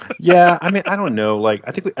 Yeah, I mean, I don't know. Like,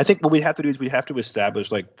 I think what we have to do is we have to establish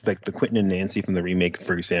like the Quentin and Nancy from the remake,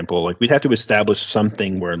 for example. Like, we'd have to establish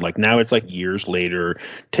something where like now it's like years later,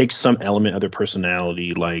 take some element of their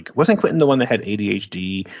personality. Like, wasn't Quentin the one that had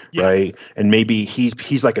ADHD, yes, right? And maybe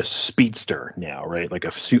he's like a speedster now, right? Like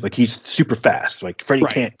he's super fast. Like Freddy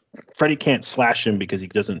can't slash him because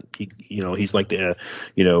he's like the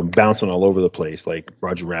bouncing all over the place like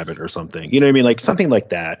Roger Rabbit or something. You know what I mean? Like something like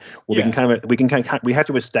that. Where we have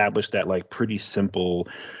to establish that like pretty simple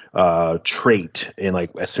trait, and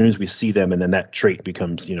like as soon as we see them, and then that trait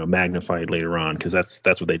becomes magnified later on, because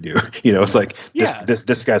that's what they do. It's like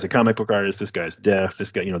this guy's a comic book artist, this guy's deaf,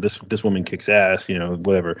 this guy, this woman kicks ass,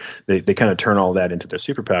 whatever. They kind of turn all that into their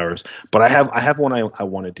superpowers. But I have one I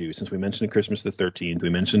want to do, since we mentioned Christmas the 13th, we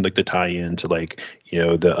mentioned like the tie-in to like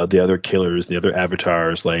the other killers, the other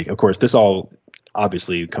avatars. Like, of course, this all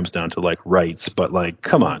obviously comes down to like rights, but like,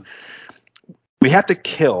 come on. we have to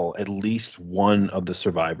kill at least one of the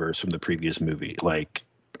survivors from the previous movie.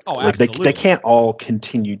 Oh, Like they absolutely. can't all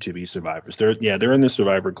continue to be survivors. They're in the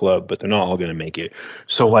survivor club, but they're not all going to make it.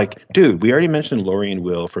 So like, dude, we already mentioned Laurie and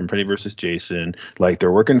Will from Freddy vs. Jason. Like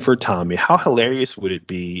they're working for Tommy. How hilarious would it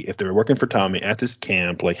be if they were working for Tommy at this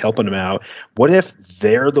camp, like helping him out? What if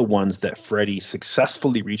they're the ones that Freddy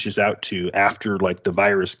successfully reaches out to after like the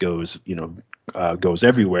virus goes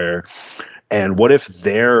everywhere? And what if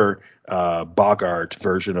their Bogart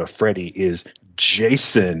version of Freddy is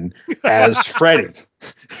Jason as Freddy?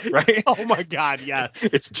 Right? Oh my God, yes.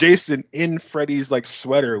 It's Jason in Freddy's like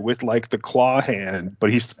sweater with like the claw hand,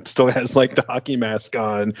 but he still has like the hockey mask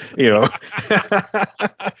on, you know.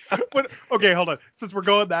 But okay, hold on. Since we're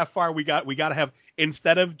going that far, we got to have,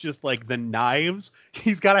 instead of just like the knives,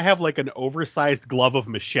 he's got to have like an oversized glove of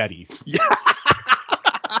machetes. Yeah.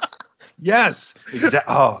 Yes. Exactly.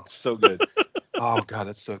 Oh, so good. Oh God,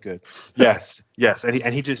 that's so good. Yes, yes, and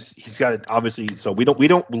he's got it obviously. So we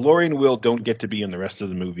don't Laurie and Will don't get to be in the rest of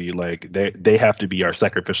the movie. Like they have to be our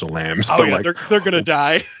sacrificial lambs. Oh But yeah, like, they're gonna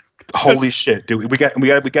die. holy shit, dude, we got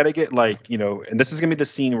to get like and this is gonna be the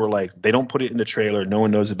scene where like they don't put it in the trailer, no one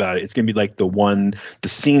knows about it. It's gonna be like the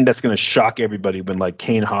scene that's gonna shock everybody when like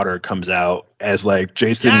Kane Hodder comes out as like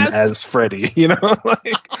Jason Yes. as Freddy,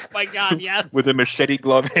 like Oh my God, yes. with a machete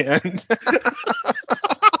glove hand.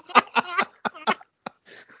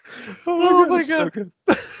 Oh my That's so God. good.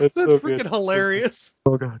 That's That's so good. freaking hilarious.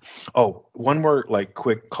 Oh God. Oh, one more like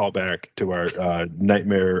quick callback to our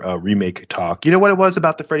Nightmare remake talk. You know what it was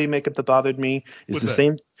about the Freddy makeup that bothered me? It's What's the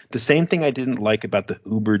that? same thing I didn't like about the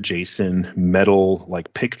Uber Jason metal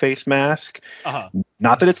like pig face mask. Uh-huh.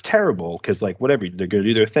 Not that it's terrible, because like whatever, they're gonna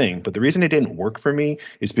do their thing. But the reason it didn't work for me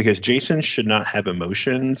is because Jason should not have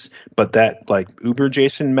emotions, but that like Uber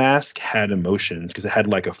Jason mask had emotions because it had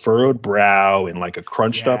like a furrowed brow and like a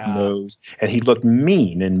crunched up Yeah. nose, and he looked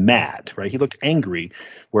mean and mad, right? He looked angry,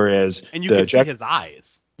 whereas And you the could see Jack. his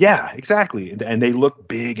eyes. Yeah, exactly. And they look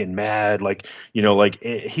big and mad. Like,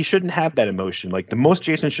 he shouldn't have that emotion. Like, the most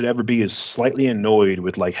Jason should ever be is slightly annoyed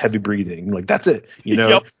with, like, heavy breathing. Like, that's it.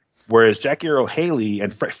 Yep. Whereas Jackie Earle Haley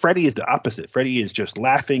and Freddy is the opposite. Freddy is just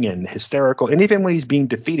laughing and hysterical. And even when he's being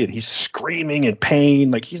defeated, he's screaming in pain.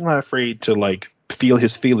 Like, he's not afraid to, like, feel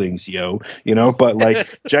his feelings, But,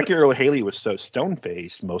 like, Jackie Earle Haley was so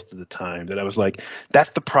stone-faced most of the time that I was like, that's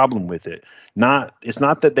the problem with it. It's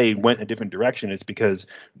not that they went a different direction. It's because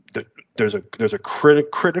there's a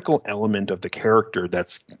critical element of the character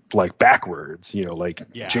that's like backwards. Like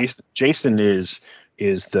Yeah. Jason is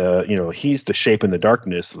the he's the shape in the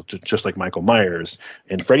darkness, just like Michael Myers,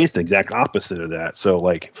 and Freddy's the exact opposite of that. So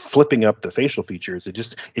like flipping up the facial features,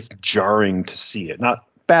 it's jarring to see it. Not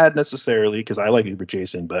bad necessarily because I like Uber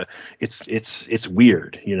Jason, but it's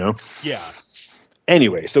weird. Yeah.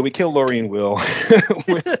 Anyway, so we kill Laurie and Will.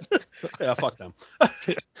 Yeah, fuck them.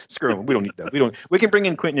 Screw them. We don't need that. We can bring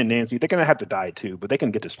in Quentin and Nancy. They're gonna have to die too, but they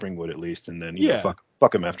can get to Springwood at least, and then Yeah.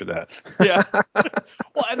 fuck them after that. Yeah.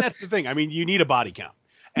 Well, and that's the thing. I mean, you need a body count.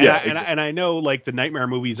 And Yeah, I and I, exactly. and I know like the Nightmare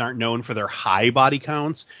movies aren't known for their high body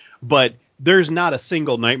counts, but there's not a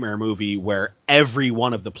single Nightmare movie where every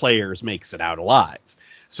one of the players makes it out alive.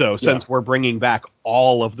 So Yeah, since we're bringing back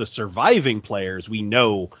all of the surviving players, we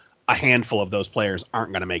know a handful of those players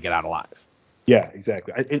aren't going to make it out alive. yeah,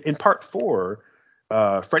 exactly. In part 4,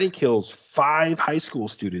 Freddy kills 5 high school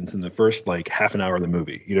students in the first like half an hour of the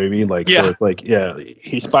movie. You know what I mean? Like, so Yeah. it's like, yeah,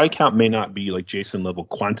 his body count may not be like Jason level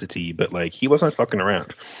quantity, but like he wasn't fucking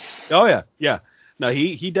around. Oh yeah. Yeah. No,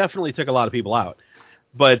 he definitely took a lot of people out.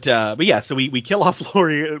 But yeah, so we kill off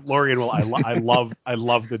Laurie and Will. I love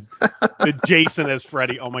the Jason as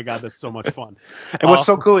Freddy. Oh my God, that's so much fun. And what's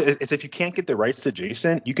so cool is if you can't get the rights to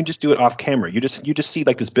Jason, you can just do it off camera. You just see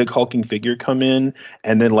like this big hulking figure come in,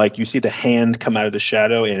 and then like you see the hand come out of the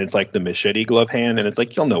shadow, and it's like the machete glove hand, and it's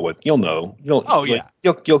like Oh yeah.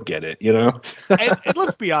 you'll get it. And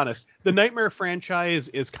let's be honest, the Nightmare franchise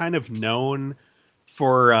is kind of known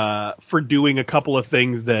for doing a couple of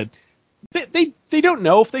things that they don't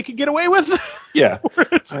know if they could get away with. Yeah, Where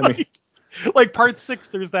it's I mean, like part 6,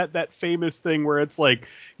 there's that famous thing where it's like,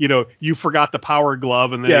 you forgot the power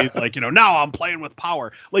glove, and then yeah, he's like, now I'm playing with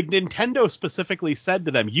power. Like Nintendo specifically said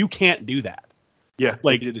to them, you can't do that. yeah.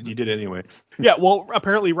 Like, You did it anyway. yeah, well,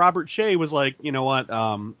 apparently Robert Shea was like, you know what,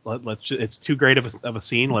 it's too great of a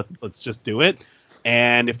scene. Let's just do it.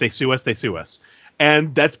 And if they sue us, they sue us.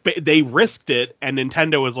 And they risked it. And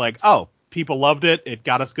Nintendo was like, oh, people loved it. It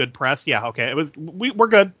got us good press. Yeah, okay. We're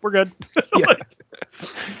good. We're good. Yeah. Like,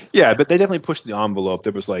 Yeah, but they definitely pushed the envelope.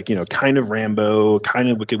 There was like, kind of Rambo, kind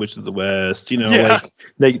of Wicked Witch of the West, Yeah.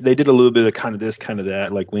 like they did a little bit of kind of this, kind of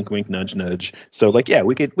that, like wink, wink, nudge, nudge. So like, yeah,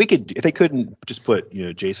 we could if they couldn't just put,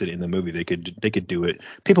 Jason in the movie, they could do it.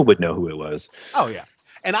 People would know who it was. Oh yeah.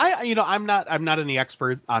 And I'm not any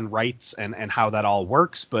expert on rights and how that all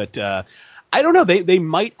works, but I don't know. They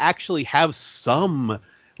might actually have some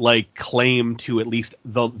like claim to at least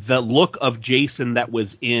the look of Jason that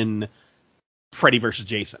was in Freddy versus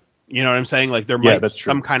Jason. You know what I'm saying? Like there Yeah, might be that's true.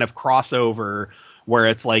 some kind of crossover where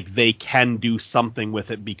it's like they can do something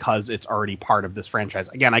with it because it's already part of this franchise.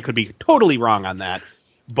 Again, I could be totally wrong on that,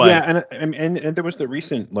 but Yeah, and there was the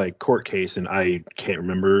recent like court case, and I can't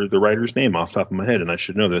remember the writer's name off the top of my head, and I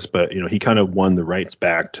should know this, but he kind of won the rights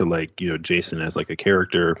back to like Jason as like a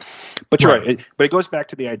character. But you're right, right, but it goes back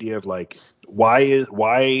to the idea of like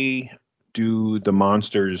why do the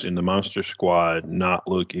monsters in the Monster Squad not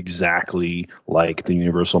look exactly like the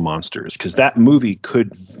Universal monsters? Because that movie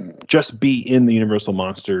could just be in the Universal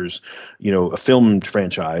monsters, a filmed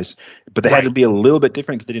franchise, but they had to right, be a little bit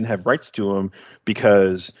different because they didn't have rights to them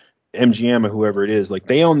because MGM or whoever it is, like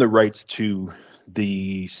they own the rights to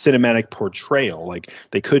the cinematic portrayal. Like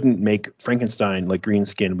they couldn't make Frankenstein like green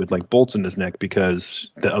skin with like bolts in his neck because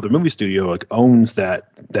the other movie studio like owns that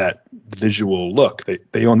visual look.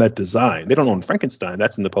 They own that design. They don't own Frankenstein.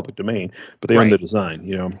 That's in the public domain, but they own the right.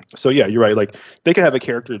 design. So yeah, you're right. Like they could have a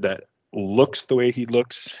character that looks the way he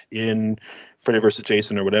looks in Freddy versus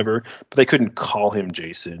Jason or whatever, but they couldn't call him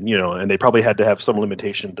Jason, and they probably had to have some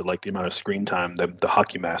limitation to like the amount of screen time that the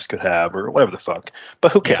hockey mask could have or whatever the fuck.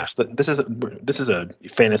 But who Yeah, cares? This is a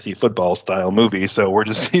fantasy football style movie, so we're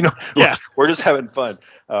just yeah. we're just having fun.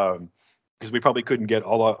 Because we probably couldn't get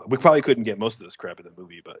most of this crap in the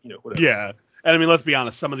movie, but whatever. Yeah. And I mean, let's be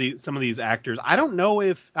honest, some of these actors, I don't know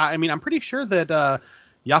if I mean, I'm pretty sure that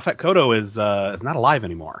Yaphet Kotto is not alive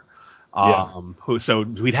anymore. Yeah. So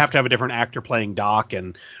we'd have to have a different actor playing Doc,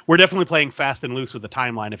 and we're definitely playing fast and loose with the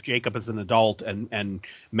timeline. If Jacob is an adult and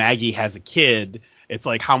Maggie has a kid, it's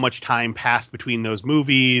like how much time passed between those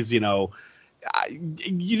movies, there's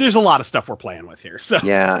a lot of stuff we're playing with here. So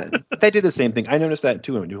Yeah, they did the same thing. I noticed that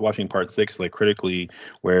too when we were watching part 6, like critically,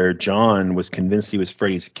 where John was convinced he was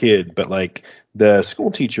Freddy's kid, but like the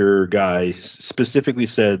school teacher guy specifically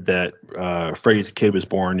said that Freddy's kid was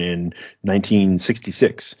born in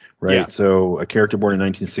 1966, yeah, right? So a character born in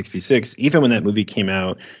 1966, even when that movie came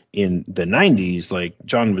out in the 90s, like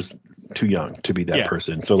John was too young to be that yeah,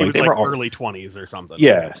 person. So he like was they like were all, early 20s or something.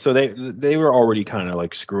 yeah, so they were already kind of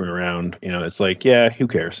like screwing around. It's like, yeah, who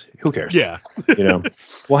cares? Who cares? Yeah. You know,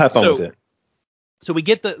 we'll have fun with So it. so we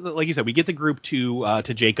get like you said, we get the group to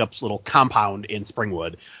Jacob's little compound in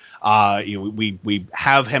Springwood. We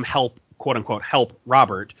have him help, quote unquote, help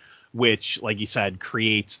Robert, which, like you said,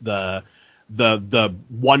 creates the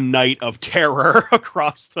one night of terror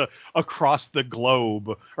across the globe,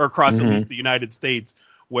 or across at Hmm. least the United States,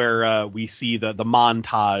 where we see the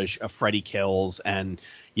montage of Freddy kills and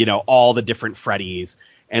all the different Freddys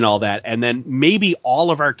and all that, and then maybe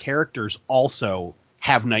all of our characters also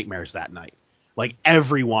have nightmares that night. Like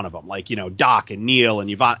every one of them, like, Doc and Neil and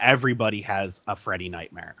Yvonne, everybody has a Freddy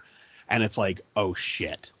nightmare. And it's like, oh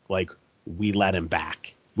shit, like we let him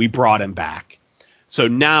back. We brought him back. So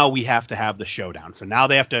now we have to have the showdown. So now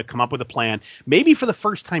they have to come up with a plan. Maybe for the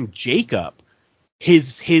first time, Jacob,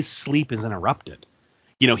 his sleep is interrupted.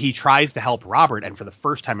 He tries to help Robert, and for the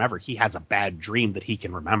first time ever, he has a bad dream that he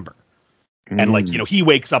can remember. And like, Mm. he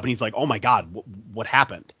wakes up and he's like, oh my God, what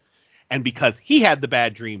happened? And because he had the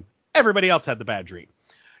bad dream, everybody else had the bad dream.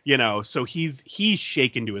 So he's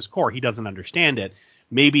shaken to his core. He doesn't understand it.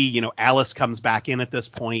 Maybe, Alice comes back in at this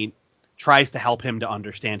point, tries to help him to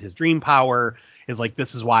understand his dream power, is like,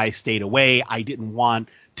 this is why I stayed away. I didn't want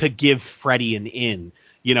to give Freddy an in.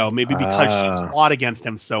 Maybe because she's Ah. fought against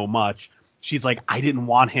him so much, she's like, I didn't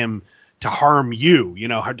want him to harm you,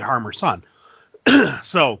 to harm her son.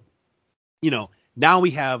 So, now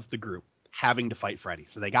we have the group having to fight Freddy.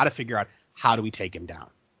 So they got to figure out, how do we take him down?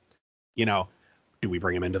 Do we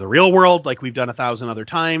bring him into the real world like we've done 1,000 other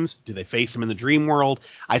times? Do they face him in the dream world?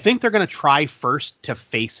 I think they're going to try first to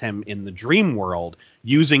face him in the dream world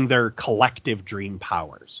using their collective dream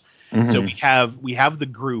powers. So Hmm. we have the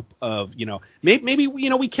group of, maybe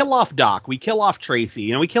we kill off Doc, we kill off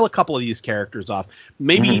Tracy, we kill a couple of these characters off. Hmm.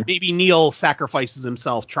 Maybe Neil sacrifices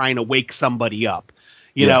himself trying to wake somebody up.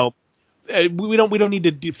 Yeah. We don't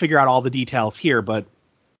need to figure out all the details here, but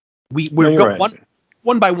No, we're you're go right.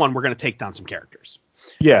 one by one, we're going to take down some characters.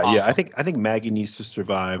 Yeah, Uh, yeah. I think Maggie needs to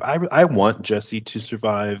survive. I want Jesse to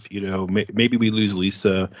survive. Maybe we lose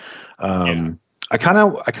Lisa. yeah. Um, I kind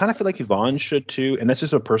of feel like Yvonne should too, and that's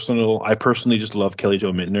just a personal. I personally just love Kelly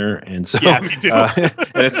Jo Mittner, and so Yeah, me too.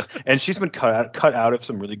 and she's been cut out of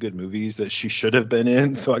some really good movies that she should have been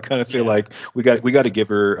in. So I kind of feel Yeah. like we got to give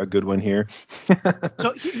her a good one here.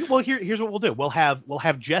 So here's what we'll do. We'll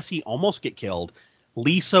have Jesse almost get killed.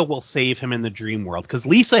 Lisa will save him in the dream world because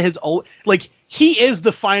Lisa has he is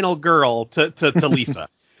the final girl to Lisa.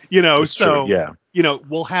 It's true. So Yeah.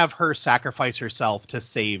 we'll have her sacrifice herself to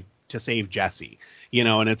save Jesse.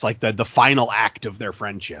 And it's like the final act of their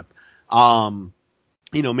friendship.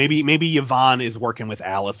 Maybe Yvonne is working with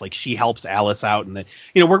Alice, like she helps Alice out, and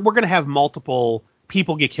we're gonna have multiple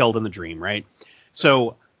people get killed in the dream, right?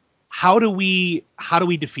 So how do we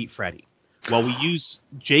defeat Freddy? Well, we use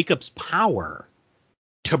Jacob's power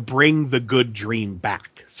to bring the good dream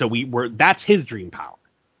back. So that's his dream power,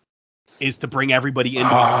 is to bring everybody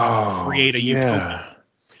into create a utopia.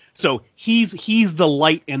 So he's the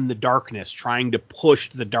light in the darkness, trying to push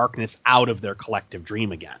the darkness out of their collective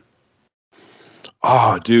dream again.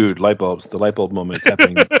 Oh, dude, light bulbs. The light bulb moment is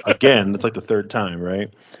happening again. It's like the third time,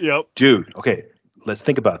 right? Yep. Dude, okay, let's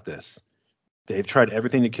think about this. They've tried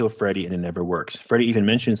everything to kill Freddy and it never works. Freddy even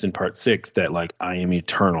mentions in part 6 that like I am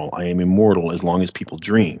eternal, I am immortal as long as people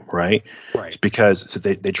dream, right? Right. It's because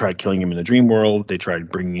they tried killing him in the dream world, they tried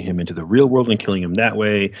bringing him into the real world and killing him that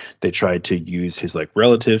way. They tried to use his like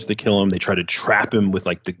relatives to kill him. They tried to trap him with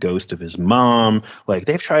like the ghost of his mom. Like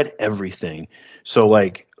they've tried everything. So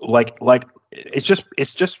like it's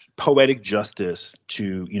just poetic justice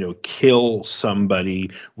to kill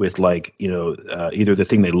somebody with like either the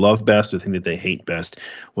thing they love best or the thing that they hate best.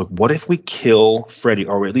 Like, what if we kill Freddy,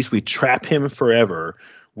 or at least we trap him forever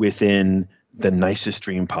within the nicest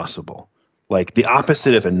dream possible? Like the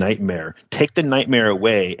opposite of a nightmare. Take the nightmare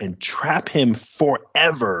away and trap him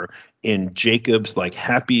forever in Jacob's like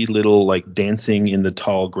happy little like dancing in the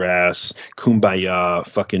tall grass, kumbaya,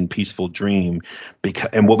 fucking peaceful dream.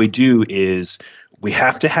 And what we do is we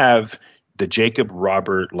have to have the Jacob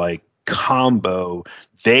Robert like combo.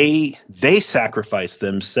 They sacrifice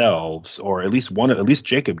themselves, or at least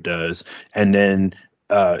Jacob does, and then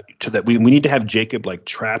to that we need to have Jacob like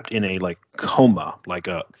trapped in a like coma, like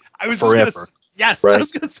a I was forever. Yes, Right? I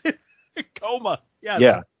was gonna say coma. Yes.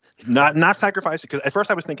 Yeah. Not sacrifice it, because at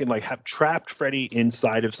first I was thinking like have trapped Freddy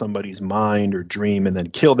inside of somebody's mind or dream and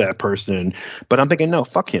then kill that person. But I'm thinking, no,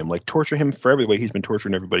 fuck him. Like torture him for every way he's been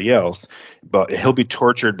torturing everybody else. But he'll be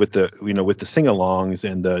tortured with the with the sing-alongs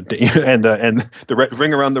and the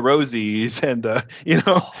ring around the rosies and the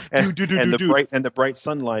bright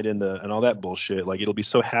sunlight and all that bullshit. Like it'll be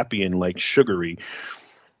so happy and like sugary.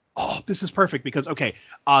 Oh, this is perfect because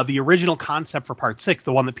the original concept for part 6,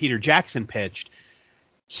 the one that Peter Jackson pitched,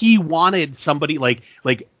 he wanted somebody like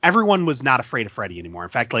everyone was not afraid of Freddy anymore. In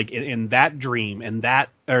fact, like in that dream in that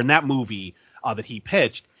movie that he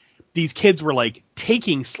pitched, these kids were like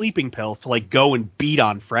taking sleeping pills to like go and beat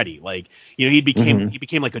on Freddy. Like, he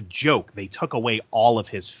became like a joke. They took away all of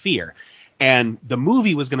his fear. And the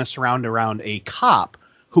movie was going to surround around a cop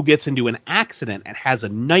who gets into an accident and has a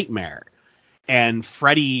nightmare. And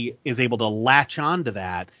Freddy is able to latch on to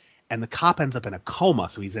that, and the cop ends up in a coma.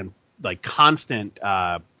 So he's in like constant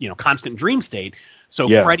dream state. So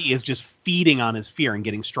Yeah. Freddy is just feeding on his fear and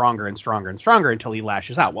getting stronger and stronger and stronger until he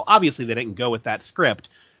lashes out. Well, obviously they didn't go with that script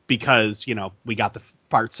because, we got the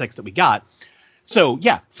part 6 that we got. So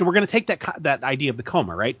yeah, so we're going to take that idea of the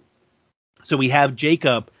coma, right? So we have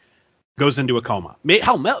Jacob goes into a coma.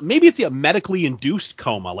 Maybe it's a medically induced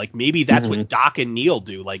coma. Like maybe that's what Doc and Neil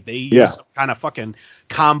do. Like they use some kind of fucking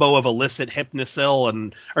combo of illicit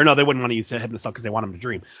Hypnosil or no, they wouldn't want to use Hypnosil because they want him to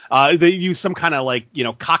dream. They use some kind of like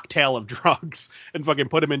cocktail of drugs and fucking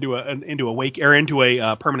put him into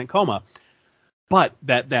a permanent coma. But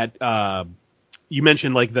that you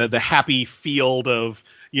mentioned like the happy field of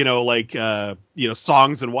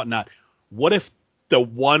songs and whatnot. What if the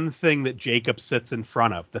one thing that Jacob sits in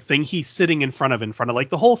front of, the thing he's sitting in front of like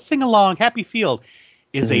the whole sing along happy field,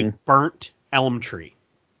 is a burnt elm tree?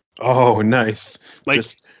 Oh, nice. Like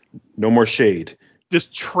just no more shade.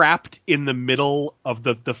 Just trapped in the middle of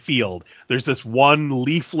the field. There's this one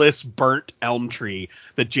leafless burnt elm tree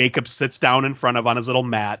that Jacob sits down in front of on his little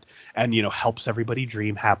mat and helps everybody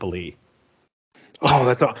dream happily. Oh,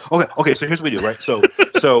 that's all. Okay. So here's what we do, right? So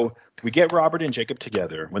we get Robert and Jacob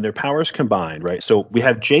together when their powers combine, right? So we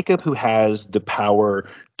have Jacob who has the power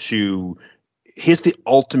to. He's the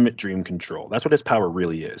ultimate dream control. That's what his power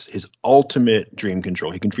really is. His ultimate dream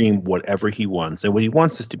control. He can dream whatever he wants, and what he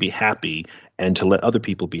wants is to be happy and to let other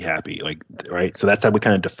people be happy. Like, right? So that's how we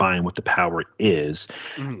kind of define what the power is.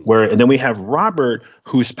 And then we have Robert,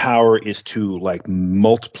 whose power is to like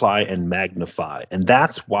multiply and magnify, and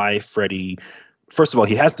that's why Freddy first of all,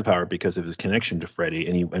 he has the power because of his connection to Freddy,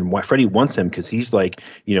 and why Freddy wants him, because he's like,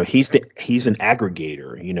 he's an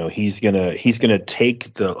aggregator. He's gonna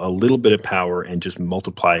take a little bit of power and just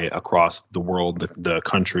multiply it across the world, the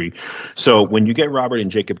country. So when you get Robert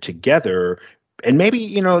and Jacob together, and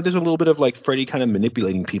maybe, there's a little bit of like Freddy kind of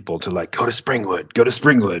manipulating people to like go to Springwood,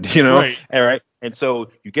 Right. All right. And so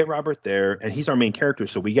you get Robert there, and he's our main character.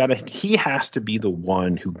 So he has to be the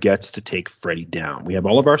one who gets to take Freddy down. We have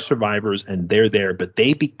all of our survivors, and they're there, but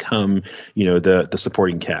they become, the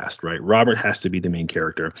supporting cast, right? Robert has to be the main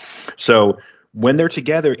character. So when they're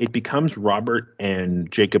together, it becomes Robert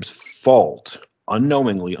and Jacob's fault,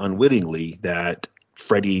 unknowingly, unwittingly, that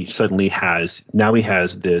Freddy suddenly has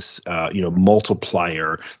this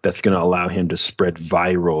multiplier that's going to allow him to spread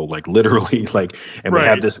viral, like literally, like. And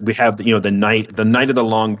Right. we have the night of the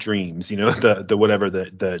long dreams, the whatever,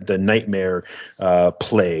 the nightmare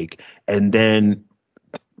plague. And then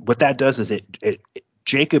what that does is it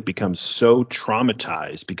Jacob becomes so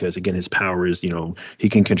traumatized because, again, his power is, he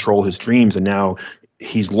can control his dreams, and now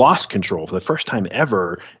he's lost control for the first time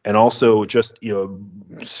ever, and also just,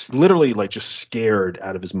 literally like just scared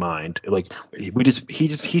out of his mind. Like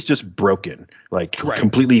he's just broken, like Right.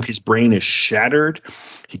 completely. His brain is shattered.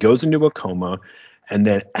 He goes into a coma. And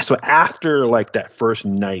then, so after like that first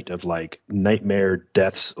night of like nightmare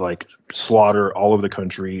deaths, like slaughter all over the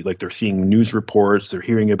country, like they're seeing news reports, they're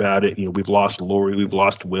hearing about it. We've lost Lori, we've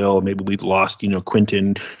lost Will, maybe we've lost,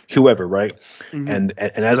 Quentin, whoever, right? Mm-hmm. And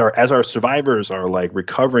as our survivors are like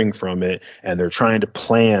recovering from it, and they're trying to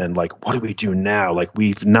plan, like, what do we do now? Like,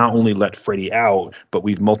 we've not only let Freddy out, but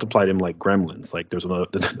we've multiplied him like gremlins. Like, there's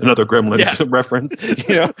another Gremlins reference.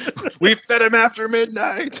 We fed him after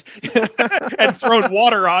midnight. And thrown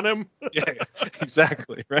water on him. Yeah,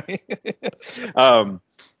 exactly, right.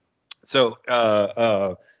 So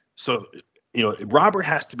Robert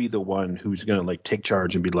has to be the one who's gonna like take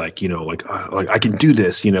charge and be like, like I can do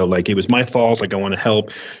this, like it was my fault, like I want to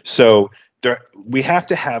help. So we have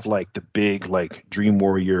to have like the big like Dream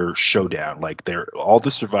Warrior showdown, like they're all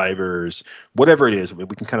the survivors, whatever it is, we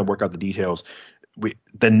can kind of work out the details.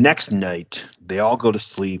 The next night they all go to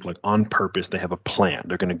sleep like on purpose. They have a plan.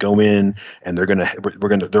 They're going to go in, and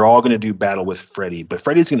they're all going to do battle with Freddy, but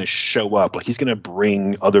Freddy's going to show up, like he's going to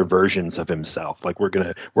bring other versions of himself. Like we're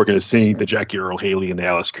going to see the Jackie Earl Haley and the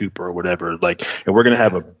Alice Cooper or whatever, like, and we're going to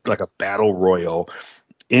have a battle royal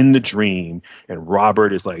in the dream. And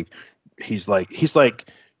Robert is like, he's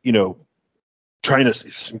like, trying to,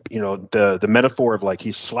 the metaphor of like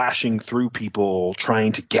he's slashing through people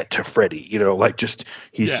trying to get to Freddy, like just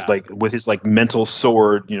he's like with his like mental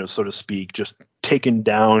sword, so to speak, just taking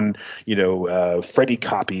down, Freddy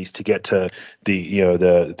copies to get to the,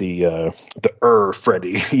 the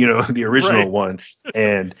Freddy, the original one.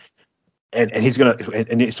 And he's gonna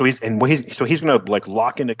he's gonna like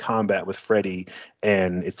lock into combat with Freddy,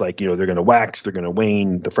 and it's like, they're gonna wax, they're gonna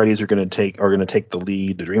wane, the Freddys are gonna take the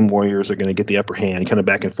lead, the Dream Warriors are gonna get the upper hand, kind of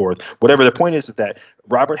back and forth. Whatever the point is that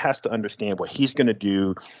Robert has to understand what he's gonna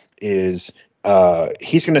do is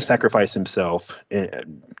he's gonna sacrifice himself.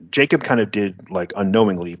 Jacob kind of did like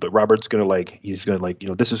unknowingly, but Robert's gonna like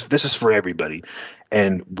this is for everybody.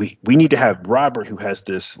 And we need to have Robert, who has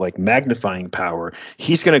this like magnifying power.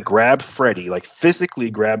 He's going to grab Freddy, like physically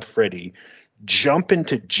grab Freddy, jump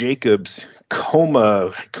into Jacob's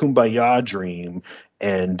coma kumbaya dream,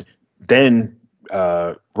 and then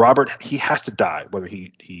Robert, he has to die, whether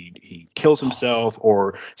he kills himself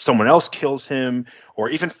or someone else kills him, or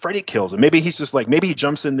even Freddy kills him. Maybe he's just like, maybe he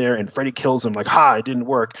jumps in there and Freddy kills him, like, it didn't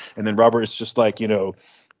work. And then Robert is just like,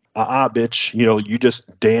 bitch, you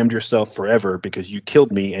just damned yourself forever because you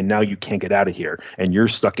killed me, and now you can't get out of here, and you're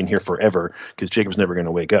stuck in here forever because Jacob's never going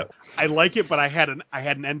to wake up. I like it, but I had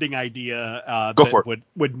an ending idea Go that for it.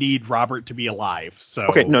 would need Robert to be alive. So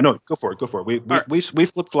Okay, no, go for it. We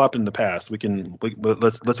flip flop in the past.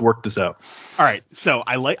 Let's work this out. All right, so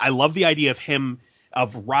I love the idea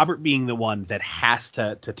of Robert being the one that has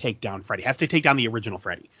to take down Freddy, has to take down the original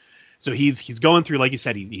Freddy. So he's going through, like you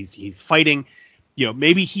said, he's fighting.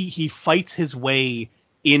 Maybe he fights his way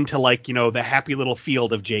into like, the happy little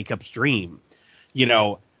field of Jacob's dream.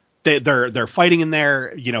 They're fighting in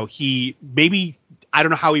there. He maybe, I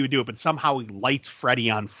don't know how he would do it, but somehow he lights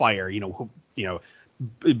Freddy on fire.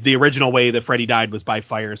 The original way that Freddy died was by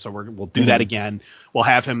fire, so we'll do that again. We'll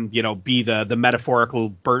have him, be the metaphorical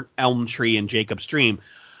burnt elm tree in Jacob's dream.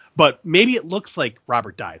 But maybe it looks like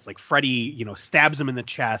Robert dies, like Freddy, stabs him in the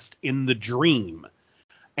chest in the dream.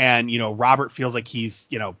 And, Robert feels like he's,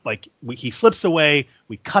 he slips away.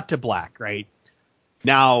 We cut to black, right?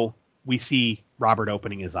 Now we see Robert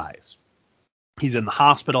opening his eyes. He's in the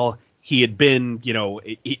hospital. he had been,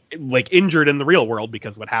 like injured in the real world,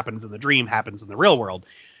 because what happens in the dream happens in the real world.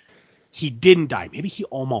 He didn't die. Maybe he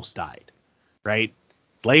almost died, right?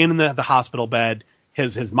 He's laying in the hospital bed.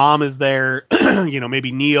 His mom is there,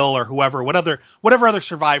 maybe Neil or whoever, whatever other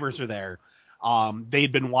survivors are there.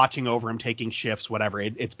 They'd been watching over him, taking shifts, whatever.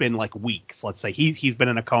 It's been like weeks. Let's say he's been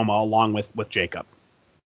in a coma along with Jacob.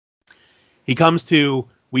 He comes to,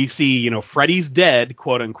 we see, Freddy's dead,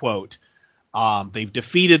 quote unquote. They've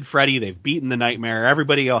defeated Freddy. They've beaten the nightmare.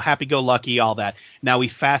 Everybody, happy-go-lucky, all that. Now we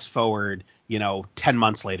fast forward, 10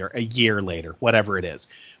 months later, a year later, whatever it is.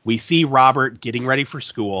 We see Robert getting ready for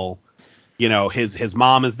school. His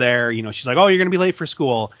mom is there. She's like, oh, you're going to be late for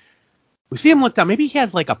school. We see him look down. Maybe he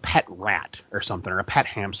has like a pet rat or something, or a pet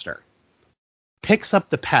hamster. Picks up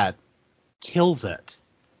the pet, kills it,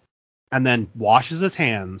 and then washes his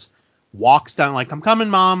hands, walks down like, I'm coming,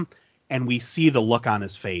 Mom. And we see the look on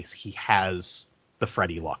his face. He has the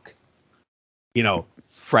Freddy look.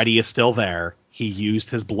 Freddy is still there. He used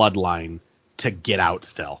his bloodline to get out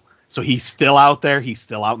still. So he's still out there. He's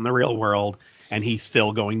still out in the real world. And he's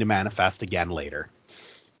still going to manifest again later.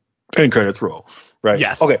 And credits roll. Right.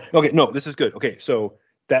 Yes. Okay. No, this is good. Okay. So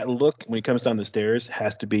that look when he comes down the stairs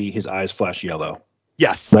has to be his eyes flash yellow.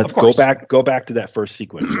 Yes. Let's of course. go back to that first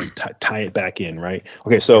sequence and tie it back in. Right.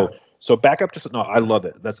 Okay. So back up to, no, I love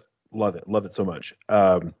it. Love it so much.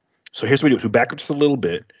 So here's what we do. So back up just a little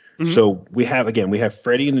bit. Mm-hmm. So we have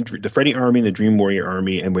Freddy and the Freddy army and the Dream Warrior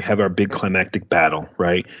army, and we have our big climactic battle,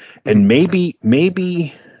 right? Mm-hmm. And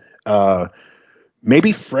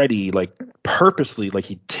maybe Freddy, like, purposely, like,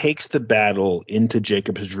 he takes the battle into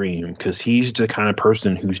Jacob's dream because he's the kind of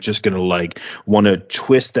person who's just gonna like want to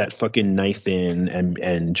twist that fucking knife in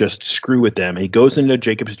and just screw with them. And he goes into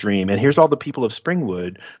Jacob's dream, and here's all the people of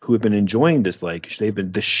Springwood who have been enjoying this, like, they've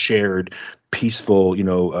been this shared peaceful,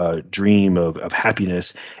 dream of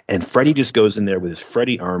happiness. And Freddy just goes in there with his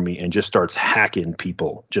Freddy army and just starts hacking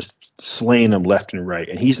people, just slaying them left and right.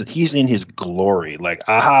 And he's in his glory, like,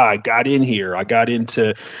 aha, I got in here. I got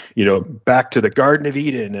into, back to the Garden of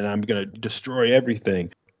Eden, and I'm going to destroy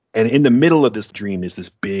everything. And in the middle of this dream is this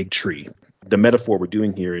big tree. The metaphor we're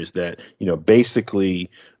doing here is that, basically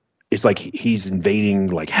it's like he's invading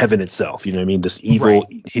like heaven itself. You know what I mean? This evil,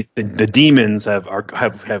 right. The demons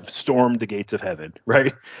have stormed the gates of heaven,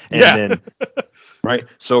 right? And then, right.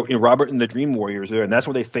 So Robert and the Dream Warriors are there, and that's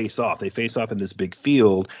where they face off. They face off in this big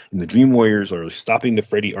field, and the Dream Warriors are stopping the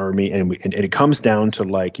Freddy army, and it comes down to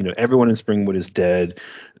like, everyone in Springwood is dead.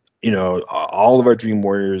 All of our Dream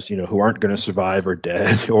Warriors, who aren't going to survive are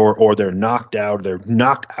dead, or they're knocked out. They're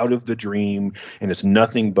knocked out of the dream, and it's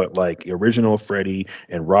nothing but like original Freddy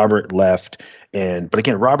and Robert left. But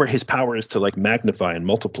again, Robert, his power is to like magnify and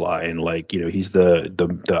multiply, and like, he's the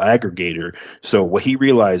aggregator. So what he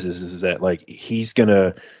realizes is that like he's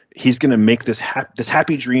gonna make this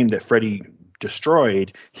happy dream that Freddy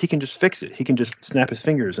destroyed, he can just fix it. He can just snap his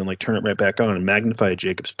fingers and like turn it right back on and magnify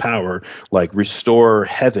Jacob's power, like restore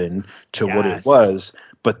heaven to what it was.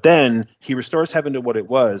 But then he restores heaven to what it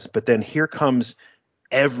was. But then here comes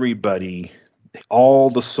everybody,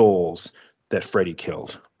 all the souls that Freddy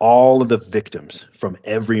killed, all of the victims from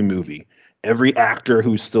every movie, every actor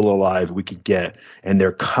who's still alive we could get, and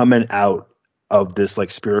they're coming out of this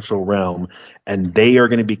like spiritual realm, and they are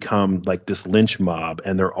going to become like this lynch mob,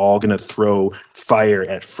 and they're all going to throw fire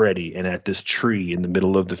at Freddy and at this tree in the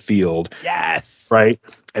middle of the field. Yes. Right.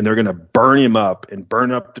 And they're going to burn him up and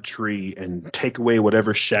burn up the tree and take away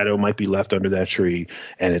whatever shadow might be left under that tree.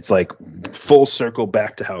 And it's like full circle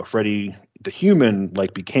back to how Freddy the human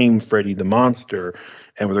like became Freddy the monster,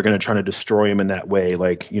 and they're going to try to destroy him in that way,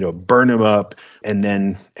 like, burn him up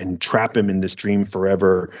and trap him in this dream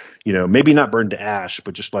forever, maybe not burned to ash,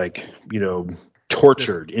 but just like,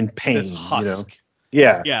 tortured in pain, this husk.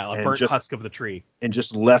 Yeah, a burnt husk of the tree, and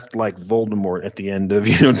just left like Voldemort at the end of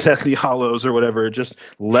Deathly Hallows or whatever. Just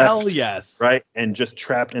left. Hell yes. Right, and just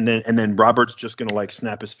trapped, and then Robert's just gonna like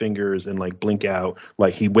snap his fingers and like blink out,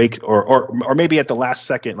 like he or maybe at the last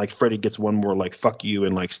second, like Freddy gets one more like fuck you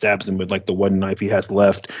and like stabs him with like the one knife he has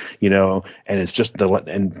left, and it's just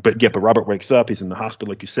but Robert wakes up, he's in the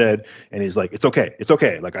hospital like you said, and he's like, it's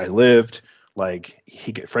okay, like I lived. Like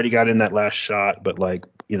Freddy got in that last shot, but like,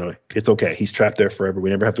 it's okay. He's trapped there forever. We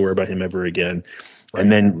never have to worry about him ever again. Right.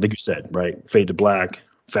 And then, like you said, right, fade to black,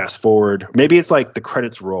 fast forward. Maybe it's like the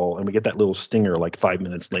credits roll and we get that little stinger like 5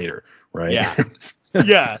 minutes later, right? Yeah.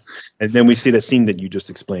 Yeah. And then we see the scene that you just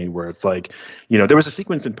explained where it's like, there was a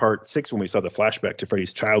sequence in part 6 when we saw the flashback to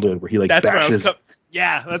Freddy's childhood where he like bashes.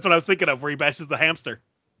 That's what I was thinking of, where he bashes the hamster.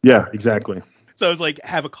 Yeah, exactly. So it was like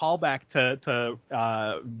have a callback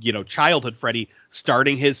to childhood Freddy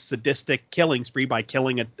starting his sadistic killing spree by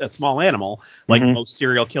killing a small animal, like most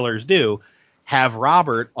serial killers do. Have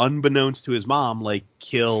Robert, unbeknownst to his mom, like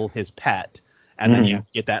kill his pet. And then you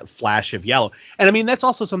get that flash of yellow. And I mean, that's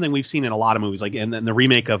also something we've seen in a lot of movies. Like in the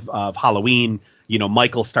remake of Halloween,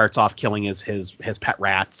 Michael starts off killing his pet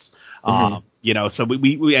rats. So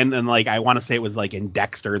we and like I want to say it was like in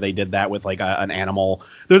Dexter they did that with like an animal.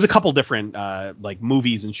 There's a couple different like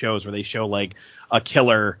movies and shows where they show like a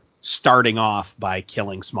killer starting off by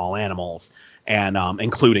killing small animals, and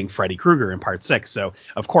including Freddy Krueger in Part 6. So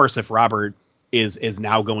of course, if Robert is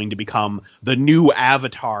now going to become the new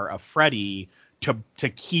avatar of Freddy to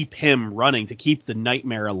keep him running, to keep the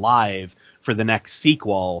nightmare alive for the next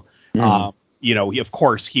sequel. Of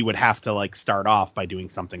course he would have to like start off by doing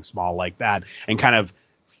something small like that and kind of,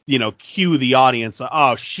 cue the audience.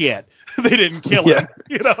 Oh shit, they didn't kill him.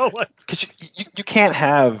 Because you can't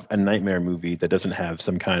have a nightmare movie that doesn't have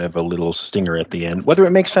some kind of a little stinger at the end, whether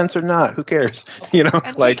it makes sense or not. Who cares?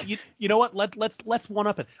 And like, you know what? Let's one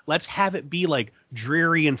up it. Let's have it be like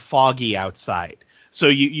dreary and foggy outside. So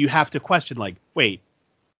you have to question like, wait,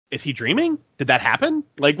 is he dreaming? Did that happen?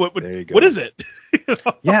 Like what is it?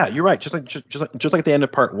 Yeah, you're right. Just like at the end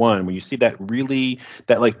of Part 1, when you see that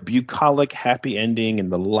like bucolic happy ending, and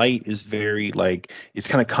the light is very like it's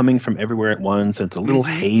kind of coming from everywhere at once, and it's a little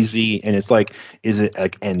hazy, and it's like, is it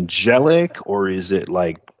like angelic, or is it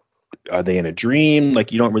like, are they in a dream?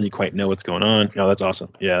 Like you don't really quite know what's going on. That's awesome.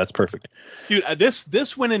 Yeah, that's perfect. Dude,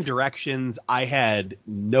 this went in directions I had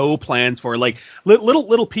no plans for. Like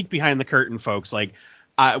little peek behind the curtain, folks. Like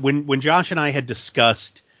when Josh and I had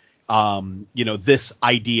discussed this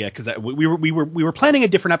idea, because we were planning a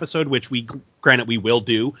different episode, which we will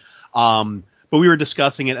do, but we were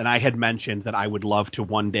discussing it, and I had mentioned that I would love to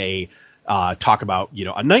one day talk about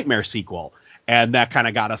a Nightmare sequel, and that kind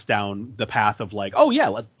of got us down the path of like, oh yeah,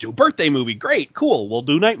 let's do a birthday movie, great, cool, we'll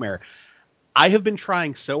do Nightmare. I have been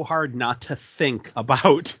trying so hard not to think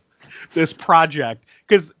about this project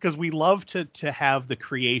because we love to have the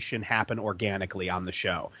creation happen organically on the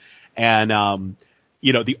show. And,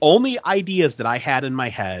 the only ideas that I had in my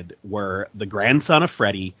head were the grandson of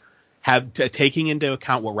Freddy, taking into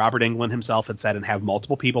account what Robert Englund himself had said, and have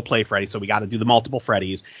multiple people play Freddy. So we got to do the multiple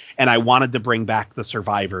Freddys. And I wanted to bring back the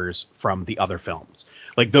survivors from the other films.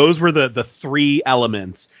 Like those were the three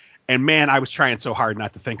elements. And man, I was trying so hard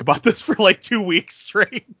not to think about this for like 2 weeks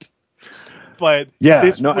straight. But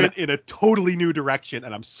this went in a totally new direction,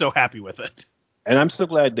 and I'm so happy with it. And I'm so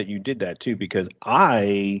glad that you did that too, because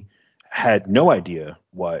I had no idea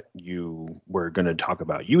what you were going to talk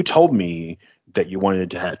about. You told me that you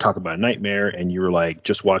wanted to talk about Nightmare, and you were like,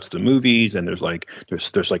 just watch the movies, and there's like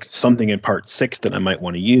something in Part 6 that I might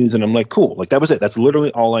want to use, and I'm like, cool. Like that was it. That's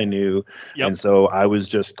literally all I knew. Yep. And so I was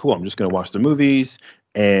just cool. I'm just going to watch the movies.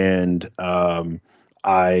 And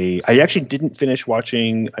I actually didn't finish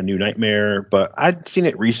watching A New Nightmare, but I'd seen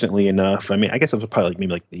it recently enough. I mean, I guess it was probably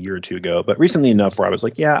maybe like a year or two ago, but recently enough where I was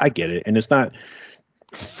like, yeah, I get it. And it's not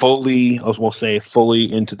fully, we'll say,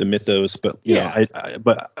 fully into the mythos, but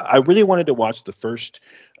but I really wanted to watch the first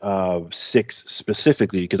 6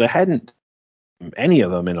 specifically, because I hadn't any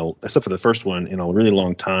of them except for the first one in a really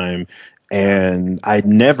long time, and I'd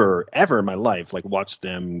never ever in my life like watched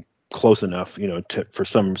them close enough, for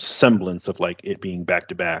some semblance of like it being back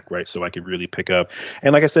to back, right? So I could really pick up.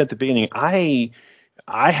 And like I said at the beginning, I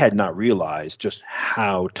had not realized just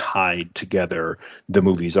how tied together the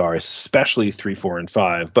movies are, especially 3, 4, and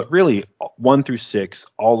 5. But really, 1 through 6,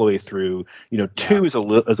 all the way through. 2 is a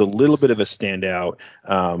little bit of a standout,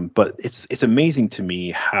 but it's amazing to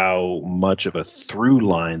me how much of a through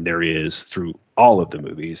line there is through all of the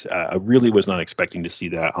movies. I really was not expecting to see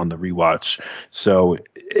that on the rewatch. So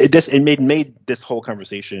it made this whole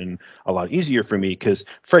conversation a lot easier for me, because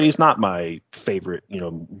Freddy's not my favorite,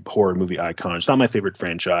 horror movie icon. It's not my favorite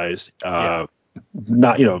franchise.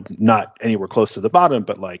 Not anywhere close to the bottom,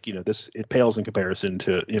 but like, it pales in comparison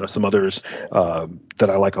to, some others that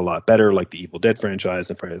I like a lot better, like the Evil Dead franchise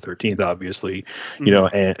and Friday the 13th, obviously,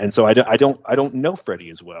 and so I don't know Freddy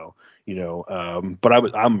as well, but I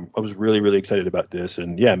was really, really excited about this.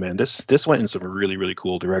 And yeah, man, this went in some really, really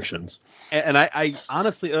cool directions. And I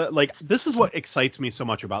honestly, like, this is what excites me so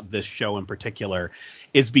much about this show in particular,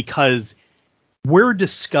 is because we're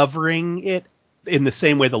discovering it in the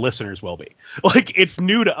same way the listeners will be. Like, it's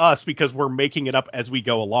new to us because we're making it up as we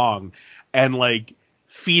go along, and like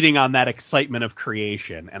feeding on that excitement of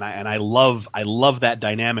creation. And I love that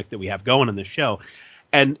dynamic that we have going in this show.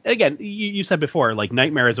 And again, you said before, like,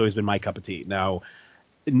 Nightmare has always been my cup of tea. Now,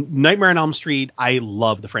 Nightmare on Elm Street, I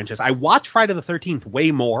love the franchise. I watch Friday the 13th way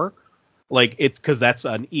more Like, it's because that's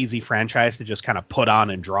an easy franchise to just kind of put on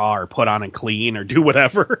and draw or put on and clean or do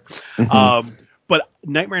whatever. But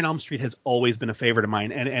Nightmare on Elm Street has always been a favorite of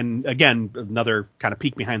mine. And again, another kind of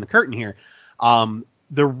peek behind the curtain here.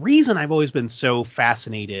 The reason I've always been so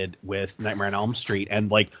fascinated with Nightmare on Elm Street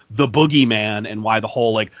and like the boogeyman and why the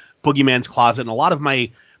whole like boogeyman's closet and a lot of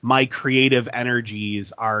my creative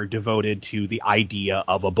energies are devoted to the idea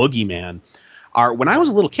of a boogeyman are when I was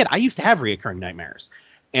a little kid, I used to have reoccurring nightmares.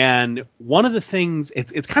 And one of the things,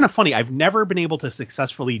 it's kind of funny. I've never been able to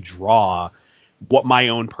successfully draw what my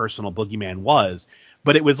own personal boogeyman was,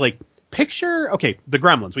 but it was like, picture, okay, the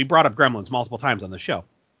Gremlins. We brought up Gremlins multiple times on the show.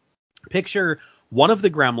 Picture one of the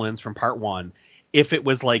Gremlins from part one, if it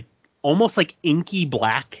was like almost like inky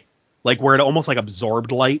black, like where it almost like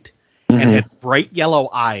absorbed light and had bright yellow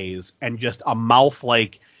eyes and just a mouth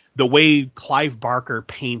like the way Clive Barker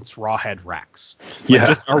paints Rawhead Rex. Like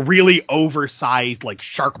just a really oversized like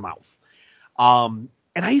shark mouth. And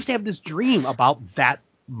I used to have this dream about that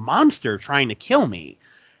monster trying to kill me.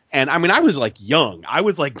 And I mean, I was like young. I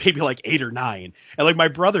was like maybe like 8 or 9. And like my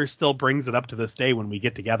brother still brings it up to this day when we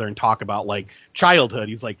get together and talk about like childhood.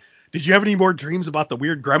 He's like, did you have any more dreams about the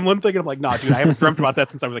weird gremlin thing? And I'm like, no, dude, I haven't dreamt about that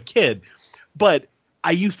since I was a kid. But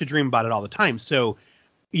I used to dream about it all the time. So,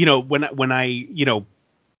 you know, when I, you know,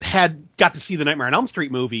 got to see the Nightmare on Elm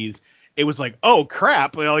Street movies, it was like, oh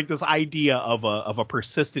crap. You know, like this idea of a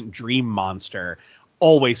persistent dream monster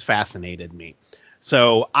always fascinated me.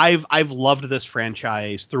 So I've loved this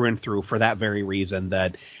franchise through and through for that very reason,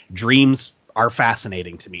 that dreams are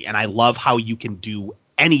fascinating to me. And I love how you can do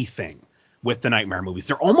anything with the Nightmare movies.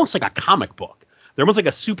 They're almost like a comic book. They're almost like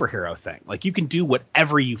a superhero thing. Like you can do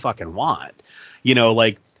whatever you fucking want. You know,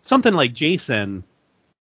 like something like Jason,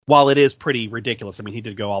 while it is pretty ridiculous, I mean, he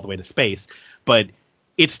did go all the way to space, but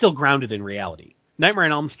it's still grounded in reality. Nightmare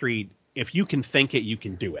on Elm Street, if you can think it, you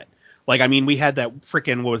can do it. Like, I mean, we had that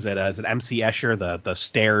freaking, what was it? Is it MC Escher, the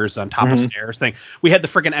stairs on top of stairs thing? We had the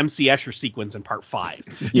freaking MC Escher sequence in part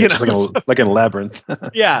 5. Yeah, you know? Like in Labyrinth.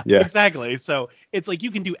 Yeah, exactly. So it's like you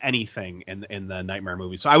can do anything in the Nightmare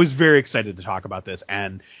movie. So I was very excited to talk about this,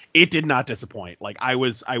 and it did not disappoint. Like I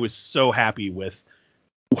was so happy with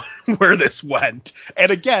where this went. And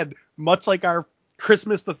again, much like our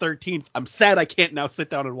Christmas the 13th, I'm sad I can't now sit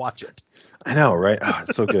down and watch it. I know, right? Oh,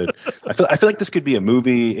 it's so good. I feel like this could be a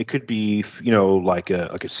movie. It could be, you know, like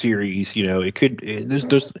a series. You know,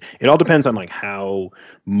 there's it all depends on like how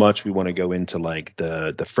much we want to go into like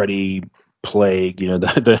the Freddy plague, you know,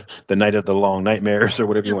 the night of the long nightmares or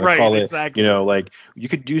whatever you want to call it. Exactly. You know, like you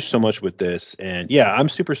could do so much with this. And yeah, I'm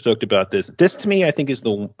super stoked about this. This to me, I think is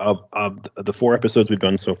of the 4 episodes we've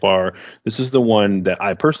done so far, this is the one that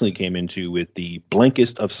I personally came into with the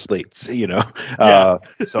blankest of slates, you know.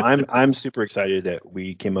 So I'm super excited that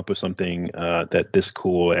we came up with something that this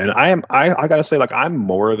cool. And I gotta say, like, I'm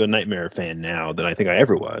more of a Nightmare fan now than I think I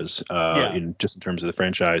ever was in terms of the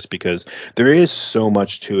franchise, because there is so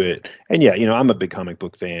much to it. And yeah, you know, I'm a big comic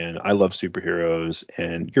book fan. I love superheroes,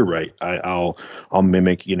 and you're right. I'll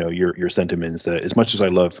mimic, you know, your sentiments. That as much as I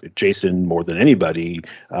love Jason more than anybody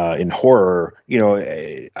in horror, you know,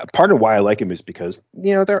 part of why I like him is because,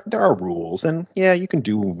 you know, there are rules, and yeah, you can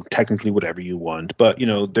do technically whatever you want, but you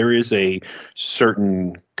know, there is a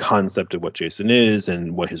certain concept of what Jason is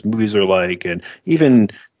and what his movies are like. And even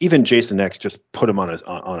Jason X just put him on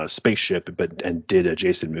a spaceship and did a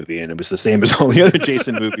Jason movie, and it was the same as all the other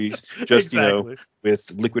Jason movies, just exactly. You know,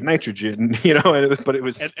 with liquid nitrogen, you know, but it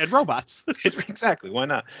was and robots. Exactly, why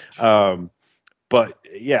not? But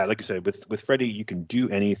yeah, like you said, with Freddy, you can do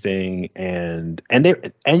anything, and you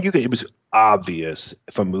can. It was obvious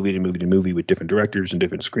from movie to movie to movie with different directors and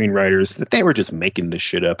different screenwriters that they were just making this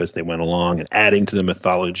shit up as they went along and adding to the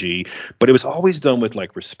mythology. But it was always done with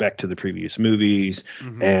like respect to the previous movies,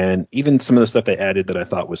 and even some of the stuff they added that I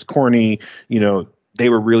thought was corny, you know. They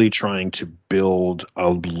were really trying to build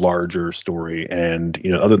a larger story. And, you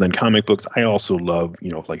know, other than comic books, I also love, you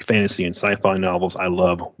know, like fantasy and sci-fi novels. I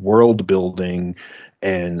love world building.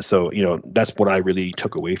 And so, you know, that's what I really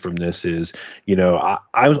took away from this is, you know,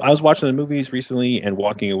 I was watching the movies recently and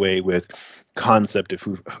walking away with concepts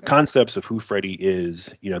of who Freddy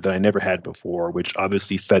is, you know, that I never had before, which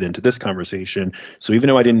obviously fed into this conversation. So even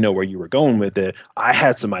though I didn't know where you were going with it, I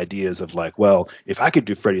had some ideas of like, well, if I could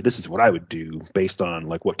do Freddy, this is what I would do based on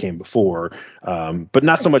like what came before. But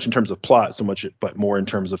not so much in terms of plot, but more in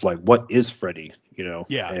terms of like, what is Freddy, you know?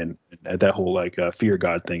 Yeah. And that whole like fear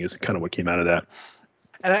God thing is kind of what came out of that.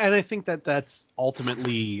 And I think that's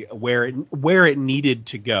ultimately where it needed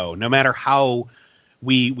to go, no matter how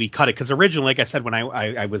we cut it. Because originally, like I said, when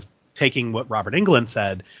I was taking what Robert Englund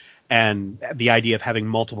said, and the idea of having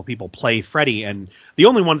multiple people play Freddy. And the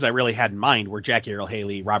only ones I really had in mind were Jackie Earle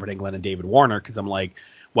Haley, Robert Englund, and David Warner, because I'm like,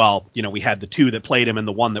 well, we had the two that played him and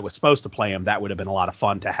the one that was supposed to play him. That would have been a lot of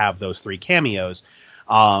fun to have those three cameos.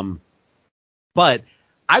 But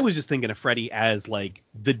I was just thinking of Freddy as like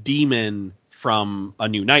the demon from A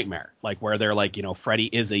New Nightmare, like where they're like, Freddy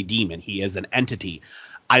is a demon. He is an entity.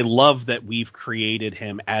 I love that we've created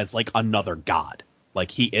him as like another god.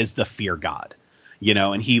 Like he is the fear god,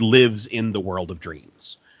 and he lives in the world of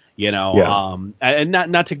dreams, and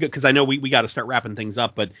not to go, because I know we got to start wrapping things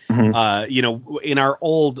up, but in our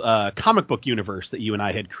old comic book universe that you and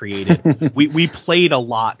I had created, we played a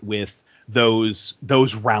lot with those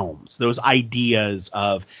realms, those ideas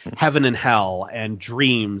of heaven and hell and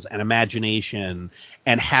dreams and imagination,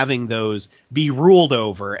 and having those be ruled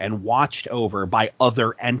over and watched over by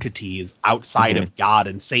other entities outside of God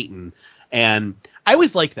and Satan. And I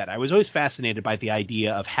always liked that. I was always fascinated by the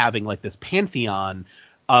idea of having like this pantheon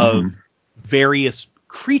of various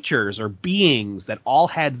creatures or beings that all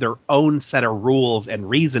had their own set of rules and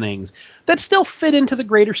reasonings that still fit into the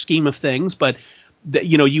greater scheme of things, but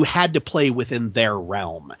you had to play within their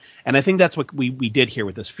realm. And I think that's what we did here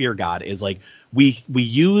with this fear god, is like we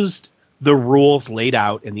used the rules laid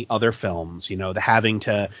out in the other films, the having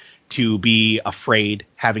to be afraid,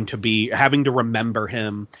 having to remember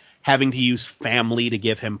him, having to use family to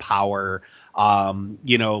give him power,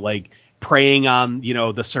 like preying on,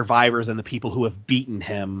 the survivors and the people who have beaten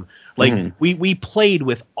him. Like we played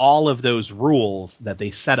with all of those rules that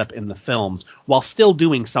they set up in the films while still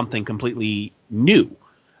doing something completely new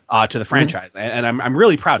to the franchise. And I'm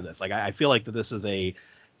really proud of this. Like, I feel like that this is a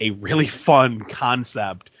really fun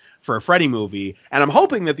concept for a Freddy movie. And I'm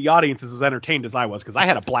hoping that the audience is as entertained as I was, because I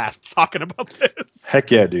had a blast talking about this.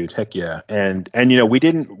 Heck yeah, dude. Heck yeah. And we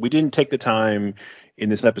didn't take the time in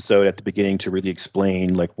this episode at the beginning to really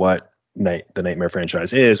explain like what the Nightmare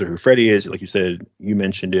franchise is or who Freddy is. Like you said, you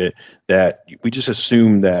mentioned it, that we just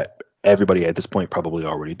assume that everybody at this point probably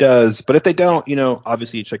already does. But if they don't,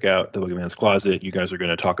 obviously check out The Boogeyman's Closet. You guys are going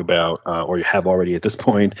to talk about, or you have already at this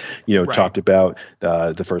point, right, talked about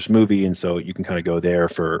the first movie. And so you can kind of go there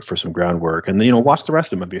for some groundwork, and then, watch the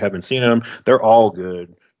rest of them. If you haven't seen them, they're all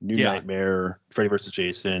good. New Nightmare, Freddy vs.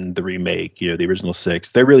 Jason, the remake, the original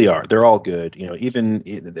 6, they really are. They're all good. Even,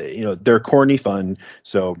 they're corny fun.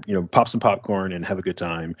 So, pop some popcorn and have a good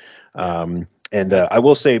time. I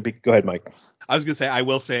will say, go ahead, Mike. I was going to say, I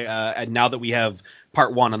will say, now that we have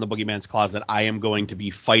part 1 on The Boogeyman's Closet, I am going to be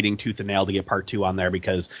fighting tooth and nail to get part 2 on there,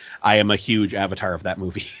 because I am a huge avatar of that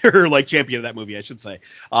movie, or like champion of that movie, I should say.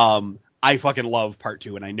 I fucking love part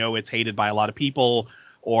 2, and I know it's hated by a lot of people,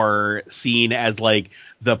 or seen as like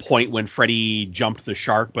the point when Freddy jumped the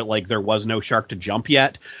shark, but like there was no shark to jump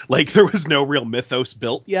yet. Like there was no real mythos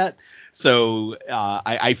built yet. So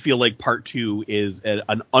I feel like part 2 is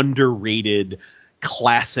an underrated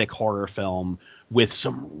classic horror film with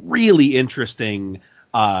some really interesting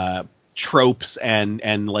tropes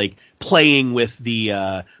and like playing with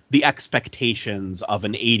the expectations of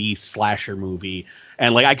an 80s slasher movie.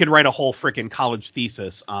 And like I could write a whole freaking college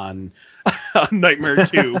thesis on Nightmare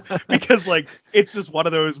 2, because like it's just one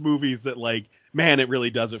of those movies that like, man, it really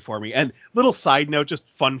does it for me. And little side note, just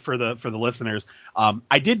fun for the listeners,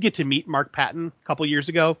 I did get to meet Mark Patton a couple years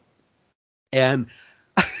ago, and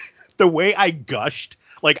the way I gushed,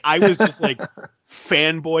 like I was just like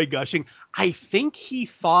fanboy gushing. I think he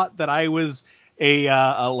thought that I was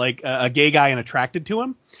a gay guy and attracted to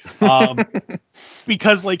him,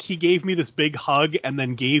 because like he gave me this big hug and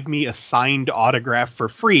then gave me a signed autograph for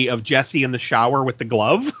free of Jesse in the shower with the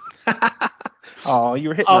glove. Oh, you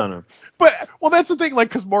were hitting on him. But that's the thing, like,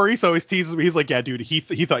 because Maurice always teases me. He's like, yeah, dude, he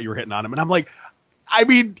thought you were hitting on him, and I'm like, I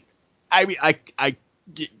mean, I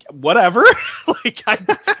whatever. Like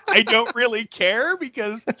I don't really care,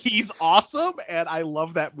 because he's awesome and I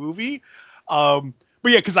love that movie.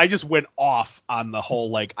 But yeah, because I just went off on the whole,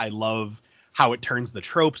 like, I love how it turns the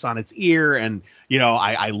tropes on its ear, and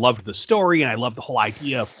I loved the story, and I loved the whole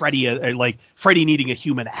idea of Freddy needing a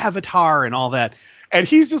human avatar and all that. And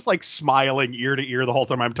he's just like smiling ear to ear the whole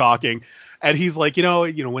time I'm talking. And he's like,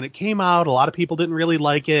 when it came out, a lot of people didn't really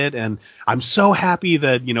like it, and I'm so happy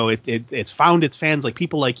that it's found its fans, like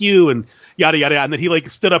people like you, and yada yada. And then he like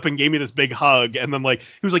stood up and gave me this big hug, and then like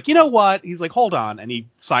he was like, you know what? He's like, hold on, and he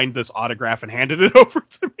signed this autograph and handed it over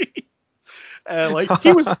to me. Like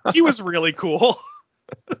he was really cool.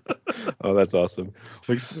 Oh, that's awesome.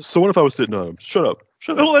 Like, so what if I was sitting on him? Shut up.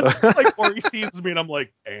 Well, that's like Maurice teases me, and I'm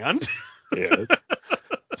like, and yeah.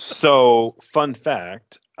 So, fun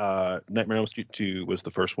fact. Nightmare on Elm Street 2 was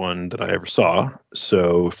the first one that I ever saw.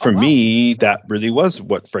 So for me, that really was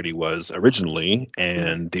what Freddy was originally,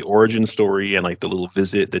 and the origin story and like the little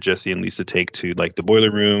visit that Jesse and Lisa take to like the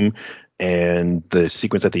boiler room and the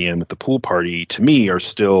sequence at the end with the pool party to me are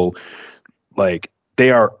still like they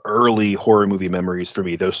are early horror movie memories for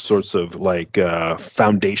me. Those sorts of like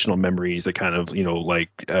foundational memories that kind of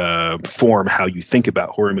form how you think about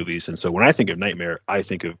horror movies. And so when I think of Nightmare, I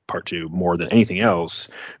think of Part Two more than anything else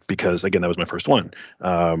because again that was my first one.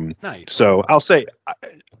 Nice. So I'll say,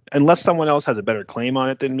 unless someone else has a better claim on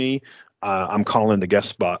it than me, I'm calling the guest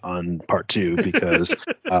spot on Part Two because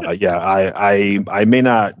I may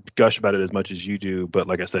not gush about it as much as you do, but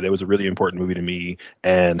like I said, it was a really important movie to me,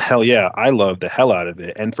 and hell yeah, I loved the hell out of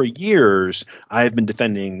it. And for years, I've been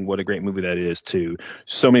defending what a great movie that is to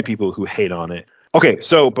so many people who hate on it. Okay,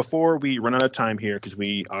 so before we run out of time here, because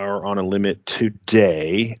we are on a limit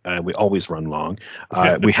today, we always run long.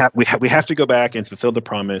 We have to go back and fulfill the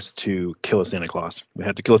promise to kill a Santa Claus. We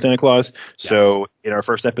have to kill a Santa Claus. Yes. So in our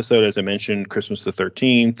first episode, as I mentioned, Christmas the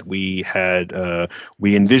 13th, we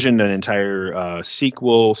envisioned an entire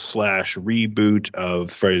sequel / reboot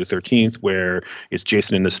of Friday the 13th, where it's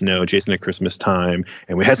Jason in the snow, Jason at Christmas time,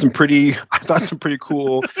 and we had some pretty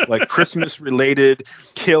cool like Christmas related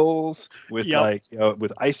kills with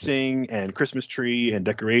with icing and Christmas tree and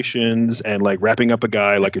decorations and like wrapping up a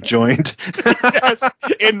guy like a joint. Yes,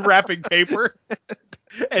 in wrapping paper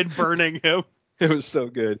and burning him. It was so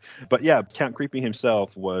good. But yeah, Count Creepy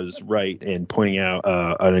himself was right in pointing out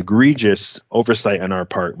an egregious oversight on our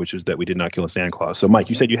part, which is that we did not kill a Santa Claus. So Mike,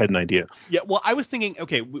 you said you had an idea. Yeah, well, I was thinking,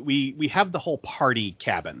 okay, we have the whole party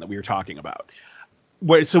cabin that we were talking about.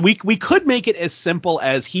 So we could make it as simple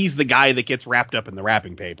as he's the guy that gets wrapped up in the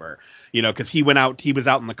wrapping paper, because he was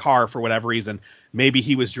out in the car for whatever reason. Maybe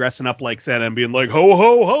he was dressing up like Santa and being like, ho,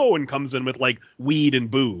 ho, ho, and comes in with like weed and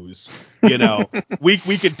booze.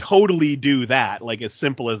 We could totally do that, like as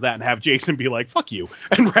simple as that, and have Jason be like, fuck you,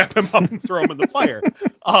 and wrap him up and throw him in the fire.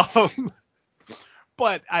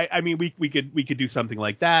 But I mean, we could do something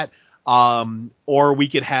like that. Or we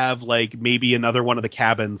could have like maybe another one of the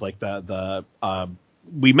cabins, like the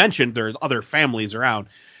we mentioned there's other families around,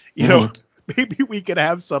 maybe we could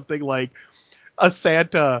have something like a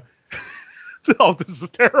Santa. Oh, this is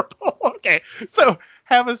terrible. Okay. So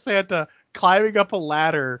have a Santa climbing up a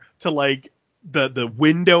ladder to like the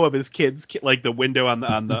window of his kids, like the window on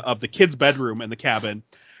the of the kid's bedroom in the cabin.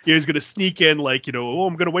 He's going to sneak in like, oh,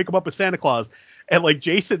 I'm going to wake him up as Santa Claus. And like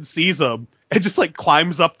Jason sees him and just like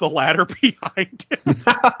climbs up the ladder behind him.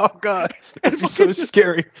 Oh God. That'd be so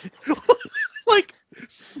scary. Like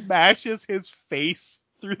smashes his face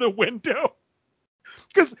through the window.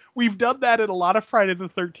 Because we've done that in a lot of Friday the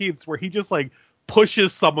 13th where he just like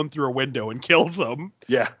pushes someone through a window and kills them.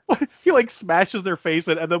 Yeah. He like smashes their face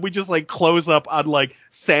in, and then we just like close up on like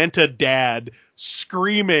Santa Dad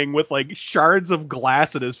screaming with like shards of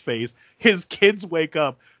glass in his face. His kids wake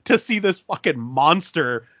up to see this fucking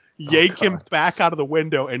monster yank him back out of the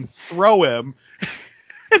window and throw him.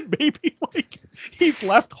 And maybe like he's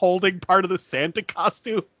left holding part of the Santa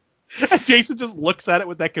costume. And Jason just looks at it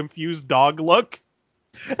with that confused dog look.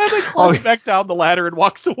 And then climbs back down the ladder and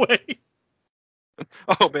walks away.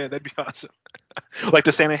 Oh man, that'd be awesome. Like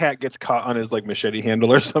the Santa hat gets caught on his like machete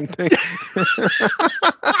handle or something.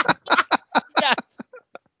 Yes.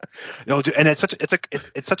 No, dude, and it's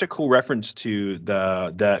such a cool reference to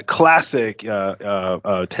the classic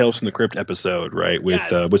Tales from the Crypt episode, right? With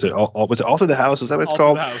Yes. was it All Through the House? Is that what it's All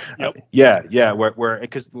called? Through the House. Yep. Yeah, where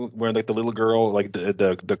like the little girl, like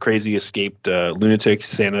the crazy escaped lunatic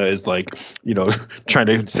Santa is like, trying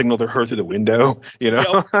to signal to her through the window,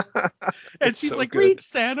 Yep. And she's so like, good. reach,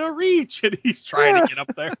 Santa, reach. And he's trying to get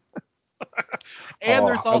up there. And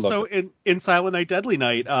there's also in Silent Night, Deadly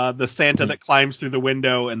Night, the Santa that climbs through the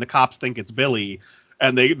window and the cops think it's Billy.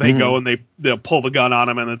 And they go and they'll pull the gun on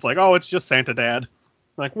him and it's like, oh, it's just Santa Dad.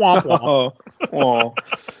 Like, womp womp. Oh.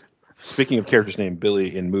 Speaking of characters named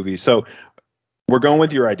Billy in movies, so we're going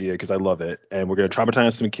with your idea because I love it, and we're gonna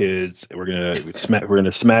traumatize some kids. We're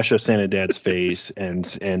gonna smash up Santa Dad's face, and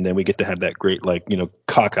then we get to have that great like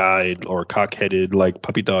cockeyed or cock-headed like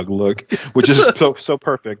puppy dog look, which is so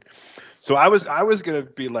perfect. So I was gonna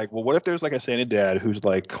be like, well, what if there's like a Santa Dad who's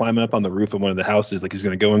like climbing up on the roof of one of the houses, like he's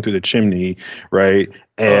gonna go in through the chimney, right?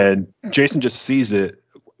 And Jason just sees it.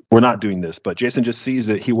 We're not doing this, but Jason just sees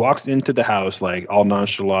it. He walks into the house like all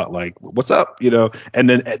nonchalant, like, what's up? And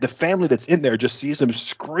then the family that's in there just sees him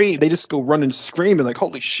scream. They just go run and scream and like,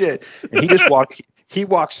 holy shit. And he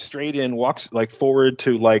walks straight in, walks like forward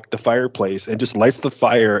to like the fireplace and just lights the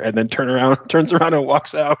fire and then turns around and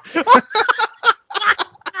walks out.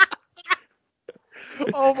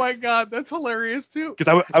 Oh my god, that's hilarious too.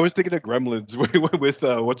 Because I was thinking of Gremlins with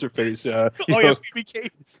what's her face? Oh yeah, Phoebe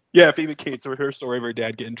Cates. Yeah, Phoebe Cates with her story of her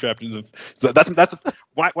dad getting trapped in the. So that's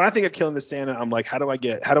when I think of Killing the Santa, I'm like, how do I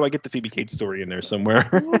get the Phoebe Cates story in there somewhere?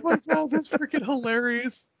 Oh my god, that's freaking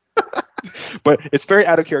hilarious. But it's very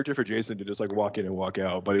out of character for Jason to just like walk in and walk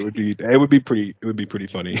out. But it would be pretty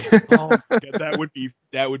funny. Oh my god,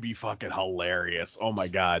 that would be fucking hilarious. Oh my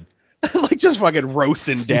god. Like just fucking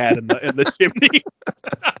roasting dad in the chimney.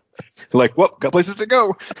 Like, well, got places to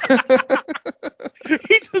go.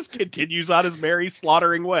 He just continues on his merry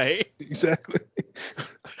slaughtering way. Exactly.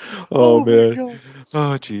 Oh my man. god.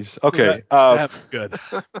 Oh jeez. Okay. That's good.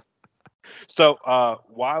 So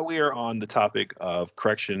while we are on the topic of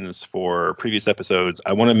corrections for previous episodes,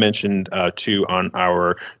 I want to mention too on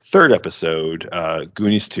our third episode,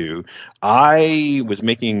 Goonies 2, I was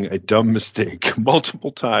making a dumb mistake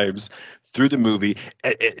multiple times through the movie.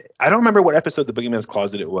 I don't remember what episode the Boogeyman's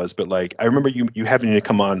Closet it was, but like I remember you having to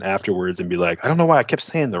come on afterwards and be like, I don't know why I kept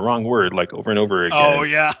saying the wrong word like over and over again. Oh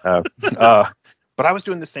yeah. But I was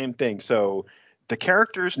doing the same thing. So the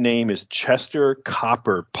character's name is Chester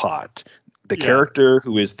Copperpot. The character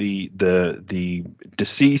who is the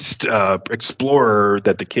deceased explorer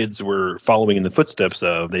that the kids were following in the footsteps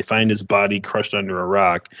of, they find his body crushed under a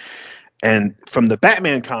rock. And from the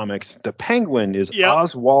Batman comics, the Penguin is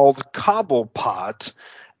Oswald Cobblepot.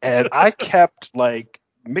 And I kept like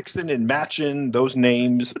mixing and matching those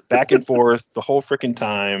names back and forth the whole freaking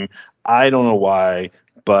time. I don't know why,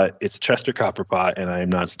 but it's Chester Copperpot, and I am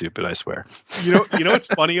not stupid, I swear. You know what's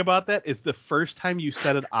funny about that is the first time you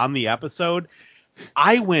said it on the episode,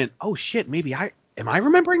 I went, oh shit, maybe am I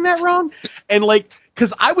remembering that wrong? And like,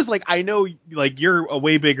 cause I was like, I know like you're a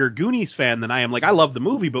way bigger Goonies fan than I am. Like I love the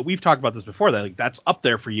movie, but we've talked about this before that like that's up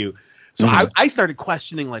there for you. So I started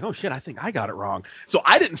questioning like, oh shit, I think I got it wrong. So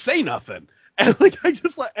I didn't say nothing. And like,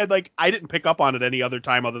 I didn't pick up on it any other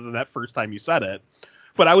time other than that first time you said it.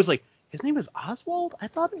 But I was like, his name is Oswald? I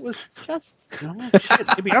thought it was just, shit,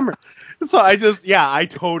 maybe I'm. So I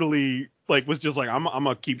totally like was just like, I'm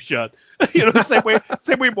gonna keep shut. The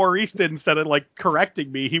same way Maurice did. Instead of like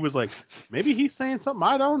correcting me, he was like, maybe he's saying something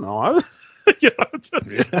I don't know. Yeah,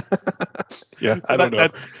 so I don't know.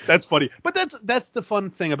 That's funny, but that's the fun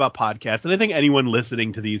thing about podcasts, and I think anyone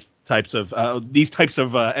listening to these types of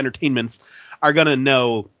entertainments are gonna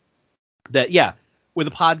know that with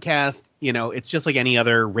a podcast, it's just like any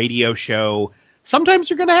other radio show. Sometimes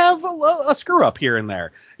you're going to have a screw up here and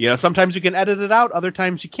there. Sometimes you can edit it out. Other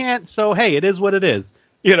times you can't. So, hey, it is what it is.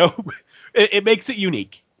 It makes it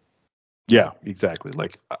unique. Yeah, exactly.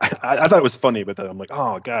 Like I thought it was funny, but then I'm like,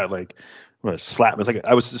 oh God, like I'm going to slap him. It's like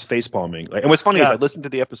I was just face palming. Like, and what's funny is I listened to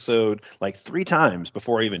the episode like 3 times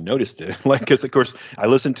before I even noticed it. Like, because of course I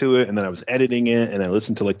listened to it and then I was editing it and I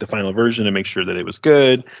listened to like the final version to make sure that it was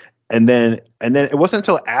good. And then it wasn't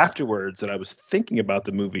until afterwards that I was thinking about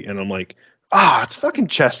the movie and I'm like, it's fucking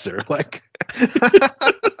Chester. Like,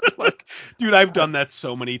 dude, I've done that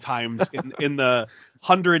so many times in the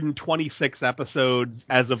 126 episodes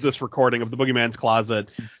as of this recording of the Boogeyman's Closet.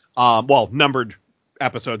 Numbered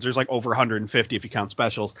episodes. There's like over 150 if you count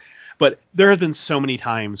specials. But there have been so many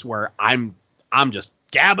times where I'm just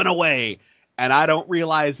gabbing away. And I don't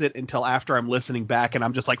realize it until after I'm listening back, and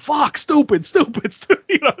I'm just like, "Fuck, stupid."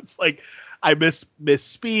 It's like I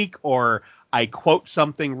misspeak, or I quote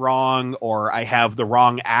something wrong, or I have the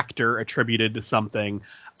wrong actor attributed to something.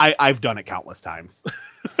 I've done it countless times.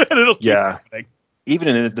 And it'll keep happening. Even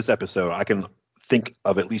in this episode, I can think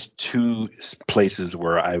of at least 2 places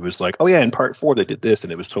where I was like, "Oh yeah, in part 4 they did this,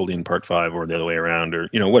 and it was totally in part 5 or the other way around, or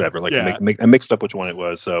whatever." Like I mixed up which one it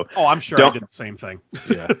was. So I'm sure I did the same thing.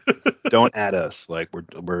 Yeah. Don't add us. Like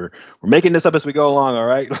we're making this up as we go along. All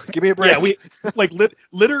right, give me a break. Yeah, we like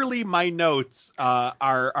literally my notes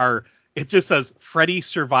are it just says Freddy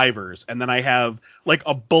survivors, and then I have like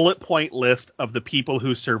a bullet point list of the people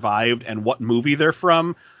who survived and what movie they're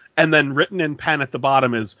from, and then written in pen at the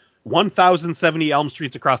bottom is 1,070 Elm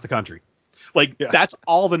Streets across the country. Like that's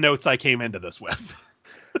all the notes I came into this with.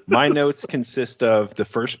 My notes consist of the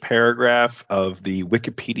first paragraph of the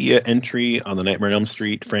Wikipedia entry on the Nightmare on Elm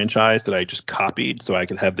Street franchise that I just copied so I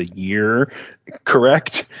could have the year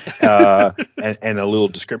correct, and a little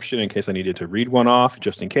description in case I needed to read one off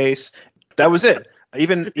just in case. That was it.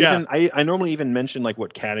 Even I normally even mention like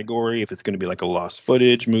what category, if it's going to be like a lost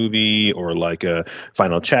footage movie or like a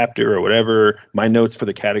final chapter or whatever. My notes for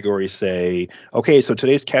the category say, okay, so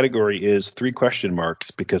today's category is 3 question marks,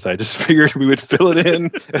 because I just figured we would fill it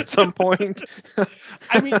in at some point.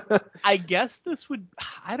 I mean, I guess this would,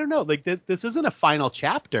 I don't know, like this isn't a final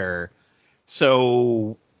chapter,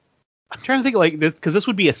 so I'm trying to think like this, because this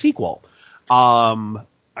would be a sequel.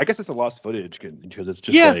 I guess it's a lost footage because it's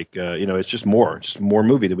just Yeah. like it's just more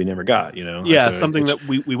movie that we never got. Yeah, So something that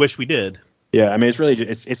we wish we did. yeah, I mean, it's really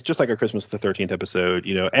it's just like our Christmas the 13th episode,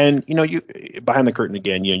 and you behind the curtain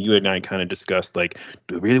again, you and I kind of discussed like,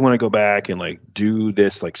 do we really want to go back and like do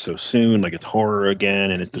this like so soon, like it's horror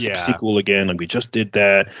again and it's the Yeah. sequel again, like we just did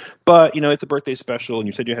that, but it's a birthday special and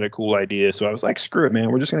you said you had a cool idea, so I was like, screw it,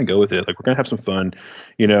 man, we're just gonna go with it, like we're gonna have some fun,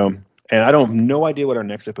 you know. And I don't no idea what our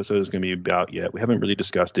next episode is going to be about yet. We haven't really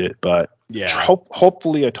discussed it, but Yeah.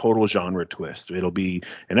 hopefully a total genre twist. It'll be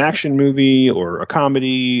an action movie or a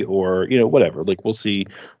comedy or whatever. Like we'll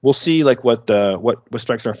see like what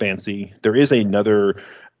strikes our fancy. There is another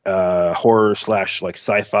horror slash like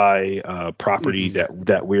sci-fi property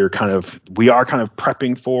that we are kind of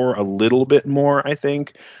prepping for a little bit more, I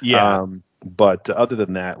think. Yeah. But other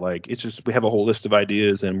than that, like it's just we have a whole list of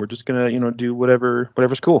ideas and we're just gonna do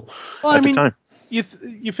whatever's cool Well, at the time.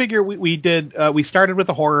 You figure we did we started with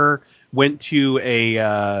a horror, went to a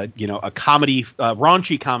a comedy,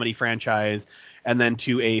 raunchy comedy franchise, and then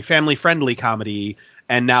to a family friendly comedy,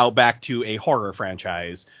 and now back to a horror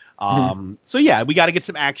franchise. So yeah, we got to get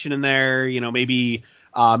some action in there. Maybe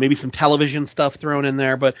some television stuff thrown in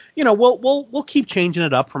there, but we'll keep changing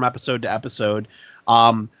it up from episode to episode.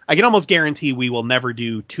 I can almost guarantee we will never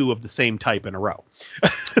do two of the same type in a row.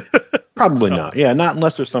 Probably not. Yeah, not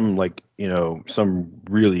unless there's some like some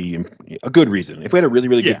really a good reason. If we had a really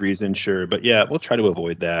really good reason, sure. But yeah, we'll try to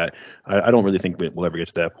avoid that. I don't really think we'll ever get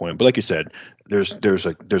to that point. But like you said, there's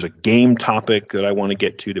a game topic that I want to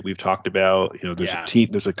get to that we've talked about.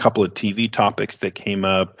 There's a couple of TV topics that came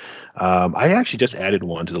up. I actually just added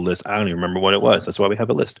one to the list. I don't even remember what it was. That's why we have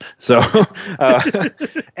a list. So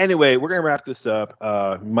anyway, we're gonna wrap this up.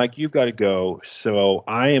 Mike, you've got to go. So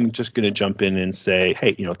I am just gonna jump in and say,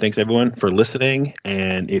 hey, thanks everyone for listening.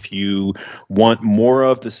 And if you want more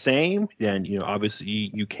of the same, then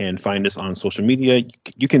obviously you can find us on social media.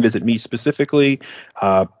 You can visit me specifically.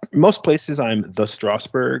 Most places I'm the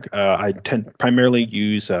Strasberg. I tend primarily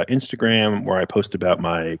use Instagram, where I post about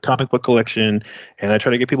my comic book collection, and I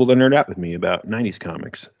try to get people to nerd out with me about 90s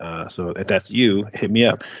comics. So if that's you, hit me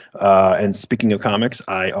up. And speaking of comics,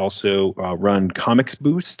 I also run Comics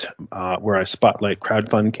Boost, where I spotlight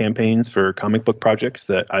crowdfund campaigns for comic book projects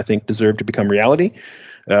that I think deserve to become reality.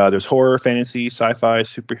 There's horror, fantasy, sci-fi,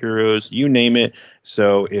 superheroes, you name it.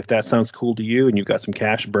 So if that sounds cool to you and you've got some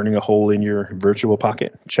cash burning a hole in your virtual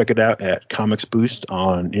pocket, check it out at Comics Boost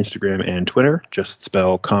on Instagram and Twitter. Just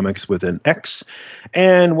spell comics with an X.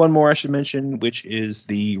 And one more I should mention, which is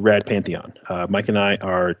the Rad Pantheon. Mike and I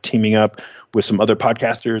are teaming up with some other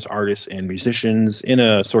podcasters, artists, and musicians in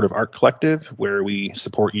a sort of art collective where we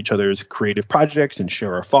support each other's creative projects and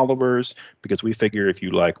share our followers, because we figure if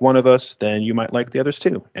you like one of us, then you might like the others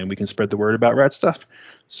too, and we can spread the word about rad stuff.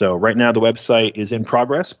 So right now the website is in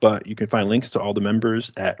progress, but you can find links to all the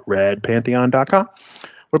members at radpantheon.com.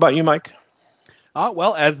 What about you, Mike?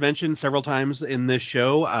 Well, as mentioned several times in this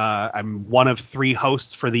show, I'm one of three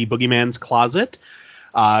hosts for the Boogeyman's Closet.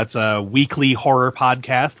 It's a weekly horror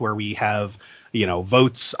podcast where we have,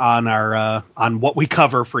 votes on our on what we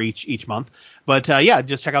cover for each month. But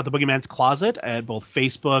just check out the Boogeyman's Closet at both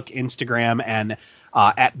Facebook, Instagram, and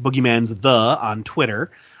at Boogeyman's The on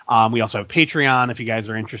Twitter. We also have Patreon if you guys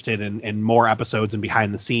are interested in more episodes and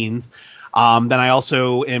behind the scenes. Then I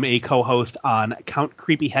also am a co-host on Count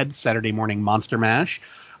Creepyhead's Saturday Morning Monster Mash.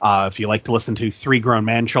 If you like to listen to three grown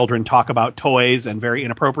man children talk about toys and very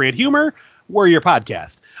inappropriate humor, we're your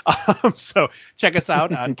podcast. So check us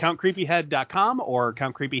out on countcreepyhead.com or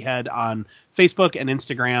Count Creepyhead on Facebook and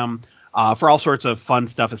Instagram for all sorts of fun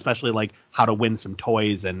stuff, especially like how to win some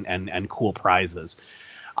toys and cool prizes.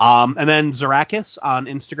 And then Zarakis on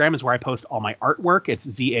Instagram is where I post all my artwork. It's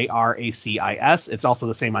Zaracis. It's also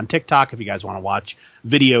the same on TikTok if you guys want to watch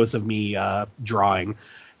videos of me drawing.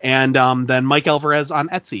 And then Mike Alvarez on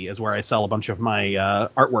Etsy is where I sell a bunch of my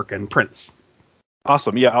artwork and prints.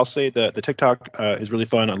 Awesome. Yeah, I'll say the TikTok is really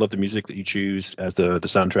fun. I love the music that you choose as the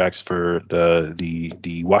soundtracks for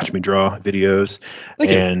the Watch Me Draw videos.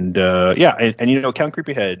 Thank and you. And Count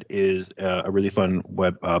Creepyhead is a really fun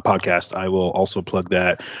web podcast. I will also plug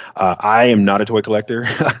that. I am not a toy collector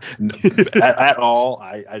at all.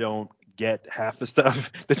 I don't get half the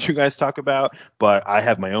stuff that you guys talk about, but I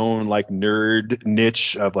have my own like nerd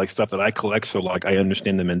niche of like stuff that I collect, so like I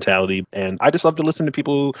understand the mentality, and I just love to listen to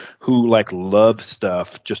people who like love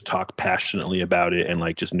stuff just talk passionately about it and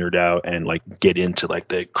like just nerd out and like get into like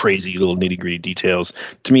the crazy little nitty-gritty details.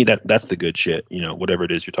 To me, that's the good shit, whatever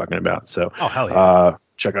it is you're talking about. So hell yeah.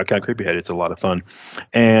 check out Count Creepyhead. It's a lot of fun.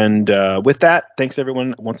 And with that, thanks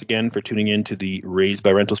everyone once again for tuning in to the Raised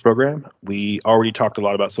by Rentals program. We already talked a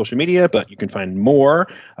lot about social media, but you can find more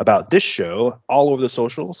about this show all over the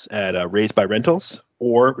socials at Raised by Rentals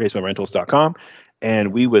or raisedbyrentals.com.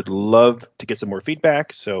 And we would love to get some more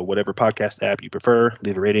feedback. So whatever podcast app you prefer,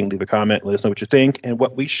 leave a rating, leave a comment, let us know what you think and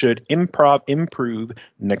what we should improve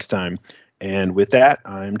next time. And with that,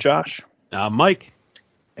 I'm Josh. Mike.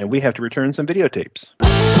 And we have to return some videotapes.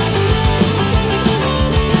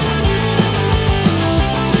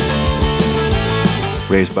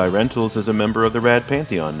 Raised by Rentals is a member of the Rad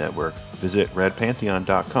Pantheon Network. Visit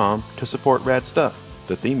radpantheon.com to support rad stuff.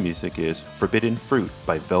 The theme music is Forbidden Fruit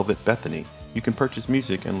by Velvet Bethany. You can purchase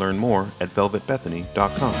music and learn more at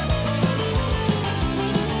velvetbethany.com.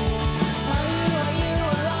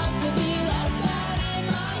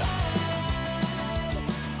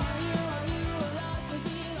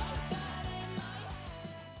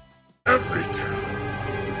 Every town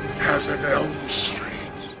has an Elm Street.